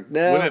whatever? Like,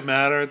 no. Would it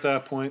matter at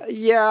that point?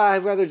 Yeah,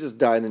 I'd rather just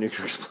die in the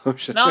nuclear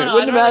explosion. No, it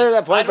wouldn't matter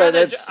at that point.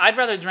 I'd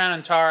rather drown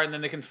in tar, and then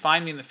they can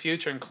find me in the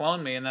future and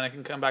clone me, and then I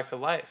can come back to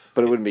life.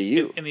 But it wouldn't be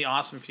you. In the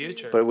awesome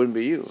future. But it wouldn't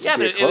be you. Yeah,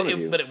 but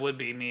it would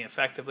be me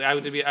effectively.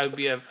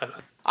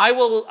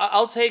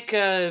 I'll take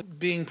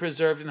being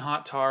preserved in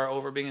hot tar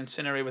over being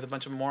incinerated with a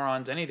bunch of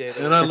morons any day.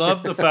 And I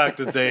love the fact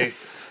that they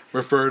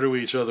refer to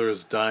each other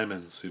as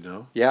diamonds,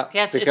 Yeah,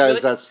 because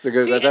it's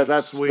really,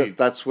 that's sweet.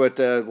 That's what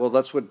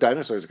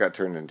dinosaurs got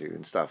turned into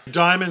and stuff.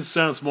 Diamonds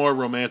sounds more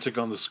romantic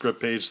on the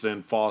script page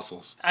than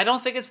fossils. I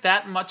don't think it's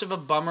that much of a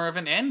bummer of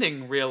an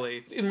ending,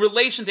 really. In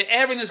relation to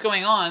everything that's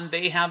going on,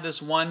 they have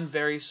this one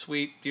very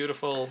sweet,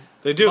 beautiful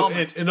They do,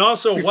 moment. And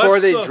also before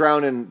they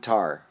drown in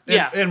tar.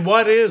 And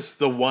what is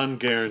the one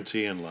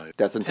guarantee in life?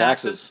 Death and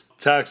taxes.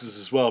 Taxes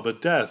as well,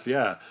 but death,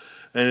 yeah.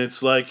 And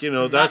it's like,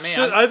 that's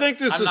just, I think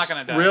this is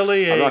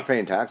really I'm not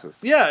paying taxes.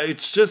 Yeah,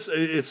 it's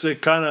a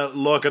kind of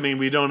look. I mean,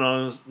 we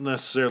don't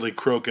necessarily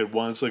croak at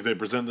once like they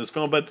present this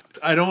film, but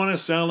I don't want to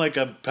sound like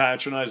I'm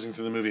patronizing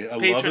to the movie. I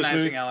love this movie.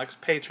 Patronizing, Alex,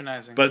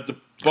 patronizing. But the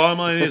bottom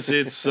line is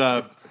it's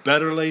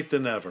better late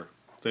than never.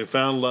 They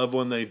found love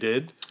when they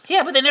did.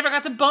 Yeah, but they never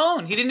got to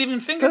bone. He didn't even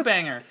finger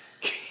bang her.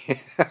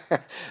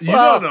 You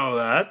don't know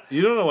that.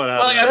 You don't know what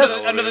happened.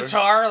 Like under the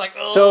tar, like.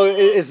 Oh. So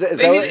is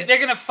they're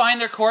gonna find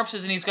their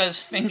corpses and he's got his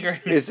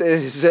finger. Is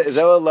that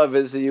what love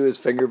is to you? Is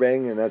finger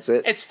bang and that's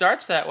it? It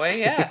starts that way,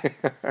 yeah.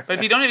 But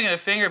if you don't even get a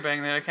finger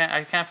bang, then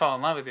I can't fall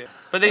in love with you.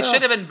 But they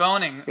should have been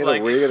boning. You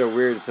get a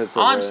weird sense of.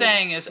 All I'm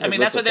saying is, I mean,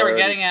 that's what they were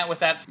getting at with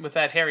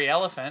that hairy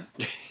elephant.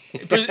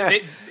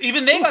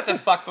 Even they got to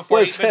fuck before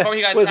he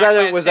got attacked by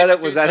a Was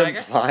that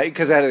implied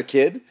because I had a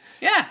kid?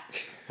 Yeah.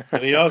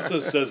 And he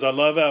also says, I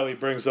love how he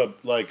brings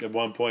up, like, at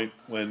one point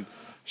when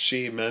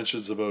she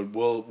mentions about,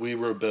 will we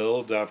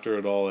rebuild after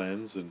it all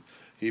ends? And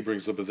he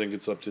brings up, I think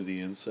it's up to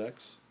the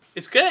insects.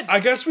 It's good.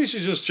 I guess we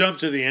should just jump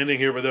to the ending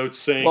here without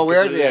saying. Well,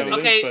 we're at the ending.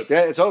 Okay. But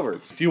yeah, it's over.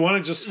 Do you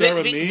want to just start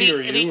with me or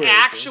you? The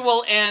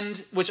actual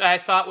end, which I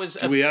thought was.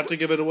 Do we have to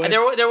give it away?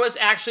 There was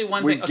actually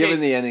one thing. We've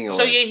given the ending away.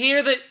 So you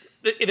hear that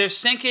they're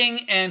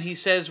sinking, and he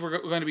says we're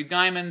going to be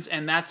diamonds,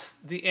 and that's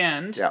the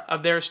end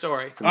of their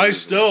story. I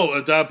still,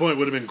 at that point,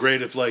 would have been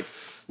great if, like,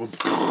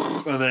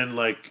 and then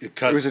like it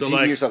cuts to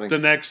like the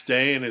next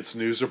day and it's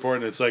news report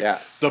and it's like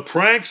the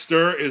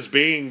prankster is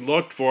being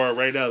looked for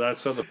right now.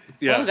 That's how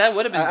that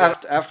would have been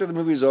good. After the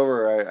movie's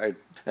over,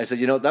 I said,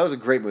 that was a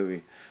great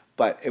movie,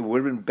 but it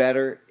would have been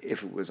better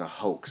if it was a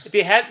hoax. If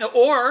you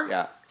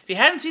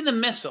hadn't seen the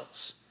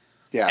missiles.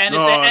 Yeah. And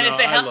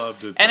I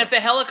loved it. And if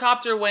the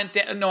helicopter went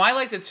down, no, I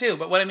liked it too.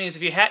 But what I mean is,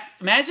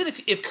 imagine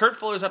if Kurt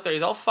Fuller's up there,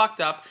 he's all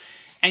fucked up.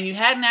 And you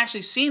hadn't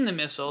actually seen the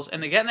missiles,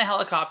 and they get in the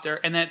helicopter,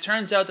 and then it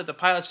turns out that the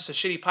pilot's just a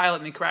shitty pilot,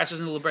 and he crashes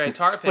into the La Brea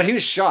tar pits. But he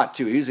was shot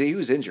too. He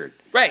was injured.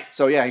 Right.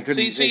 So yeah, he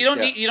couldn't. So you don't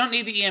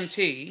need the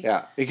EMT.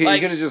 Yeah. He could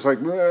have just like.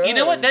 You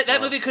know what?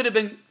 That movie could have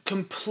been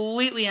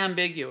completely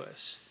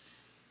ambiguous.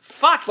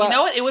 Fuck. You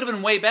know what? It would have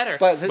been way better.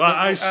 But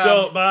I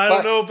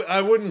don't know.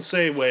 I wouldn't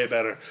say way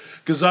better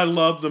because I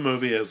love the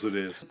movie as it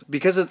is.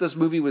 Because this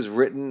movie was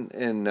written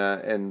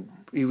and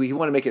he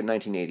wanted to make it in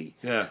 1980.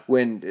 Yeah.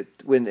 When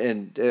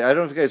I don't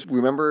know if you guys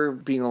remember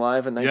being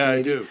alive in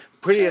 1980. Yeah, I do.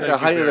 Pretty at the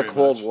height of the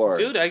Cold War.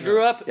 Dude, I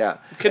grew up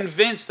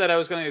convinced that I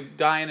was going to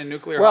die in a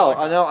nuclear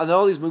holocaust. I know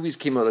all these movies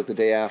came out like the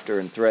day after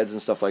and Threads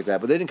and stuff like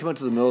that, but they didn't come out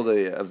to the middle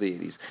of the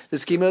 80s.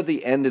 This came out at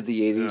the end of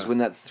the 80s when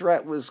that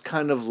threat was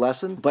kind of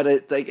lessened. But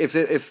if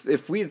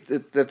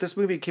this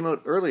movie came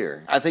out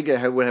earlier, I think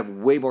it would have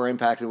way more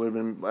impact. It would have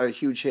been a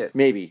huge hit.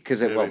 Maybe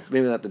because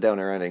maybe not the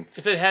downer ending.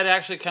 If it had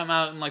actually come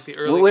out in like the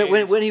early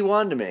 80s. When he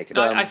wanted to make it.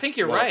 I think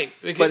you're right.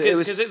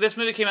 Because this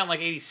movie came out in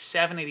like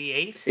 87,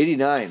 88?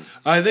 89.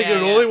 I think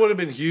it only would have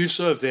been huge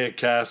though if they had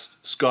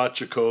cast Scott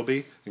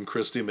Jacoby and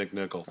Christy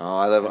McNichol.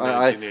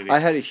 Oh, I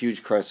had a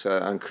huge crush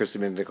on Christy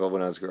McNichol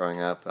when I was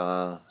growing up.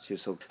 She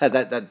was had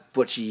that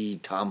butchy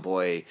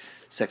tomboy,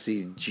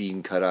 sexy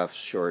jean cutoff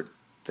short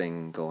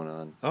thing going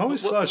on. I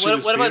always thought she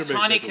was What about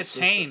Tawny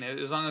Katane?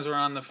 As long as we're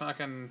on the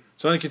fucking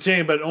Tawny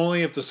Katane, but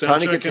only if the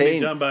soundtrack can be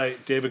done by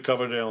David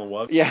Coverdale and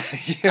Webb. Yeah,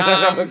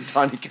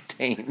 Tawny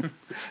Katane.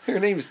 Her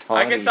name's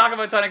Tawny. I can talk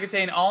about Tawny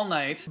Katane all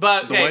night.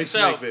 But the White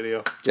Snake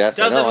video. Yes,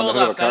 does it hold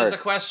up? That is a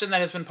question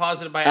that has been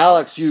posited by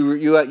Alex. You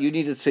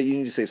need to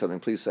say something.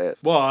 Please say it.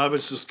 Well, I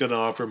was just going to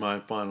offer my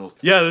final.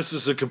 Yeah, this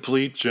is a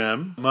complete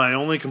gem. My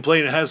only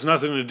complaint, it has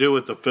nothing to do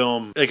with the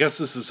film. I guess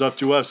this is up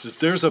to us. If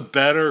there's a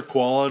better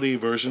quality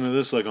version of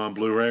this, like like on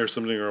Blu-ray or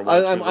something, or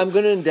I'm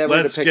going to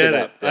endeavor to pick it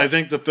up. Yeah. I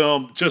think the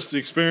film, just the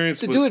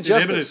experience, to was do it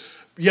justice.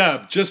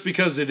 Yeah, just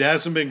because it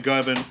hasn't been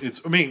given,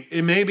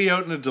 it may be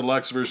out in a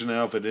deluxe version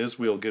now. If it is,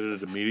 we'll get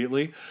it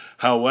immediately.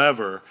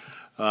 However,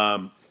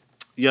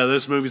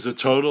 this movie's a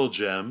total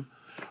gem.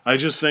 I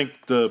just think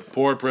the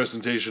poor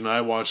presentation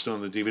I watched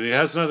on the DVD, it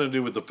has nothing to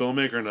do with the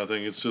filmmaker or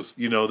nothing. It's just,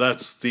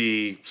 that's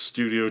the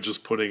studio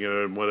just putting it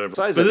in whatever.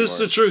 But this is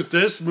the truth.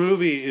 This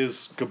movie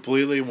is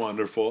completely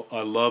wonderful.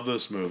 I love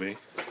this movie.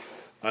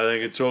 I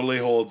think it totally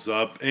holds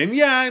up. And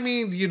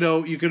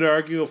you could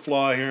argue a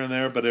flaw here and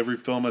there, but every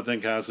film I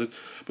think has it.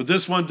 But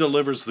this one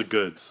delivers the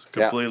goods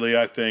completely,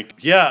 I think.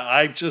 Yeah,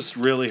 I just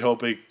really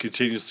hope it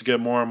continues to get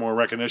more and more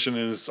recognition.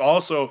 And it's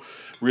also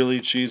really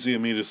cheesy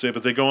of me to say,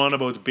 but they go on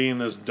about being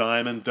this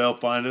diamond, they'll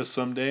find us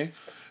someday.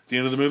 The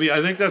end of the movie.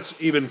 I think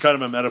that's even kind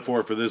of a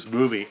metaphor for this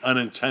movie,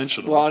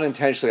 unintentional. Well,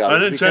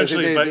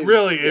 unintentionally, but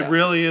really, it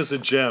really is a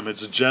gem.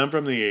 It's a gem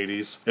from the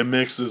 80s. It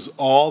mixes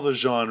all the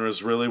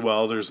genres really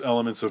well. There's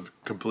elements of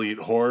complete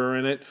horror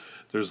in it.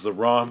 There's the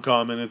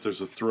rom-com in it.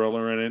 There's a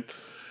thriller in it.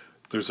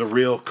 There's a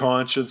real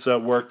conscience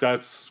at work.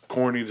 That's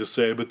corny to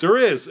say, but there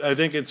is. I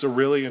think it's a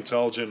really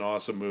intelligent,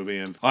 awesome movie,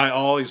 and I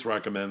always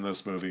recommend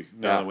this movie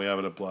now that we have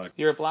it at Black.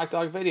 You're at Black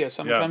Dog Video.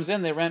 Someone comes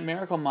in, they rent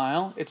Miracle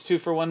Mile. It's 2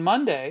 for $1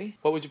 Monday.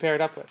 What would you pair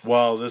it up with?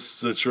 Well, this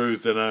is the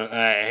truth, and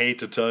I hate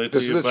to tell it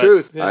to you, but but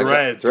truth.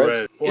 Threads.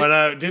 Well,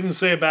 I didn't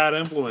say a bad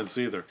influence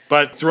either.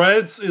 But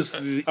Threads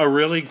is a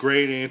really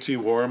great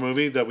anti-war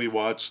movie that we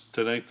watched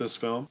tonight. This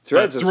film.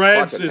 Threads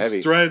is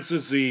heavy. Threads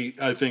is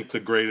I think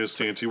the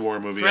greatest anti-war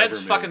movie Threads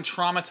ever made. Fucking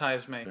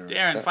traumatized me.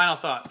 Darren, final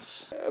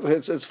thoughts.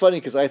 It's funny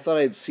because I thought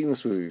I'd seen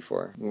this movie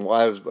before.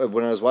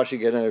 When I was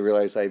watching it again, I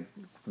realized I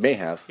may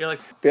have. You're like,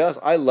 to be honest,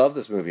 I love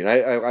this movie, and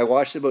I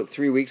watched it about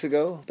 3 weeks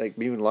ago, like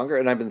even longer,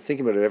 and I've been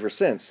thinking about it ever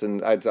since.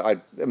 And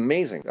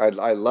amazing.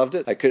 I loved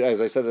it. I could, as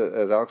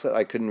Alex said,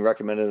 I couldn't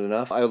recommend it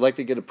enough. I would like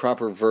to get a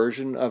proper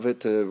version of it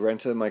to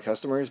rent to my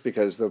customers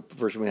because the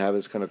version we have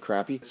is kind of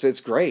crappy.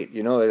 It's great.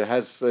 It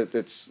has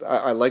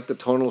I like the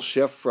tonal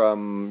shift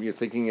from you're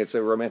thinking it's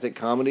a romantic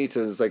comedy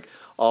to it's like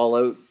all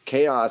out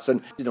chaos,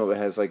 and it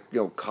has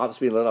cops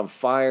being lit on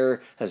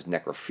fire, has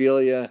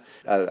necrophilia,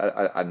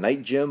 a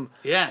night gym.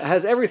 Yeah, it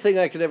has everything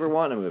I could ever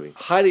want in a movie.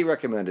 Highly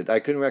recommended. I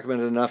couldn't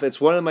recommend it enough.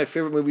 It's one of my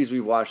favorite movies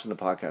we've watched in the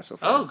podcast so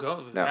far. Oh,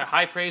 go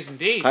high praise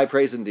indeed. High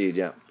praise indeed.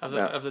 Yeah.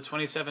 Of the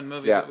 27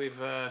 movies that we've.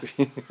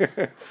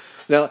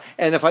 Now,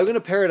 and if I'm going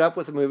to pair it up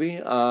with a movie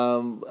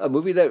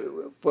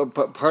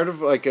that part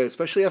of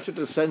especially after it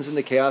descends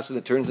into chaos and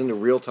it turns into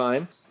real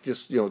time,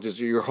 just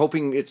you're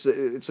hoping it's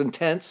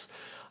intense.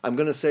 I'm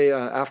going to say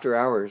After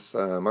Hours,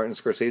 Martin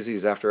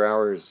Scorsese's After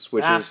Hours,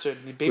 which was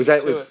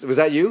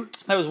that you?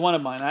 That was one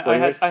of mine.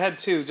 I had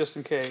two just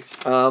in case.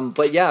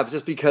 But yeah,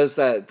 just because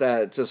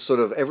that just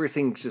sort of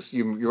everything just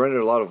you run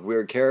into a lot of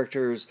weird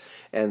characters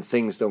and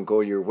things don't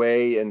go your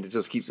way and it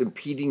just keeps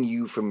impeding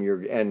you from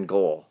your end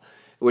goal,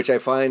 which I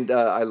find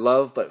I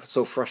love, but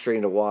so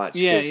frustrating to watch.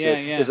 Yeah.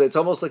 It's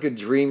almost like a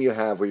dream you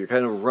have where you're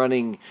kind of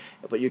running,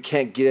 but you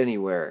can't get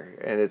anywhere,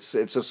 and it's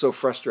just so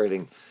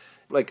frustrating.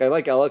 I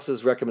like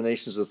Alex's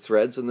recommendations of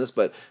Threads in this,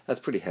 but that's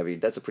pretty heavy.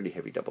 That's a pretty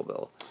heavy double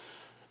bill.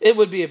 It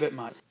would be a bit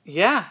much.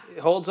 Yeah, it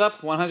holds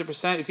up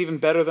 100%. It's even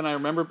better than I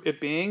remember it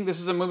being.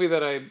 This is a movie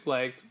that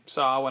I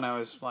saw when I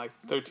was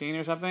 13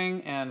 or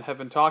something, and have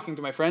been talking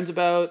to my friends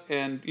about.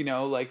 And you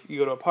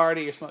go to a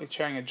party, you're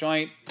sharing a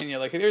joint, and you're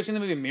like, "Have you ever seen the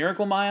movie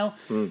Miracle Mile?"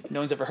 No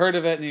one's ever heard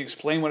of it, and you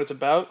explain what it's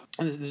about.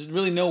 And there's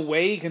really no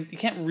way you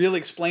can't really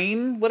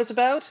explain what it's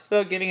about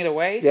without giving it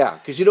away. Yeah,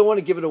 because you don't want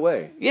to give it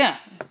away. Yeah,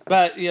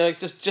 but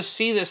just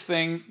see this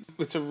thing.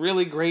 It's a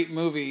really great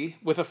movie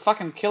with a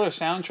fucking killer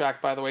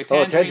soundtrack, by the way.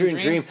 Tangerine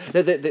Dream.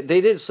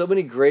 They did so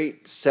many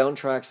great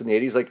soundtracks in the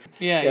 80s.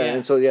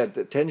 And so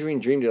Tangerine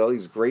Dream did all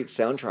these great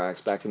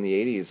soundtracks back in the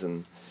 80s,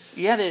 and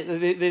yeah,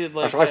 they did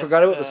I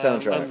forgot about the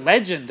soundtrack.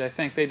 Legend, I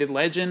think they did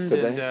Legend,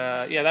 and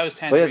that was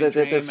Tangerine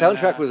Dream. The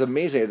soundtrack was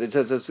amazing. It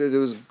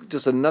was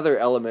just another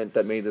element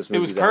that made this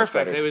movie. It was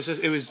perfect.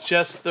 It was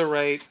just the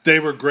right. They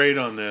were great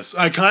on this.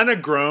 I kind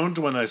of groaned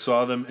when I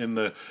saw them in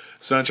the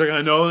soundtrack.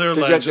 I know they're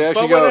legends,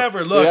 but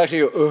whatever. Look,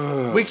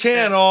 we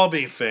can't all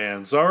be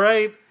fans, all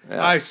right?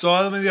 Yeah. I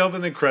saw them in the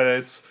opening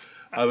credits.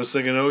 I was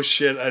thinking, oh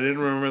shit, I didn't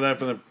remember that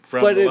from the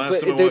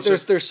last time I watched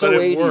it. They're so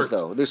 80s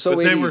though. They're so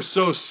 80s. They were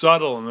so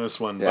subtle in this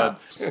one. Yeah.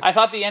 But I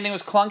thought the ending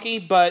was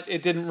clunky, but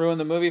it didn't ruin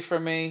the movie for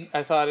me.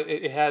 I thought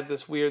it had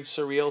this weird,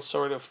 surreal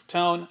sort of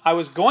tone. I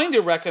was going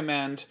to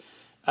recommend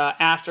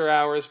After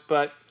Hours,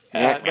 but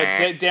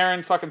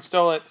Darren fucking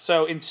stole it.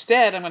 So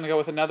instead, I'm going to go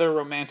with another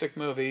romantic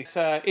movie.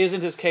 It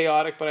isn't as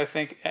chaotic, but I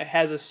think it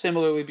has a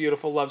similarly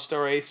beautiful love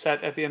story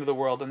set at the end of the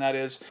world, and that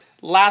is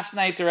Last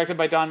Night, directed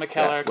by Don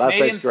McKellar.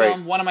 Canadian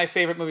film, one of my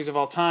favorite movies of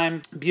all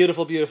time.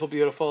 Beautiful, beautiful,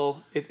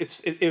 beautiful.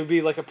 It would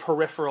be like a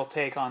peripheral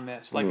take on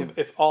this.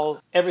 If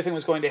everything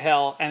was going to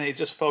hell and they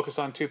just focused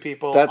on two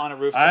people on a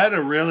rooftop. I had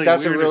a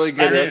that's a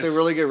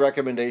really good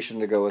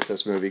recommendation to go with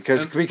this movie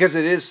because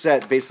it is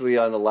set basically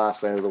on the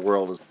last night of the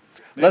world.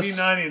 Maybe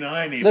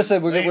 99 even.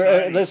 Listen,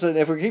 listen.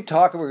 If we keep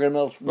talking, we're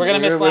gonna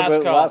miss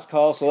last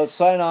call. So let's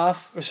sign off.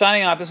 We're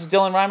signing off. This is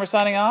Dylan Reimer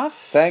signing off.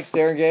 Thanks,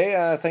 Darren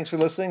Gay. Thanks for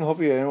listening. Hope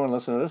anyone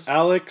listening to this.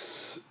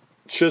 Alex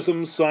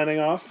Chisholm signing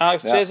off.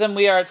 Alex Chisholm.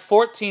 We are at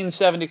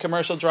 1470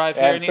 Commercial Drive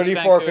here in East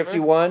Vancouver.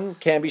 3451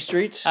 Canby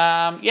Street.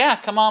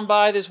 Come on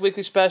by. There's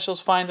weekly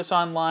specials. Find us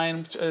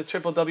online,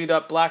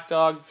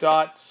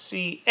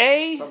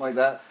 www.blackdog.ca. Something like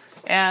that.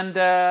 And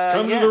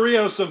come to the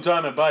Rio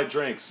sometime and buy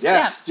drinks.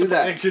 Yes, do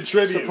that. And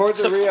contribute. Support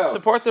the Rio.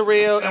 Support the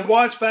Rio. And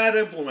watch Bad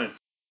Influence.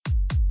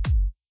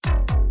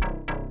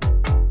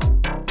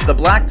 The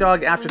Black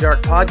Dog After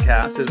Dark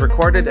podcast is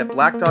recorded at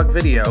Black Dog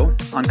Video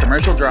on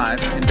Commercial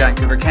Drive in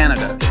Vancouver,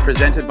 Canada. It's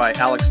presented by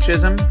Alex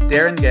Chisholm,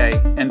 Darren Gay,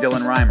 and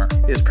Dylan Reimer.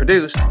 It is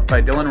produced by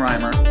Dylan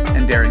Reimer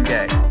and Darren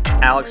Gay.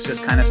 Alex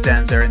just kind of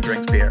stands there and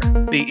drinks beer.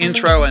 The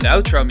intro and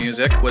outro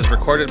music was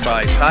recorded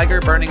by Tiger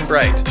Burning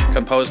Bright,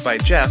 composed by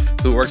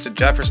Jeff, who works at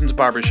Jefferson's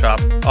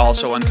Barbershop,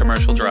 also on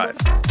Commercial Drive.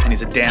 And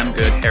he's a damn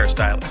good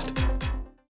hairstylist.